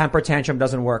 The temper tantrum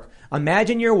doesn't work.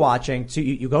 Imagine you're watching,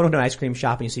 you go to an ice cream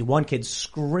shop and you see one kid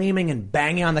screaming and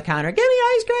banging on the counter, give me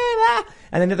ice cream, ah!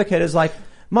 And then the other kid is like,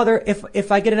 Mother,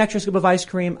 if I get an extra scoop of ice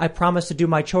cream, I promise to do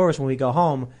my chores when we go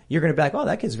home. You're going to be like, oh,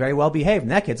 that kid's very well behaved.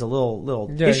 And that kid's a little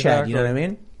dish head, you know what I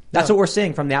mean? That's what we're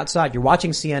seeing from the outside. You're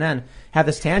watching CNN have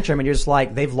this tantrum and you're just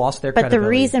like, they've lost their credibility. But the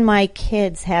reason why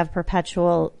kids have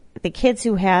the kids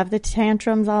who have the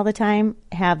tantrums all the time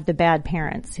have the bad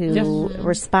parents who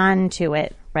respond to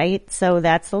it, right? So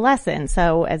that's the lesson.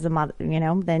 So as a mother,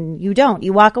 then you don't.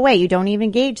 You walk away. You don't even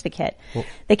engage the kid. Well,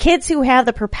 the kids who have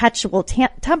the perpetual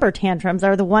temper tantrums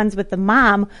are the ones with the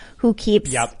mom who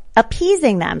keeps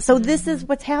appeasing them. So this is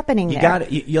what's happening there.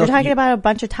 You're talking about a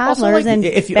bunch of toddlers and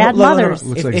bad mothers.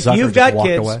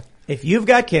 If you've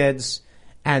got kids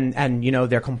and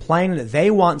they're complaining that they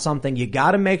want something, you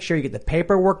got to make sure you get the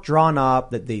paperwork drawn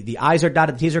up, that the I's are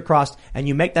dotted, the T's are crossed, and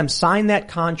you make them sign that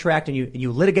contract and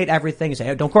you litigate everything. You say,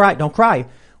 hey, don't cry.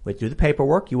 We do the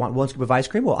paperwork. You want one scoop of ice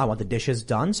cream? Well, I want the dishes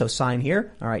done, so sign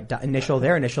here. All right, initial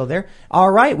there.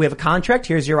 All right, we have a contract.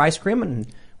 Here's your ice cream, and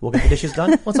we'll get the dishes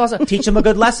done. Well, it's also teach them a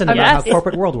good lesson about how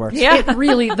corporate world works. Yeah, it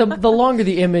really. The longer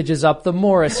the image is up, the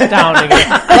more astounding.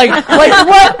 like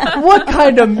what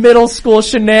kind of middle school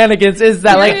shenanigans is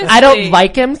that? Seriously. Like, I don't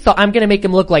like him, so I'm gonna make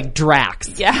him look like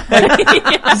Drax. Yeah,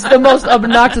 It's the most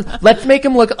obnoxious. Let's make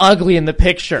him look ugly in the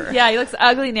picture. Yeah, he looks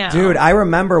ugly now. Dude, I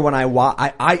remember when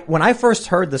when I first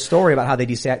heard the story about how they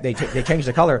changed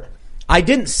the color. I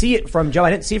didn't see it from Joe. I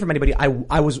didn't see it from anybody. I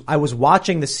was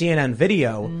watching the CNN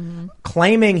video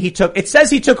claiming it says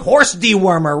he took horse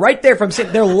dewormer right there from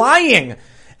CNN. They're lying.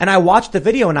 And I watched the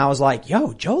video and I was like,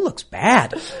 yo, Joe looks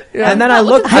bad. Yeah. And then I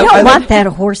looked. I don't want that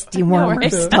horse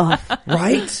dewormer stuff.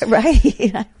 Right?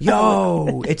 Right.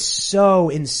 Yo, it's so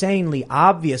insanely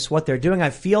obvious what they're doing. I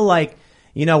feel like,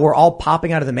 we're all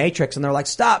popping out of the Matrix and they're like,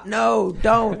 stop, no,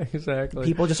 don't. Exactly.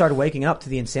 People just started waking up to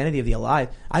the insanity of the alive.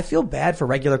 I feel bad for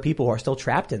regular people who are still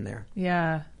trapped in there.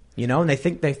 Yeah. And they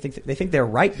think they're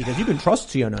right because you can trust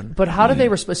CNN. But how do they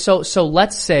respond? So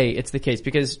let's say it's the case,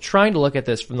 because trying to look at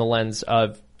this from the lens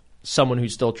of someone who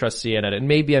still trusts CNN, and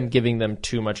maybe I'm giving them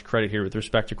too much credit here with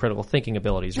respect to critical thinking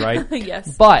abilities, right?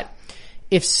 Yes. But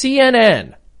if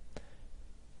CNN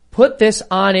put this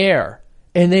on air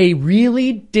and they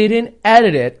really didn't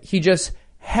edit it, he just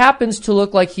happens to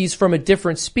look like he's from a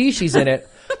different species in it,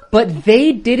 but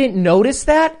they didn't notice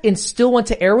that and still went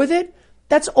to air with it,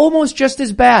 that's almost just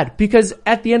as bad, because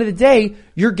at the end of the day,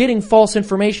 you're getting false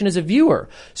information as a viewer.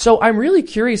 So I'm really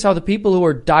curious how the people who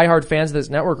are diehard fans of this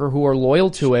network or who are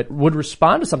loyal to it would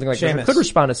respond to something like this, or could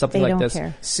respond to something like this.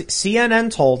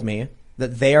 CNN told me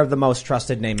that they are the most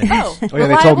trusted name in news. They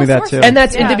told me that too. And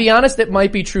and to be honest, it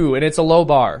might be true, and it's a low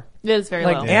bar. It is very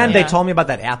low. And they told me about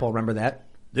that apple. Remember that?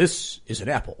 This is an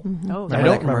apple. Mm-hmm. Oh, I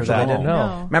don't remember that. I didn't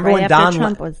know. No. Remember when Don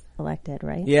Trump was elected,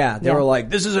 right? Yeah, they were like,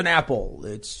 "This is an apple.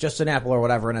 It's just an apple or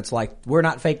whatever." And it's like, we're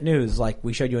not fake news. Like,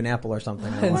 we showed you an apple or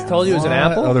something. I told you it was an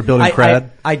apple. Oh, they're building cred.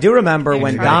 I do remember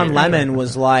when Don Lemon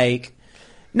was like,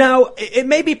 "Now, it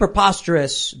may be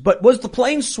preposterous, but was the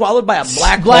plane swallowed by a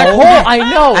black hole?"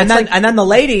 I know. And then the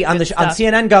lady on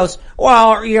CNN goes,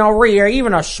 "Well, Rhea,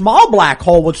 even a small black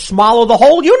hole would swallow the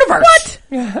whole universe." What?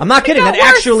 I'm not kidding. That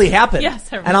actually happened.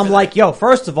 Yes, I remember and I'm like, yo,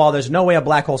 first of all, there's no way a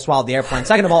black hole swallowed the airplane.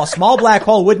 Second of all, a small black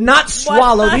hole would not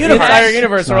swallow the universe. The entire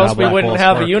universe, or else we wouldn't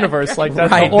have a universe like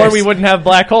that. Right. Or we wouldn't have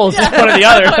black holes. Just one or the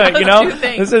other.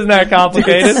 This isn't that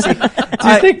complicated. Do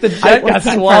you think the jet got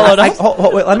swallowed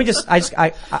up? Wait, let me just, I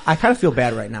kind of feel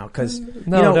bad right now because,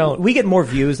 don't. we get more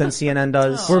views than CNN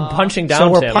does. We're punching down, So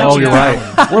we're Tim. punching you're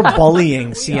down. right. We're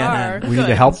bullying CNN. We need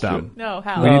to help them. No,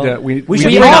 how? We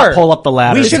should need bring to up- pull up the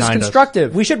ladder. We should behind us.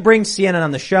 constructive. We should bring CNN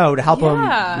on the show to help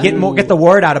Yeah. them get the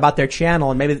word out about their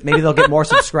channel, and maybe they'll get more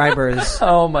subscribers.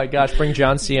 Oh my gosh, bring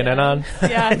John CNN on.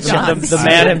 Yeah, the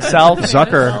man himself.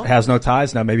 Zucker has no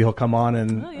ties now. Maybe he'll come on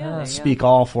and speak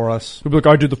all for us. He'll be like,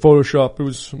 I did the Photoshop. It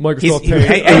was Microsoft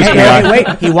Paint.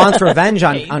 Wait, he wants revenge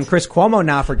on Chris Cuomo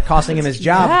now for costing him his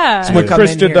job. Yeah. Someone come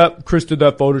Chris in did here. that. Chris did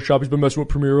that Photoshop. He's been messing with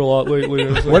Premiere a lot lately.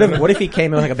 What if he came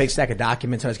in with like a big stack of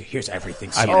documents and was like, here's everything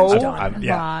CNN's done.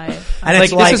 My. And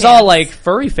like, it's this is all like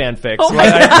furry fanfics.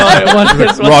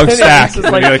 Wrong stack. It's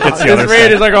like, It's the other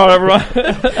it's like, oh, never mind.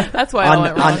 That's why I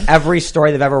went wrong. on every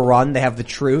story they've ever run, they have the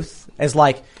truth. It's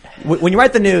like when you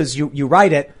write the news, you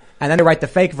write it, and then they write the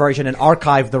fake version and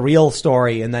archive the real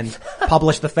story, and then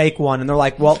publish the fake one. And they're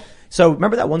like, well, so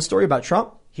remember that one story about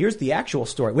Trump? Here's the actual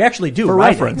story. We actually do For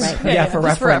write reference. it. Right. Yeah, for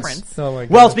Just for reference. reference. Oh my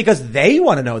God. Well, it's because they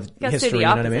want to know the You gotta say history. the You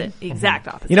know what I opposite. mean? Exact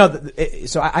opposite. You know,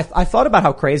 so I thought about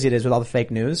how crazy it is with all the fake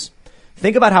news.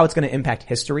 Think about how it's going to impact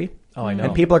history. Oh, I know.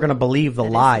 And people are going to believe the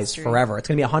lies history. forever. It's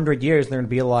going to be 100 years, and they're going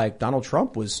to be like, Donald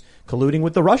Trump was colluding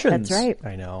with the Russians. That's right.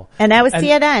 I know. And that was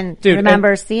CNN. Dude,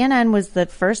 Remember, CNN was the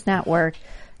first network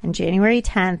on January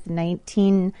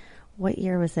 10th, what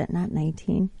year was it? Not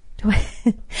 2017.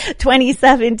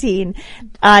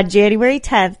 January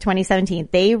 10th, 2017.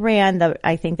 They ran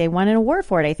I think they won an award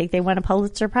for it. I think they won a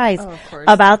Pulitzer Prize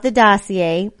about the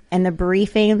dossier and the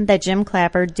briefing that Jim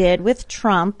Clapper did with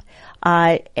Trump,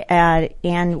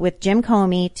 and with Jim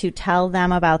Comey to tell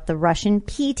them about the Russian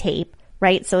P-tape.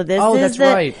 Right. So this is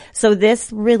right. So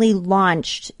this really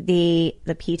launched the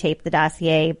P-tape, the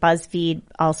dossier. BuzzFeed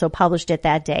also published it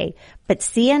that day. But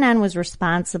CNN was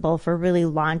responsible for really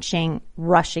launching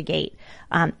Russiagate,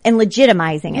 and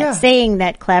legitimizing it, saying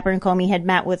that Clapper and Comey had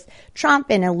met with Trump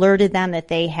and alerted them that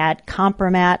they had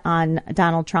compromat on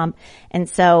Donald Trump. And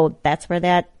so that's where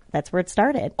it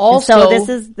started. Also, and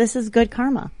so this is good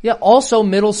karma. Yeah, also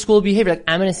middle school behavior. Like,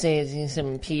 I'm going to say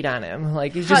some peed on him.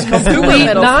 Like, it's just Super complete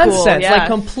middle nonsense. school, yeah. Like,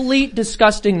 complete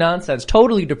disgusting nonsense.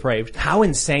 Totally depraved. How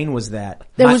insane was that?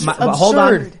 That was Hold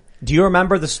on. absurd. Do you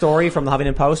remember the story from the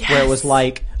Huffington Post where it was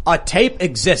like, a tape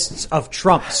exists of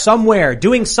Trump somewhere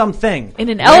doing something in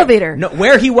an elevator. No,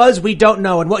 where he was, we don't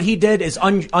know, and what he did is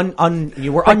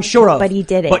we're unsure of. But he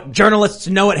did it. But journalists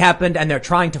know it happened, and they're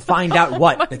trying to find out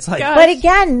what. It's like, But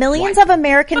again, millions of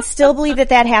Americans still believe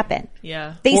that happened.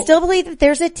 Yeah. They still believe that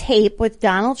there's a tape with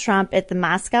Donald Trump at the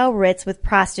Moscow Ritz with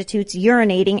prostitutes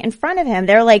urinating in front of him.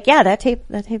 They're like, yeah, that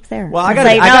tape's there. Well,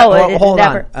 hold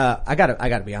on. I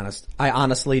gotta be honest. I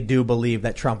honestly do believe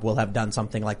that Trump will have done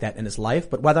something like that in his life,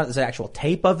 but whether there's an actual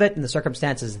tape of it in the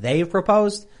circumstances they've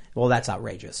proposed, well, that's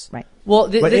outrageous. Right. Well,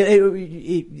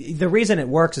 the reason it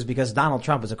works is because Donald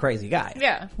Trump is a crazy guy.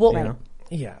 Yeah. Well, you know?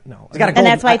 yeah, no. And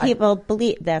that's why people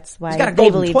believe, that's why he's got a they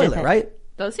golden believe toilet, it. right?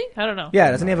 Does he? I don't know. Yeah,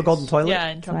 doesn't he have a golden toilet? Yeah,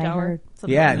 in Trump That's what I Tower. heard.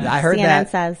 Something Yeah, like that. I heard CNN that.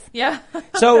 says. Yeah.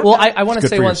 So, well, I want to good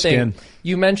say for your one thing. skin.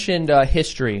 You mentioned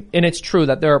history, and it's true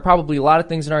that there are probably a lot of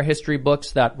things in our history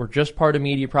books that were just part of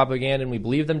media propaganda, and we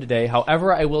believe them today.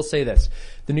 However, I will say this.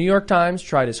 The New York Times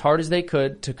tried as hard as they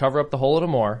could to cover up the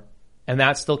Holodomor, and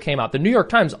that still came out. The New York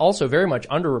Times also very much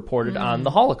underreported on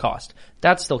the Holocaust.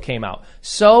 That still came out.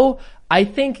 So I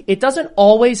think it doesn't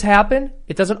always happen.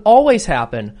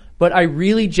 But I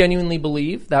really genuinely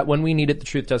believe that when we need it, the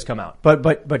truth does come out. But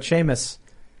Seamus,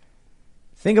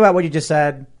 think about what you just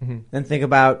said, then think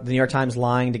about the New York Times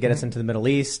lying to get us into the Middle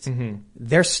East.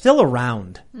 They're still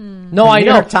around. No, The I New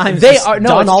know. York Times They has are. No,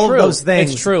 done it's all true. of those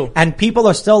things. It's true. And people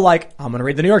are still like, I'm going to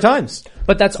read the New York Times.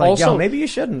 But that's It's like, also yo, maybe you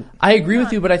shouldn't. I agree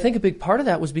with you, but I think a big part of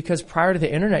that was because prior to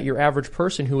the internet, your average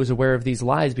person who was aware of these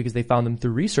lies because they found them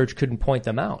through research couldn't point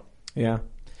them out. Yeah.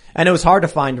 And it was hard to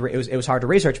find, it was hard to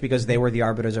research because they were the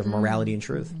arbiters of morality and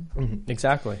truth.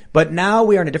 Exactly. But now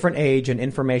we are in a different age and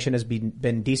information has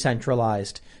been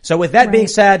decentralized. So with that being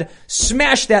said,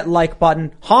 smash that like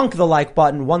button, honk the like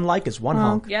button. One like is one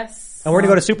honk. Yes. And we're going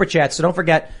to go to Super Chats, so don't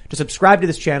forget to subscribe to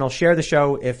this channel, share the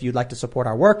show if you'd like to support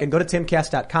our work, and go to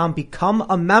timcast.com, become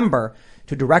a member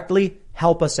to directly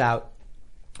help us out.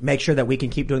 Make sure that we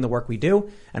can keep doing the work we do.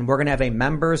 And we're going to have a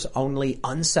members-only,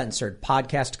 uncensored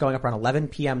podcast going up around 11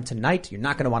 p.m. tonight. You're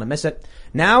not going to want to miss it.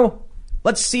 Now,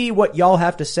 let's see what y'all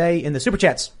have to say in the Super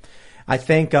Chats. I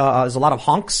think there's a lot of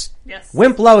honks. Yes.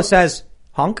 Wimplow says,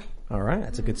 honk. All right,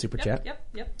 that's a good Super Chat.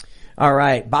 Yep. All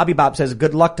right. Bobby Bob says,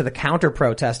 good luck to the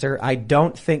counter-protester. I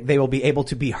don't think they will be able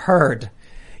to be heard.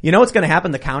 You know what's going to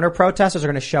happen? The counter-protesters are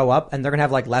going to show up and they're going to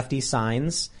have like lefty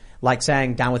signs, like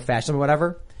saying down with fascism or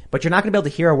whatever. but you're not going to be able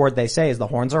to hear a word they say as the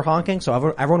horns are honking. So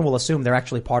everyone will assume they're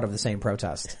actually part of the same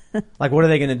protest. Like, what are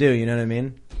they going to do? You know what I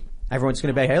mean? Everyone's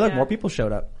going to be, hey, look, more people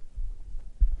showed up.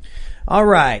 All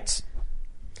right.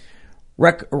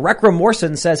 Rekra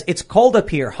Morrison says, it's cold up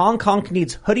here. Hong Kong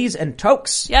needs hoodies and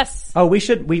toques. Yes. Oh, we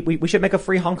should make a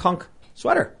free Hong Kong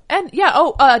sweater. And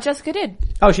Jessica did.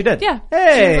 Oh, she did? Yeah.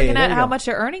 Hey. She was looking at how much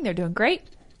they're earning. They're doing great.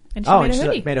 And she made a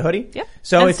hoodie. Made a hoodie? Yep.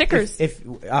 So and stickers. If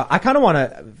I kind of want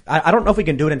to, I don't know if we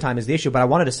can do it in time is the issue, but I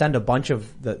wanted to send a bunch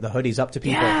of the hoodies up to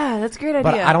people. Yeah, that's a great idea.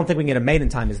 But I don't think we can get them made in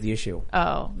time is the issue.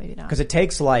 Oh, maybe not. Because it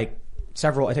takes like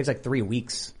 3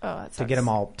 weeks to get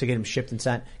them shipped and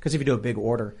sent. Because if you do a big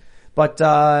order. But,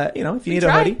 if you need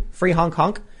a hoodie, free Hong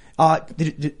Kong.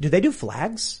 Do they do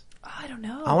flags? I don't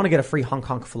know. I want to get a free Hong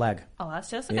Kong flag. Oh, that's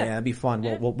Jessica. Yeah, it'd be fun.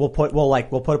 Yeah. We'll put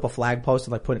up a flag post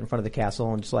and put it in front of the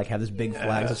castle and just have this big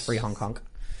flag that says free Hong Kong.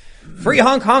 Free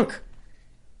Hong Kong.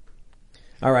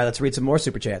 All right, let's read some more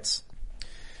super chats.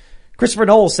 Christopher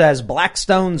Knowles says,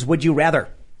 Blackstone's would you rather?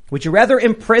 Would you rather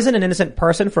imprison an innocent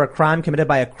person for a crime committed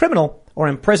by a criminal or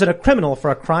imprison a criminal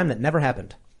for a crime that never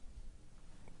happened?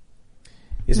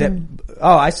 Is it?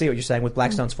 Oh, I see what you're saying with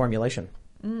Blackstone's formulation.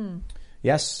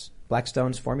 Yes,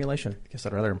 Blackstone's formulation. I guess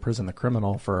I'd rather imprison the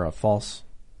criminal for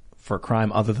a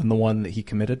crime other than the one that he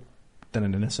committed than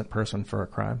an innocent person for a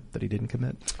crime that he didn't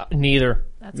commit. Neither.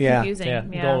 That's confusing.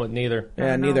 Yeah, going with neither.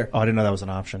 Yeah, neither. Oh, I didn't know that was an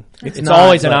option. It's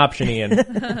always an option, Ian.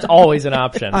 It's always an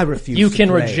option. I refuse. You can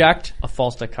to play. reject a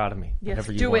false dichotomy. Yes,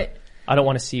 whenever you do want. it. I don't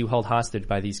want to see you held hostage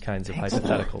by these kinds of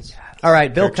hypotheticals. All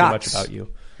right, Bill Care Cox. too much about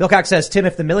you. Bill Cox says, Tim,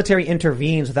 if the military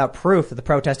intervenes without proof that the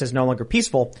protest is no longer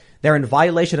peaceful, they're in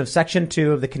violation of Section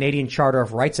 2 of the Canadian Charter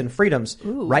of Rights and Freedoms,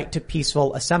 right to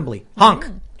peaceful assembly. Honk.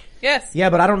 Yes.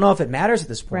 Yeah, but I don't know if it matters at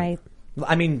this point. Right.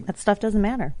 I mean, that stuff doesn't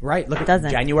matter. Right. Look, it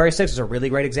doesn't. January 6th is a really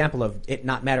great example of it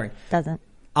not mattering. Doesn't.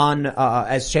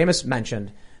 As Seamus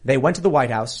mentioned, they went to the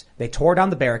White House. They tore down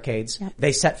the barricades. Yep.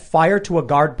 They set fire to a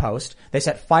guard post. They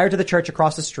set fire to the church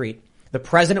across the street. The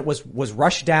president was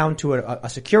rushed down to a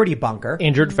security bunker.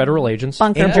 Injured federal agents.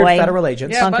 Bunker federal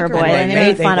agents. Yeah, bunker boy. And they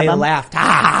made fun of them. They laughed.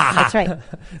 That's right.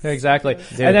 Exactly.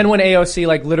 Dude. And then when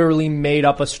AOC literally made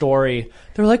up a story,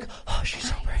 they were like, oh, she's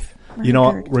so brave. You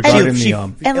know, regarding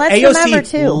and let's AOC remember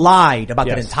too, lied about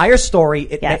that entire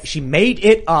story. She made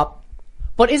it up.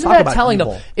 But isn't that telling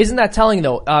though? Isn't that telling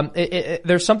though?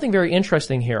 There's something very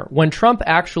interesting here. When Trump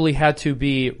actually had to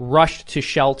be rushed to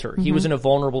shelter, he was in a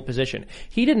vulnerable position.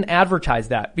 He didn't advertise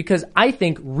that because I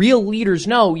think real leaders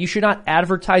know you should not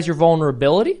advertise your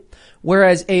vulnerability.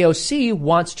 Whereas AOC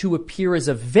wants to appear as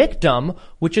a victim,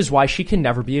 which is why she can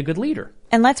never be a good leader.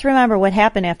 And let's remember what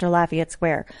happened after Lafayette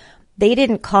Square. They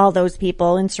didn't call those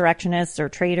people insurrectionists or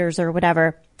traitors or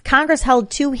whatever. Congress held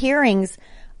 2 hearings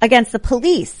against the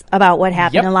police about what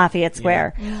happened in Lafayette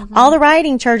Square. All the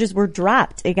rioting charges were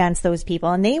dropped against those people,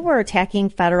 and they were attacking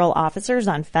federal officers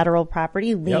on federal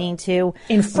property, leading to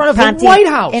in front of the White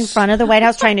House. In front of the White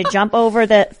House, trying to jump over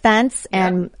the fence,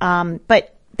 and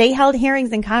but they held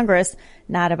hearings in Congress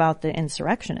not about the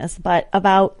insurrectionists, but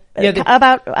about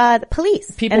the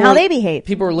police and how they behave.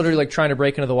 People were literally trying to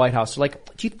break into the White House.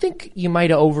 Like, do you think you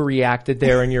might have overreacted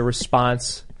there in your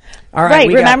response? All right,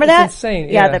 remember that? It's insane.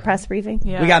 Yeah, the press briefing.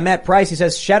 We got Matt Price. He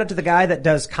says, shout out to the guy that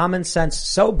does Common Sense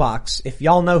Soapbox. If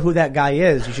y'all know who that guy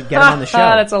is, you should get him on the show.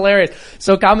 That's hilarious.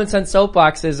 So Common Sense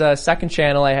Soapbox is a second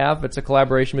channel I have. It's a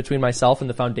collaboration between myself and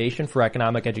the Foundation for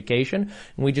Economic Education.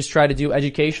 And we just try to do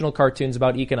educational cartoons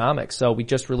about economics. So we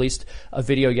just released a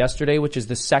video yesterday, which is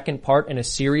the second part in a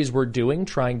series we're doing,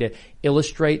 trying to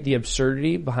illustrate the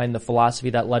absurdity behind the philosophy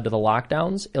that led to the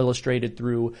lockdowns, illustrated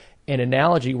through an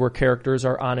analogy where characters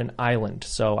are on an island.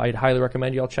 So I'd highly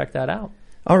recommend you all check that out.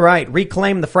 All right.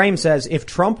 Reclaim the Frame says, if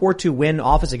Trump were to win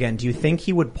office again, do you think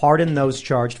he would pardon those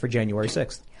charged for January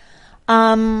 6th?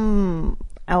 Oh,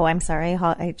 I'm sorry.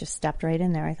 I just stepped right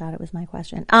in there. I thought it was my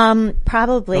question.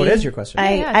 Probably. Oh, it is your question.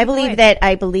 I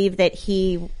believe that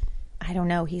he, I don't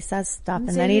know. He says stuff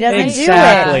and then he doesn't do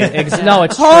it. No,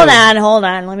 it's Hold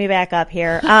on. Let me back up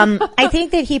here. I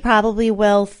think that he probably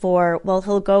will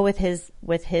he'll go with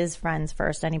his friends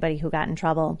first, anybody who got in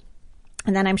trouble.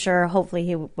 And then I'm sure hopefully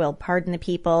he will pardon the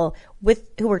people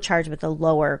who were charged with the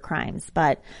lower crimes.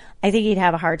 But I think he'd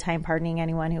have a hard time pardoning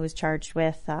anyone who was charged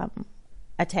with,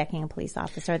 attacking a police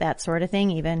officer, that sort of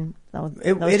thing, even though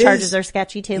those charges are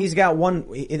sketchy too. He's got one,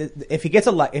 if he gets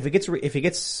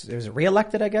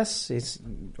reelected, I guess,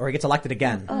 or he gets elected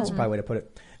again, that's probably a way to put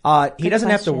it. He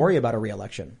doesn't have to worry about a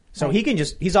reelection. So he can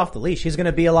he's off the leash. He's going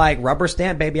to be like, rubber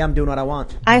stamp, baby, I'm doing what I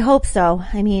want. I hope so.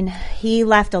 I mean, he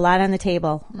left a lot on the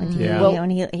table when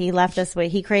he left us.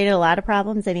 He created a lot of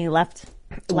problems and he left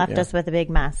left us with a big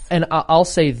mess. And I'll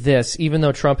say this, even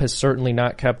though Trump has certainly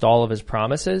not kept all of his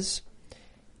promises,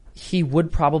 he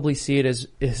would probably see it as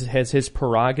his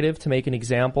prerogative to make an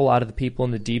example out of the people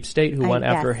in the deep state who went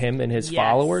after him and his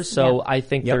followers. So I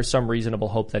think there's some reasonable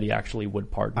hope that he actually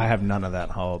would pardon. I have none of that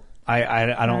hope.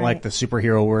 I don't like the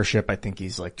superhero worship. I think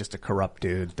he's like just a corrupt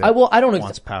dude that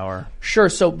wants power. Sure.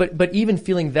 So, but even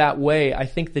feeling that way, I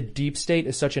think the deep state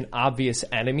is such an obvious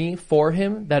enemy for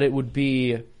him that it would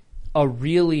be a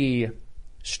really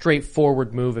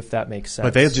straightforward move if that makes sense.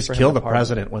 But they'll just kill the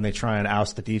president when they try and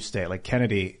oust the deep state. Like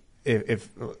Kennedy,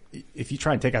 if you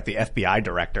try and take out the FBI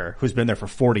director who's been there for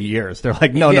 40 years, they're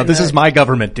like, no, this is my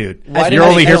government, dude. You're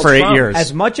only here for 8 years.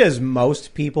 As much as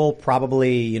most people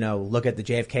probably, look at the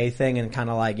JFK thing and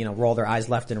kind of like, roll their eyes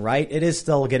left and right, it is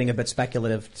still getting a bit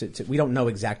speculative. We don't know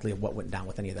exactly what went down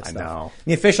with any of that stuff. I know.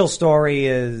 The official story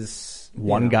is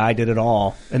one guy did it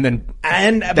all, and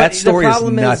that story is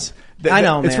nuts. I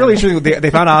know, it's really interesting. They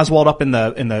found Oswald up in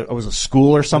the it was a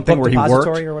school or something where he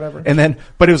worked, or whatever. And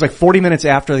but it was like 40 minutes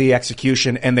after the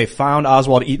execution, and they found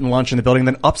Oswald eating lunch in the building.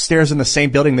 Then upstairs in the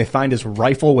same building, they find his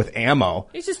rifle with ammo.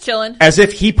 He's just chilling, as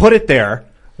if he put it there.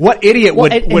 What idiot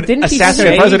would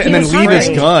assassinate a president and then leave his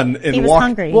gun and walk?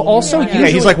 Hungry. Well, also,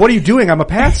 he's like, "What are you doing? I'm a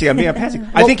patsy. I'm being a patsy."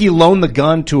 I think he loaned the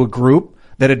gun to a group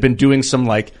that had been doing some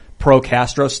like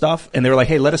pro-Castro stuff, and they were like,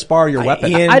 hey, let us borrow your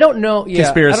weapon. I don't know. Yeah,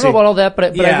 conspiracy. I don't know about all that,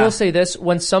 but I will say this.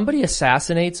 When somebody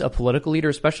assassinates a political leader,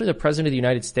 especially the president of the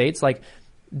United States, like,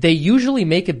 they usually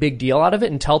make a big deal out of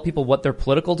it and tell people what their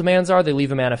political demands are. They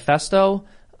leave a manifesto.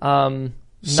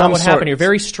 Not what happened here.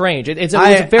 Very strange. It was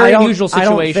a very unusual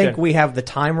situation. I don't think we have the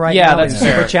time now in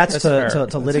Super Chats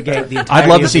to litigate the entire I'd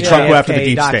love to see Trump go after the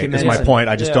deep state, is my point.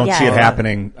 I just don't see it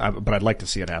happening, but I'd like to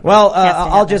see it happen. Well,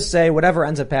 I'll just say whatever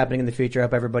ends up happening in the future, I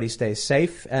hope everybody stays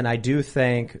safe. And I do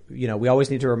think, we always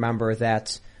need to remember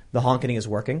that the honking is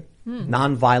working.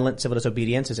 Nonviolent civil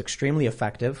disobedience is extremely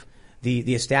effective.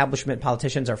 The establishment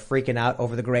politicians are freaking out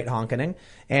over the great honkening,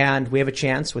 and we have a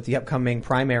chance with the upcoming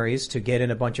primaries to get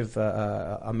in a bunch of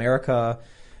pro-America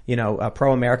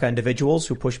individuals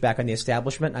who push back on the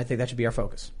establishment. I think that should be our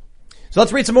focus. So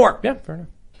let's read some more. Yeah, fair enough.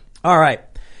 All right.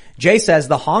 Jay says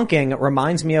the honking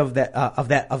reminds me of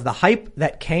the hype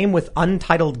that came with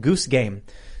Untitled Goose Game.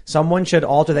 Someone should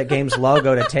alter that game's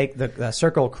logo to take the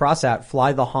circle cross out,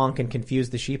 fly the honk, and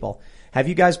confuse the sheeple. Have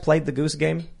you guys played the Goose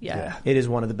Game? Yeah. It is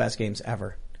one of the best games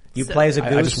ever. You play as a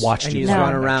goose, I just watched and you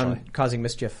run around causing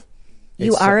mischief.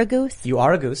 You are a goose? You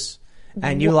are a goose.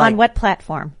 And on what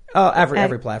platform? Oh,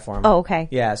 every platform. Oh, okay.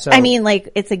 Yeah. So I mean, like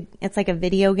it's like a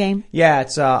video game. Yeah,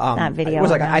 it's not video. It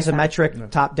was like an isometric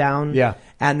top down. Yeah.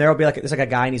 And there'll be there's like a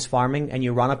guy and he's farming, and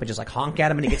you run up and just like honk at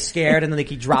him, and he gets scared, and then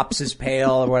he drops his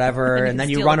pail or whatever, and then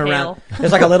you run around.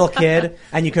 There's like a little kid,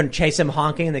 and you can chase him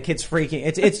honking, and the kid's freaking.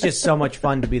 It's just so much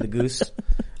fun to be the goose.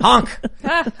 Honk.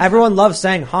 Everyone loves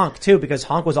saying honk too, because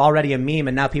honk was already a meme,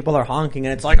 and now people are honking,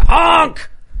 and it's like honk,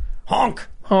 honk,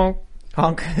 honk,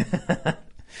 honk.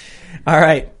 All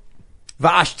right.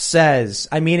 Vasht says,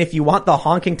 I mean, if you want the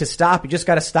honking to stop, you just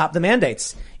got to stop the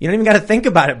mandates. You don't even got to think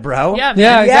about it, bro. Yeah,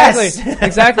 yes. Exactly.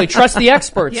 Exactly. Trust the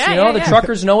experts. The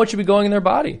truckers know what should be going in their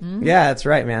body. Mm-hmm. Yeah, that's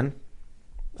right, man.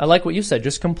 I like what you said.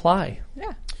 Just comply.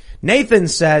 Yeah. Nathan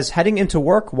says, heading into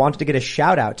work, wanted to get a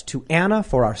shout out to Anna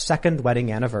for our second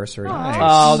wedding anniversary. Nice.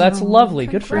 Oh, that's lovely.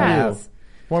 Good for you.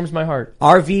 Warms my heart.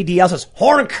 RVDL says,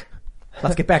 honk.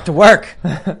 Let's get back to work.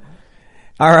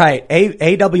 All right.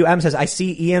 AWM says, I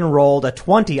see Ian rolled a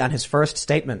 20 on his first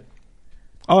statement.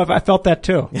 Oh, I felt that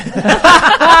too.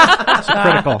 It's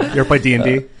critical. You ever played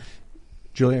D&D?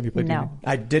 Julia, have you played D&D?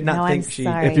 I did not think she...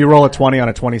 Sorry. If you roll a 20 on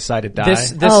a 20-sided die... This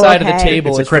side of the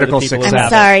table it's a critical success. I'm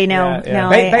sorry,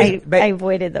 I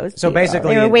avoided those. So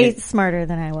basically... They were way smarter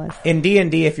than I was. In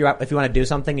D&D, if you want to do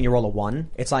something and you roll a 1,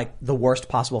 it's like the worst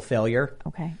possible failure.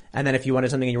 Okay. And then if you want to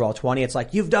do something and you roll a 20, it's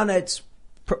like, you've done it, it's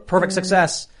perfect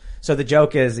success. So the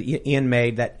joke is Ian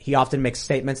made that he often makes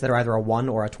statements that are either a 1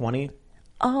 or a 20.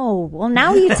 Oh, well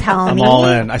now you tell me. I'm all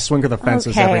in. I swing for the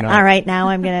fences every night. All right, now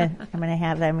I'm gonna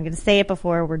have that. I'm gonna say it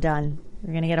before we're done.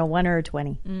 We're gonna get a 1 or a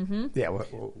 20. Mm-hmm. Yeah,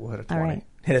 we'll hit a 20. All right.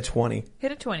 Hit a 20.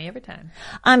 Hit a 20 every time.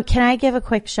 Can I give a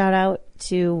quick shout out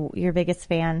to your biggest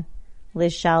fan,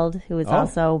 Liz Sheld, who is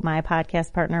also my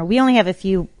podcast partner. We only have a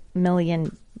few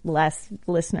million less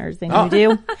listeners than you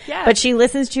do. Yeah. But she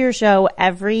listens to your show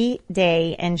every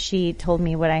day, and she told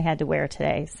me what I had to wear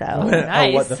today. So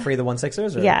nice. Oh, what, the Free the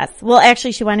 1/6ers? Or? Yes. Well,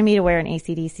 actually, she wanted me to wear an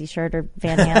AC/DC shirt or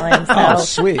Van Halen. So oh,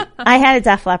 sweet. I had a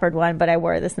Def Leppard one, but I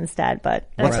wore this instead. But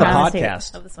what's the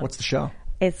podcast? What's the show?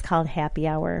 It's called Happy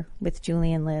Hour with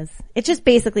Julie and Liz. It's just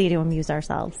basically to amuse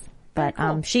ourselves. But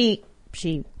she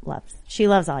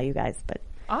loves all you guys. But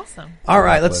Awesome. All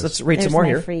right, let's read There's some more my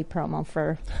here. free promo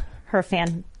for her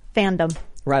fandom.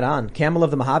 Right on. Camel of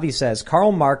the Mojave says,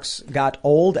 Karl Marx got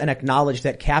old and acknowledged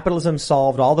that capitalism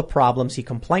solved all the problems he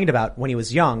complained about when he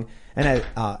was young, and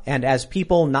as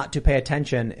people not to pay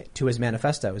attention to his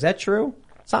manifesto. Is that true?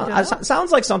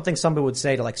 Sounds like something somebody would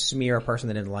say to like smear a person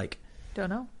they didn't like. Don't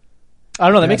know. I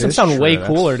don't know. That makes him is sound true. way That's-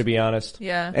 cooler, to be honest.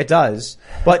 Yeah. It does.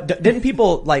 But didn't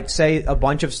people like say a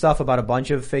bunch of stuff about a bunch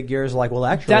of figures? Like, well,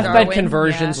 actually, Deathbed Darwin,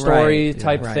 conversion yeah. story Right,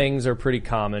 type right. things are pretty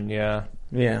common, yeah.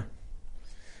 Yeah.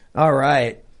 All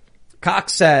right.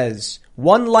 Cox says,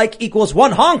 1 like equals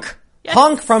 1 honk. Yes.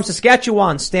 Honk from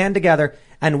Saskatchewan. Stand together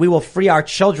and we will free our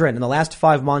children. In the last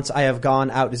 5 months, I have gone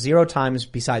out 0 times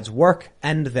besides work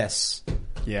and this.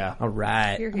 Yeah. All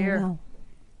right. Here, here. Oh, wow.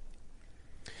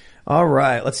 All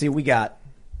right. Let's see what we got.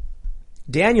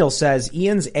 Daniel says,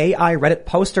 Ian's AI Reddit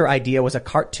poster idea was a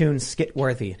cartoon skit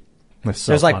worthy. That's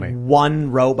so There's like funny. one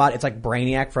robot. It's like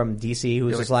Brainiac from DC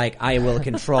who's just like, I will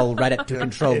control Reddit to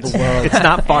control the world. It's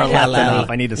not far left Hello. enough.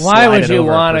 I need to Why slide would it you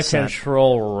over want to 1%.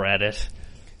 control Reddit?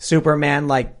 Superman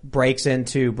like breaks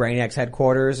into Brainiac's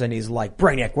headquarters and he's like,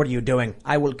 Brainiac, what are you doing?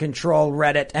 I will control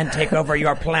Reddit and take over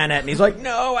your planet. And he's like,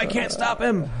 no, I can't stop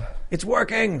him. It's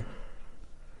working.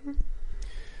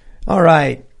 All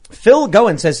right. Phil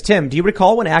Goen says, Tim, do you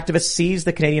recall when activists seized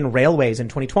the Canadian railways in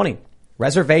 2020?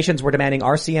 Reservations were demanding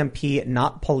RCMP,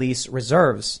 not police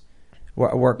reserves.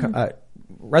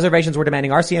 Reservations were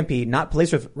demanding RCMP, not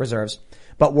police reserves,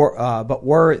 but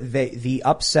were they the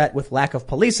upset with lack of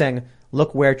policing?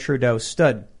 Look where Trudeau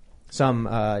stood. I'm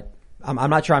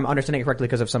not sure I'm understanding it correctly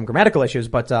because of some grammatical issues,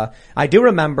 but I do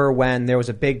remember when there was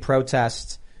a big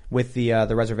protest with the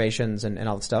reservations and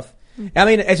all that stuff. I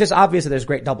mean, it's just obvious that there's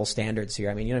great double standards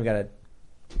here. I mean, you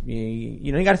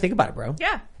gotta think about it, bro.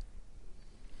 Yeah.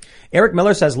 Eric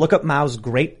Miller says, look up Mao's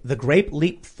The Great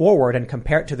Leap Forward and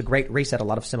compare it to the Great Reset. A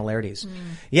lot of similarities.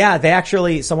 Yeah,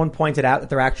 someone pointed out that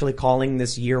they're actually calling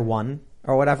this year 1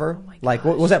 or whatever. Oh my Like,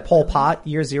 what was that Pol Pot,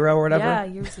 year 0 or whatever? Yeah,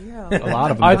 year 0. A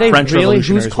lot of them. Are they French really?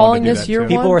 revolutionaries Who's calling wanted to do this that, year too. 1?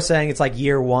 People were saying it's like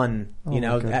year 1, my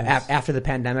goodness. after the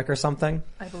pandemic or something.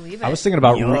 I believe it. I was thinking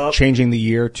about changing the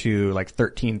year to like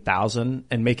 13,000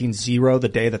 and making 0 the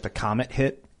day that the comet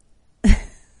hit.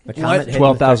 The comet hit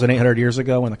 12,800 years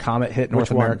ago when the comet hit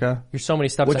North Which one? America. You're so many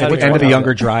steps Which- ahead which of End of the one?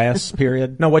 Younger Dryas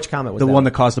period. No, which comet was The that? one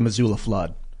that caused the Missoula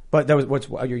flood. But there was,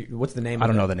 what's the name I of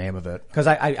don't it? know the name of it. Because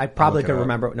I probably look it could up.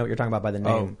 remember know what you're talking about by the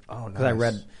name. Oh, Because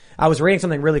nice. I was reading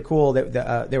something really cool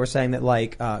that they were saying that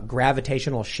like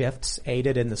gravitational shifts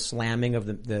aided in the slamming of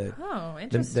the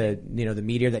interesting. the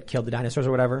meteor that killed the dinosaurs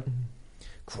or whatever.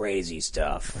 Crazy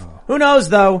stuff. Who knows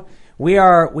though? We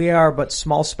are but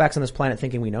small specks on this planet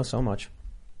thinking we know so much.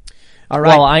 All right.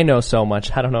 Well, I know so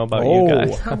much. I don't know about you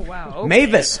guys. Oh, wow. Okay.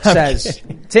 Mavis says,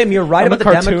 Tim, you're right I'm about a the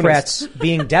cartoonist. Democrats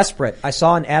being desperate. I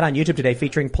saw an ad on YouTube today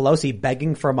featuring Pelosi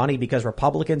begging for money because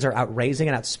Republicans are outraising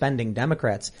and outspending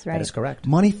Democrats. right. That is correct.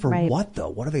 Money for Right. what though?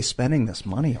 What are they spending this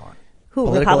money on? Who,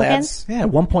 Political Republicans? ads. Yeah,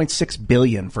 1.6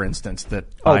 billion, for instance, that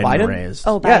Oh, Biden, Biden? raised.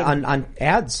 Oh, Yeah, Biden. on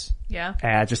ads.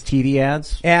 Yeah. Just TV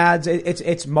ads? Ads.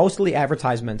 It's mostly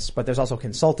advertisements, but there's also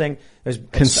consulting. There's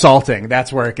Consulting.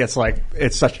 That's where it gets like,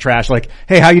 it's such trash. Like,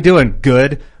 hey, how you doing?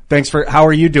 Good. How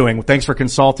are you doing? Thanks for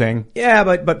consulting. Yeah,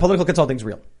 but political consulting's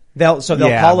real. They'll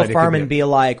Yeah, call but a it firm could and be- be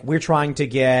like, we're trying to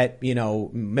get,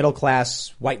 middle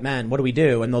class white men. What do we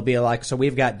do? And they'll be like, so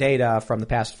we've got data from the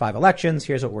past 5 elections.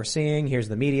 Here's what we're seeing. Here's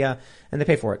the media, and they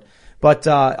pay for it. But,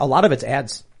 a lot of it's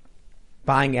ads,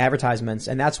 buying advertisements.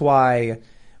 And that's why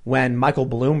when Michael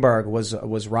Bloomberg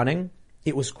was running,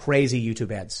 it was crazy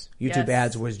YouTube ads. YouTube Yes.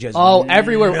 ads was just,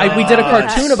 Everywhere. We did a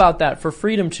cartoon about that for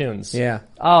Freedom Tunes. Yeah.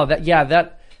 Oh,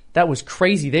 that was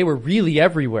crazy. They were really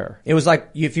everywhere. It was like,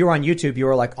 if you were on YouTube, you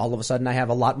were like, all of a sudden I have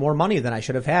a lot more money than I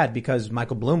should have had because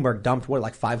Michael Bloomberg dumped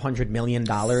like $500 million. It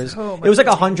was like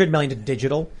 $100 million to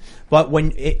digital. But when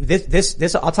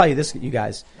this, I'll tell you this, you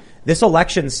guys, this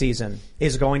election season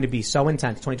is going to be so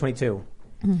intense, 2022.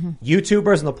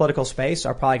 YouTubers in the political space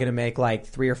are probably going to make like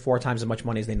 3 or 4 times as much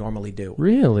money as they normally do.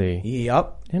 Really?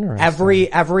 Yep. Interesting.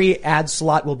 Every ad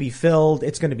slot will be filled.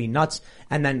 It's going to be nuts.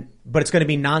 But it's going to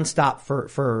be nonstop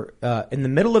for in the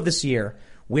middle of this year,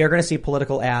 we are going to see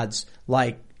political ads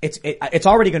like it's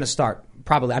already going to start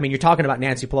probably. I mean, you're talking about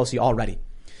Nancy Pelosi already.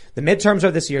 The midterms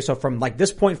are this year. So from like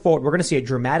this point forward, we're going to see a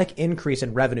dramatic increase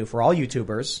in revenue for all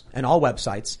YouTubers and all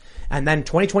websites. And then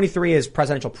 2023 is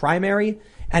presidential primary.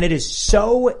 And it is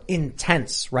so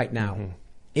intense right now.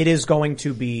 It is going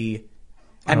to be,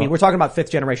 I mean, we're talking about 5th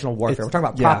generational warfare. We're talking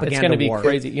about propaganda It's going to be war.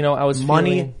 crazy. I was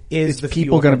Money is the People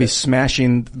fuel going to for be this.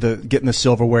 smashing getting the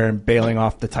silverware and bailing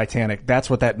off the Titanic. That's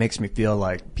what that makes me feel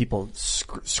like. People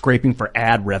scraping for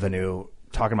ad revenue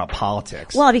talking about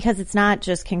politics. Well, because it's not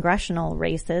just congressional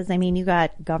races. I mean, you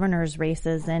got governor's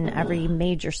races in every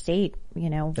major state,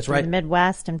 That's from right. the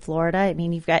Midwest and Florida. I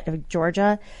mean, you've got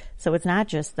Georgia. So it's not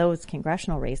just those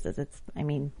congressional races.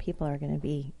 People are going to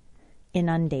be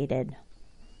inundated.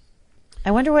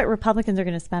 I wonder what Republicans are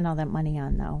going to spend all that money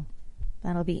on, though.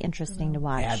 That'll be interesting to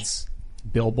watch. Ads.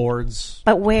 Billboards.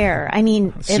 But where? I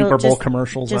mean, Super Bowl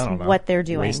commercials. Just I don't know. what they're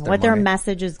doing, Waste what their money.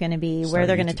 message is going to be, where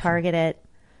they're going to target it.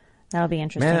 That'll be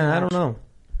interesting. Man, I don't know.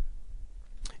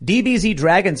 DBZ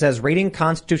Dragon says, reading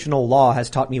constitutional law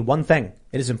has taught me one thing.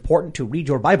 It is important to read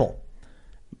your Bible.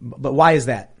 But why is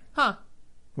that? Huh.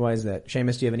 Why is that?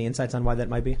 Seamus, do you have any insights on why that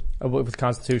might be? With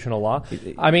constitutional law?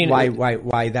 I mean,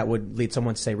 why that would lead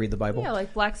someone to say read the Bible? Yeah,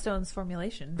 like Blackstone's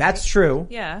formulation. That's true.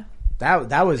 Yeah.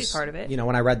 That was part of it.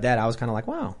 When I read that, I was kind of like,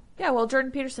 wow. Yeah, well, Jordan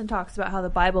Peterson talks about how the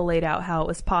Bible laid out how it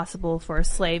was possible for a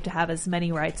slave to have as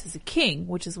many rights as a king,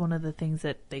 which is one of the things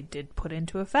that they did put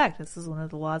into effect. This is one of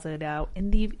the laws laid out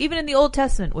even in the Old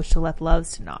Testament, which the left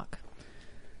loves to knock.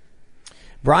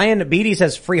 Brian Beatty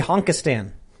says, free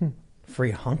Honkistan.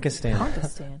 Free Honkistan.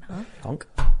 Honkistan, huh? Honk.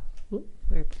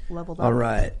 We're leveled up. All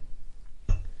right.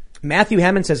 Matthew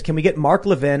Hammond says, can we get Mark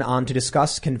Levin on to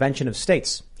discuss Convention of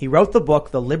States? He wrote the book,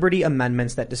 The Liberty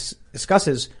Amendments, that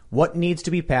discusses what needs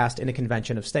to be passed in a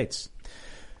Convention of States.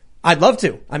 I'd love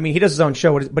to. I mean, he does his own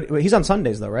show, but he's on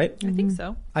Sundays though, right? I think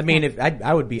so. I mean,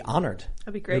 I would be honored.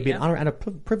 That'd be great. It would be an honor and a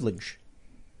privilege.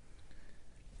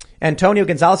 Antonio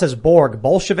Gonzalez says, Borg,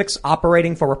 Bolsheviks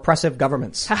operating for repressive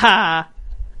governments. Haha.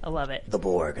 I love it. The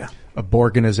Borg. A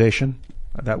Borganization.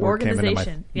 That word came into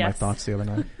my Yes. thoughts the other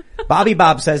night. Bobby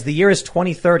Bob says the year is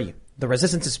 2030. The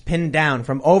resistance is pinned down.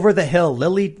 From over the hill,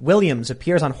 Lily Williams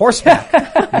appears on horseback.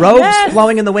 Robes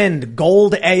flowing in the wind.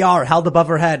 Gold AR held above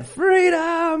her head.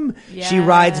 Freedom! Yes. She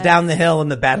rides down the hill and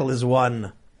the battle is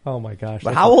won. Oh my gosh.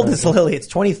 But how old is Lily? It's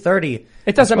 2030.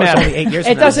 It doesn't I suppose matter. Only 8 years It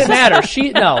from now. doesn't matter.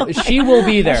 She will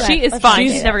be there. She is fine.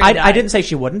 She's never gonna die. I didn't say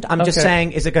she wouldn't. I'm just Okay.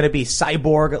 saying, is it going to be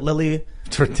cyborg Lily?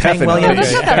 Definitely.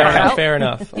 Williams? Fair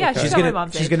enough. Yeah, Okay. she's my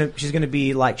mom's age. She's gonna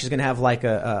be like, she's gonna have like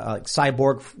a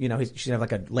cyborg, she's gonna have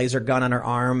like a laser gun on her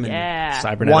arm and Yeah.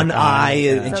 Cybernetic one eye,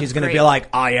 Yeah. and That's she's gonna great. be like,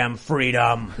 I am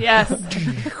freedom. Yes.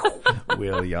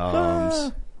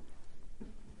 Williams.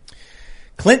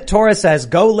 Clint Torres says,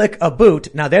 go lick a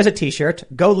boot. Now there's a t-shirt.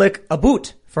 Go lick a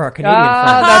boot for our Canadian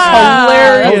friends. That's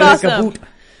hilarious. Go That's lick a awesome. boot.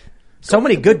 So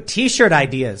many good t-shirt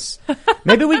ideas.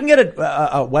 Maybe we can get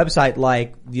a website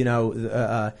like,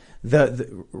 the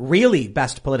really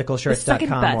best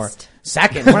politicalshirts.com or best.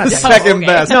 second. We're not Second okay.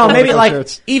 best. No, maybe political like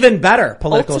shirts. even better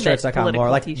Ultimate politicalshirts.com or political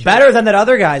like t-shirt. better than that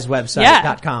other guy's website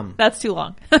Yeah. .com. That's too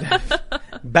long.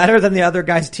 Better than the other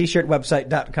guy's t-shirt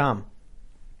website.com.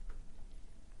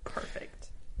 Perfect.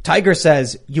 Tiger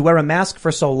says, you wear a mask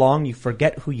for so long you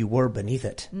forget who you were beneath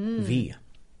it. V.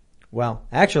 Well,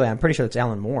 actually, I'm pretty sure it's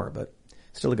Alan Moore, but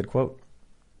still a good quote.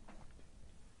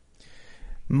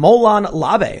 Molan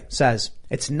Labe says,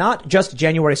 it's not just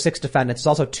January 6th defendants, it's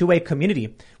also two-way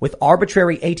community with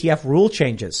arbitrary ATF rule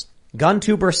changes.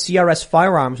 GunTuber CRS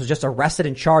Firearms was just arrested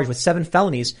and charged with 7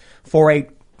 felonies for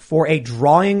a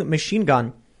drawing machine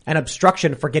gun and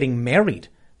obstruction for getting married.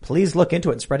 Please look into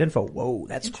it and spread info. Whoa,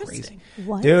 that's crazy.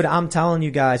 What? Dude, I'm telling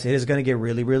you guys, it is going to get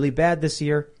really, really bad this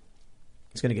year.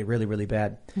 It's going to get really, really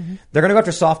bad. They're going to go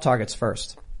after soft targets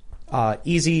first.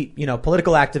 Easy,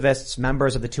 political activists,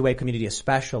 members of the two-way community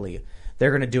especially,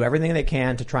 they're going to do everything they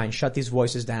can to try and shut these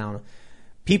voices down.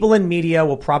 People in media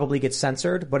will probably get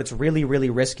censored, but it's really, really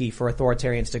risky for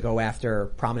authoritarians to go after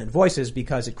prominent voices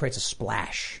because it creates a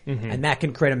splash. And that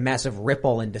can create a massive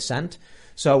ripple in dissent.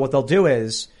 So what they'll do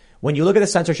is, when you look at the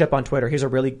censorship on Twitter, here's a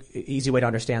really easy way to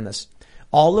understand this.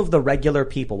 All of the regular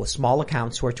people with small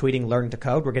accounts who are tweeting learn to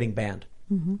code were getting banned.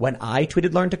 When I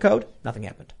tweeted learn to code, nothing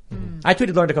happened. I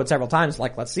tweeted learn to code several times,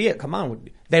 like, let's see it, come on.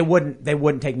 They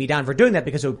wouldn't take me down for doing that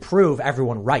because it would prove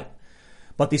everyone right.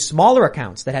 But the smaller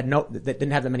accounts that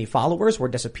didn't have that many followers were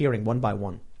disappearing one by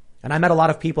one. And I met a lot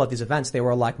of people at these events. They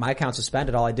were like, my account's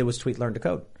suspended. All I did was tweet learn to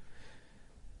code.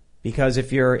 Because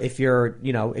if you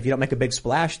don't make a big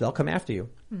splash, they'll come after you.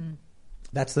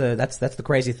 That's the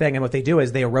crazy thing. And what they do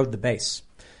is they erode the base.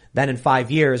 Then in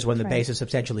 5 years, when the base is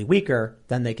substantially weaker,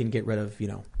 then they can get rid of,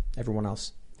 everyone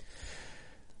else.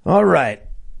 All right.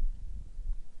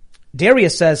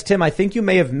 Darius says, Tim, I think you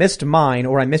may have missed mine,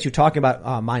 or I missed you talking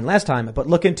about mine last time, but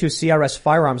look into CRS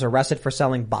Firearms arrested for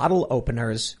selling bottle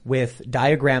openers with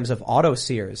diagrams of auto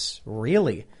sears.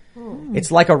 Really?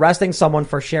 It's like arresting someone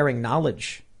for sharing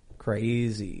knowledge.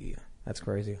 Crazy. That's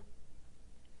crazy.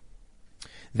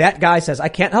 That guy says, I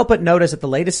can't help but notice that the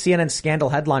latest CNN scandal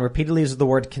headline repeatedly uses the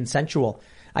word consensual.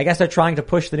 I guess they're trying to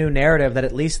push the new narrative that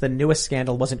at least the newest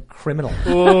scandal wasn't criminal.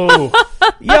 Ooh.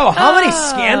 Yo, how many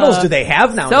scandals do they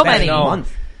have now? So in the past many.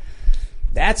 month?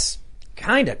 That's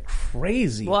kind of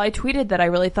crazy. Well, I tweeted that I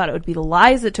really thought it would be the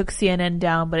lies that took CNN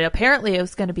down, but apparently it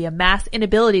was going to be a mass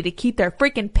inability to keep their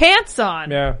freaking pants on.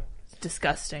 Yeah. It's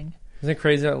disgusting. Isn't it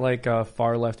crazy that like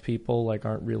far left people like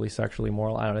aren't really sexually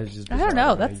moral? I don't know. It's just I don't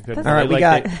know. bizarre. That's all right. We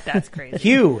got that's crazy.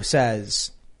 Hugh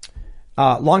says,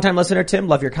 longtime listener Tim,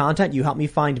 love your content. You help me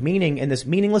find meaning in this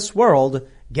meaningless world.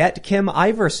 Get Kim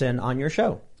Iverson on your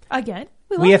show. Again,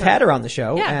 we have had her on the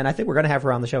show, Yeah. and I think we're going to have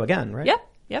her on the show again, right? Yep.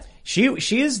 Yep.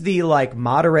 She is the like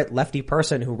moderate lefty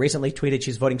person who recently tweeted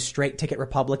she's voting straight ticket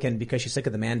Republican because she's sick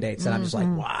of the mandates, and I'm just like,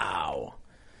 wow.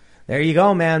 There you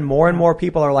go, man. More and more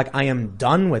people are like, I am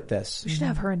done with this. We should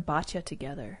have her and Batya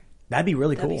together. That'd be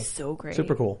really That'd cool. be so great.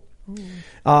 Super cool.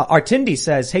 Artindi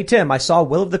says, hey Tim, I saw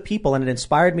Will of the People and it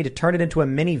inspired me to turn it into a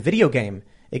mini video game.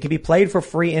 It can be played for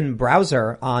free in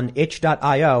browser on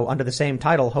itch.io under the same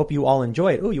title. Hope you all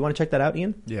enjoy it. Ooh, you want to check that out,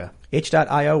 Ian? Yeah.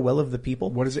 Itch.io, Will of the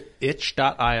People. What is it?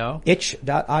 Itch.io?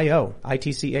 Itch.io,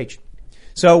 ITCH.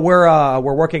 So we're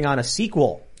working on a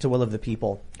sequel to Will of the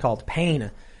People called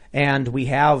Pain. And we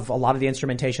have a lot of the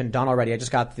instrumentation done already. I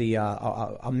just got the,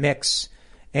 a mix.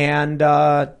 And,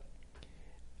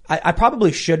 I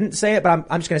probably shouldn't say it, but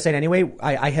I'm just going to say it anyway.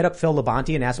 I hit up Phil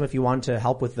Labonte and asked him if he wanted to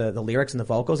help with the lyrics and the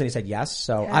vocals, and he said yes.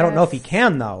 So I don't know if he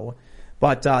can though,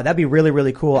 but that'd be really,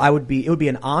 really cool. It would be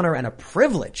an honor and a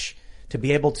privilege to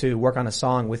be able to work on a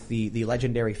song with the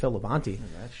legendary Phil Labonte.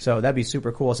 So that'd be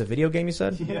super cool. It's a video game, you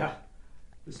said? Yeah.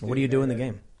 What do you do in the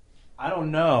game? I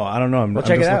don't know. I'm Well,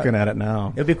 check just it out. looking at it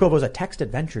now. It would be cool if it was a text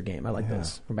adventure game. I like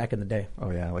this from back in the day. Oh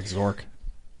yeah, like Zork.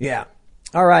 Yeah.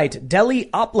 All right.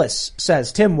 Deliopolis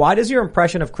says, Tim, why does your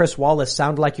impression of Chris Wallace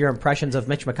sound like your impressions of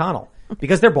Mitch McConnell?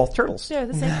 Because they're both turtles. They're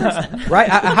the same person. Right?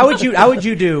 How would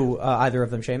you do either of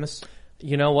them, Seamus?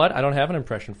 You know what? I don't have an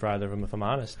impression for either of them, if I'm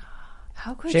honest.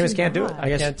 How could Seamus you can't do not?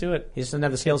 it. I can't do it. He just doesn't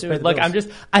have the skills to pay the Look, bills.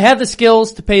 I have the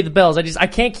skills to pay the bills. I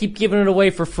can't keep giving it away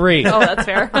for free. Oh, that's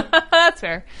fair. That's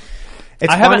fair.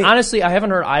 It's I haven't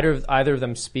funny. heard either of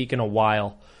them speak in a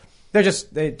while. They're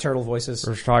just turtle voices.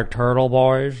 Just like turtle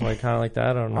boys, like kind of like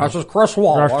that. I don't know. This is Chris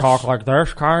Wallace. Just talk like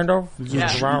this, kind of. Yeah.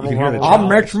 I'm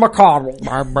Mitch McConnell.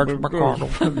 I'm Mitch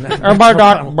McConnell. Am I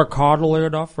not McConnell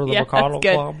enough for the Yeah, McConnell that's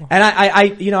good. Club? And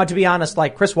I, to be honest,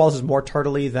 like Chris Wallace is more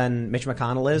turtley than Mitch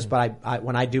McConnell is, but I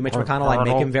when I do Mitch McConnell, I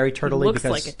make him very turtley looks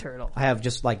because like a turtle. I have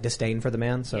just like disdain for the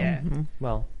man. So, Yeah.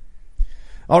 Well,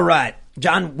 all right.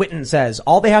 John Witten says,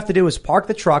 all they have to do is park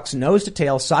the trucks nose to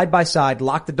tail, side by side,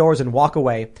 lock the doors and walk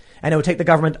away. And it would take the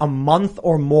government a month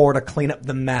or more to clean up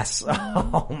the mess.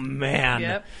 Oh man.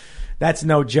 Yep. That's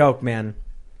no joke, man.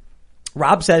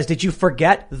 Rob says, did you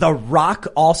forget The Rock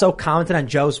also commented on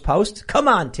Joe's post? Come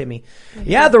on, Timmy.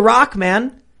 Yeah, The Rock,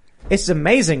 man. It's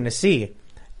amazing to see.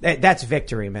 That's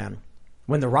victory, man.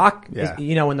 When The Rock,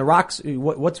 when The Rock's,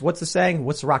 what's the saying?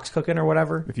 What's The Rock's cooking or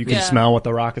whatever? If you can smell what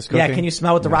the Rock is cooking. Yeah, can you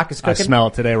smell what The Rock is cooking? I smell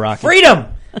it today, Rocky. Freedom!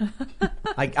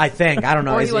 I think. I don't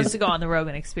know. Or he wants to go on the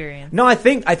Rogan Experience. No, I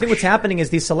think what's happening is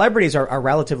these celebrities are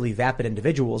relatively vapid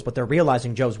individuals, but they're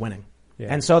realizing Joe's winning. Yeah.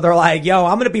 And so they're like, yo,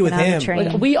 I'm going to be with him.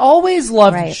 Like, we always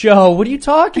loved Joe. What are you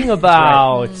talking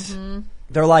about? Mm-hmm.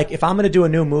 They're like, if I'm going to do a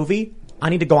new movie, I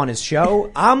need to go on his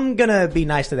show. I'm going to be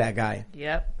nice to that guy.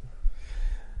 Yep.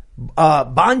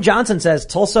 Bon Johnson says,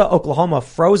 Tulsa, Oklahoma,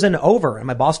 frozen over. And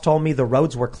my boss told me the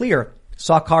roads were clear.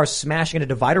 Saw cars smashing a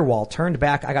divider wall. Turned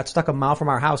back. I got stuck a mile from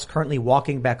our house, currently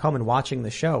walking back home and watching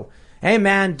the show. Hey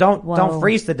man, don't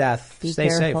freeze to death. Stay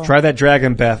safe. Try that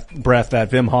dragon breath,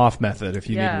 that Wim Hof method if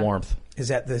you need warmth. Is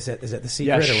that the secret?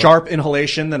 Yeah, sharp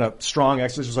inhalation, then a strong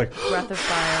exhalation. Just like breath of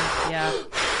fire.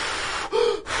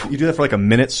 Yeah. You do that for like a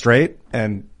minute straight,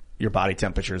 and your body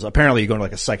temperatures. Apparently, you go into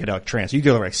like a psychedelic trance. You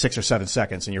do it like 6 or 7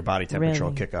 seconds, and your body temperature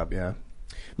will kick up. Yeah.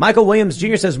 Michael Williams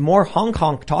Jr. says more honk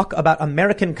honk talk about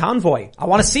American convoy. I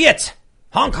want to see it.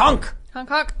 Honk honk. Honk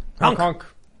honk. Honk honk.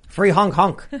 Free honk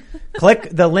honk. Click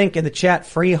the link in the chat.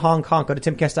 Free honk honk. Go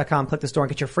to timcast.com. Click the store and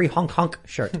get your free honk honk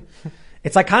shirt.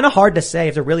 It's like kind of hard to say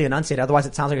if they're really enunciate. Otherwise,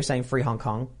 it sounds like you're saying free Hong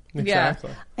Kong. Exactly.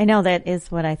 Yeah. I know that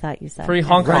is what I thought you said. Free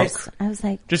Hong Kong. I was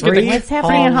like, just what's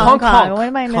happening in Hong Kong? What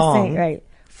am I missing? Right.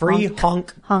 Free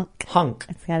honk honk.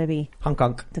 It's got to be honk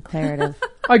honk. Declarative.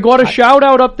 I got a shout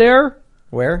out up there.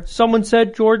 Where? Someone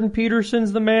said Jordan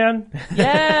Peterson's the man.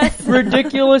 Yes.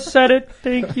 Ridiculous said it.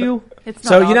 Thank you. It's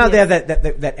so not you know obvious. they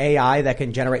have that AI that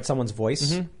can generate someone's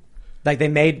voice. Mm-hmm. Like they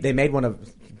made one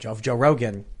of Joe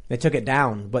Rogan. They took it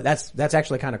down, but that's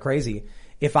actually kind of crazy.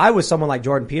 If I was someone like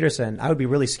Jordan Peterson, I would be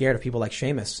really scared of people like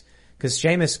Seamus, because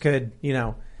Seamus could,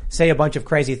 say a bunch of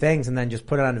crazy things and then just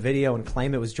put it on a video and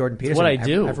claim it was Jordan Peterson. That's what I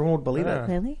do. Everyone would believe it.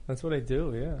 Really? That's what I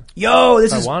do, yeah. Yo,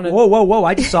 this is, whoa.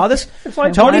 I just saw this.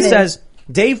 Tony says,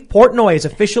 Dave Portnoy is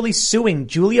officially suing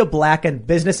Julia Black and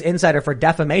Business Insider for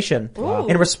defamation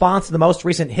in response to the most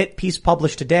recent hit piece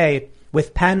published today,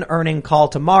 with Penn earning call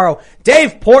tomorrow.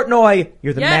 Dave Portnoy,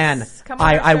 you're the man.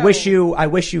 I wish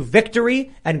you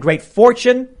victory and great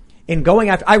fortune in going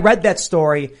after. I read that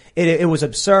story. It was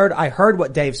absurd. I heard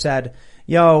what Dave said.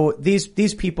 Yo,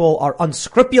 these people are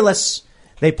unscrupulous.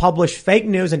 They publish fake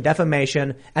news and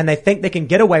defamation, and they think they can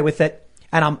get away with it.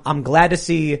 And I'm glad to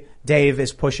see Dave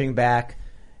is pushing back.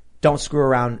 Don't screw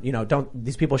around.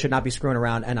 These people should not be screwing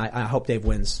around. And I hope Dave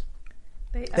wins.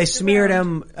 They smeared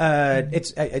him.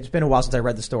 It's been a while since I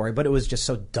read the story, but it was just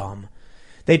so dumb.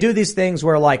 They do these things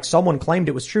where like someone claimed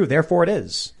it was true, therefore it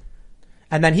is.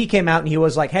 And then he came out and he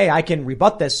was like, hey, I can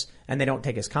rebut this. And they don't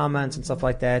take his comments and stuff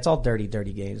like that. It's all dirty,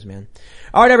 dirty games, man.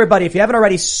 All right, everybody. If you haven't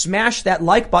already, smash that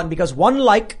like button because one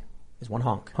like is one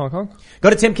honk. Honk, honk. Go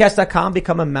to timcast.com,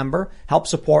 become a member, help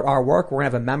support our work. We're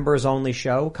going to have a members only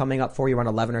show coming up for you around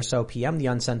 11 or so p.m., the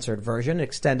uncensored version,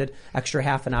 extended extra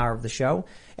half an hour of the show.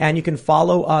 And you can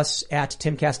follow us at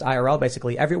Timcast IRL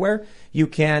basically everywhere. You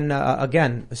can,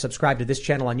 again, subscribe to this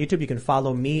channel on YouTube. You can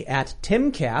follow me at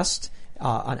Timcast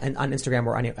on Instagram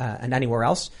or and anywhere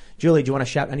else. Julie, do you want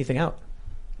to shout anything out?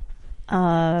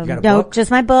 No, just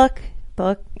my book.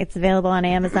 It's available on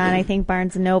Amazon, I think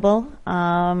Barnes & Noble.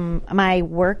 My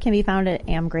work can be found at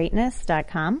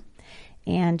amgreatness.com.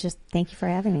 And just thank you for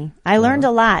having me. I learned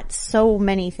a lot, so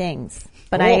many things.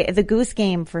 But the Goose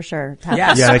Game for sure. Top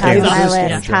of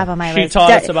my list. She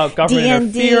taught us about government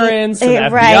interference and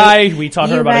FBI. Right. We taught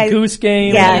her about a Goose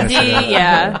Game.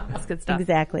 Yeah. That's good stuff.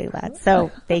 Exactly.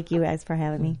 So thank you guys for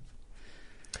having me.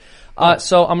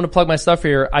 So I'm going to plug my stuff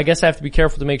here. I guess I have to be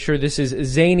careful to make sure this is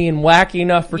zany and wacky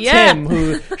enough for Tim,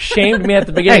 who shamed me at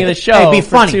the beginning of the show. Hey, be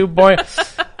funny.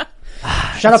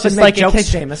 Shut up and make jokes,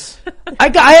 Seamus.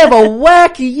 I have a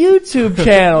wacky YouTube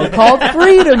channel called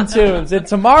Freedom Tunes, and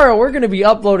tomorrow we're going to be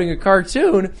uploading a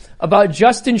cartoon about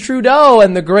Justin Trudeau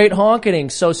and the Great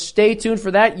Honkening. So stay tuned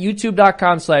for that.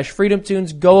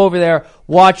 YouTube.com/FreedomTunes. Go over there,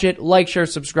 watch it, like, share,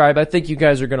 subscribe. I think you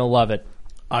guys are going to love it.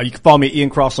 You can follow me at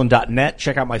IanCrossland.net.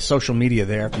 Check out my social media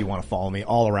there if you want to follow me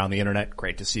all around the internet.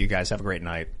 Great to see you guys. Have a great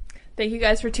night. Thank you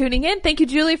guys for tuning in. Thank you,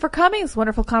 Julie, for coming. It's a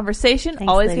wonderful conversation. Thanks,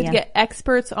 Always Lydia. good to get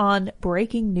experts on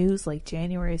breaking news like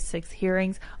January 6th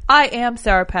hearings. I am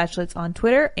Sarah Patchlitz on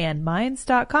Twitter and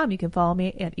Minds.com. You can follow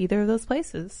me at either of those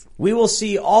places. We will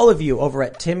see all of you over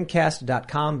at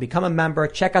timcast.com. Become a member.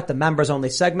 Check out the members only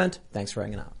segment. Thanks for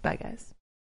hanging out. Bye, guys.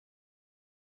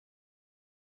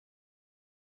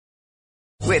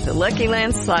 With the Lucky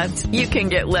Land Slots, you can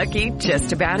get lucky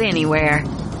just about anywhere.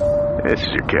 This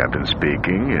is your captain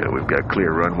speaking. We've got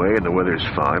clear runway and the weather's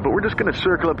fine, but we're just going to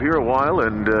circle up here a while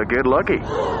and get lucky.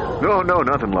 No,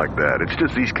 nothing like that. It's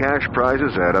just these cash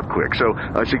prizes add up quick. So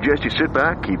I suggest you sit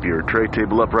back, keep your tray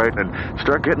table upright, and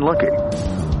start getting lucky.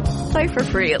 Play for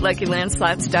free at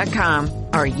LuckyLandSlots.com.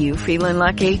 Are you feeling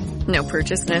lucky? No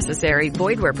purchase necessary.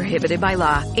 Void where prohibited by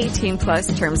law.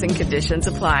 18+ terms and conditions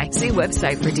apply. See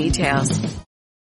website for details.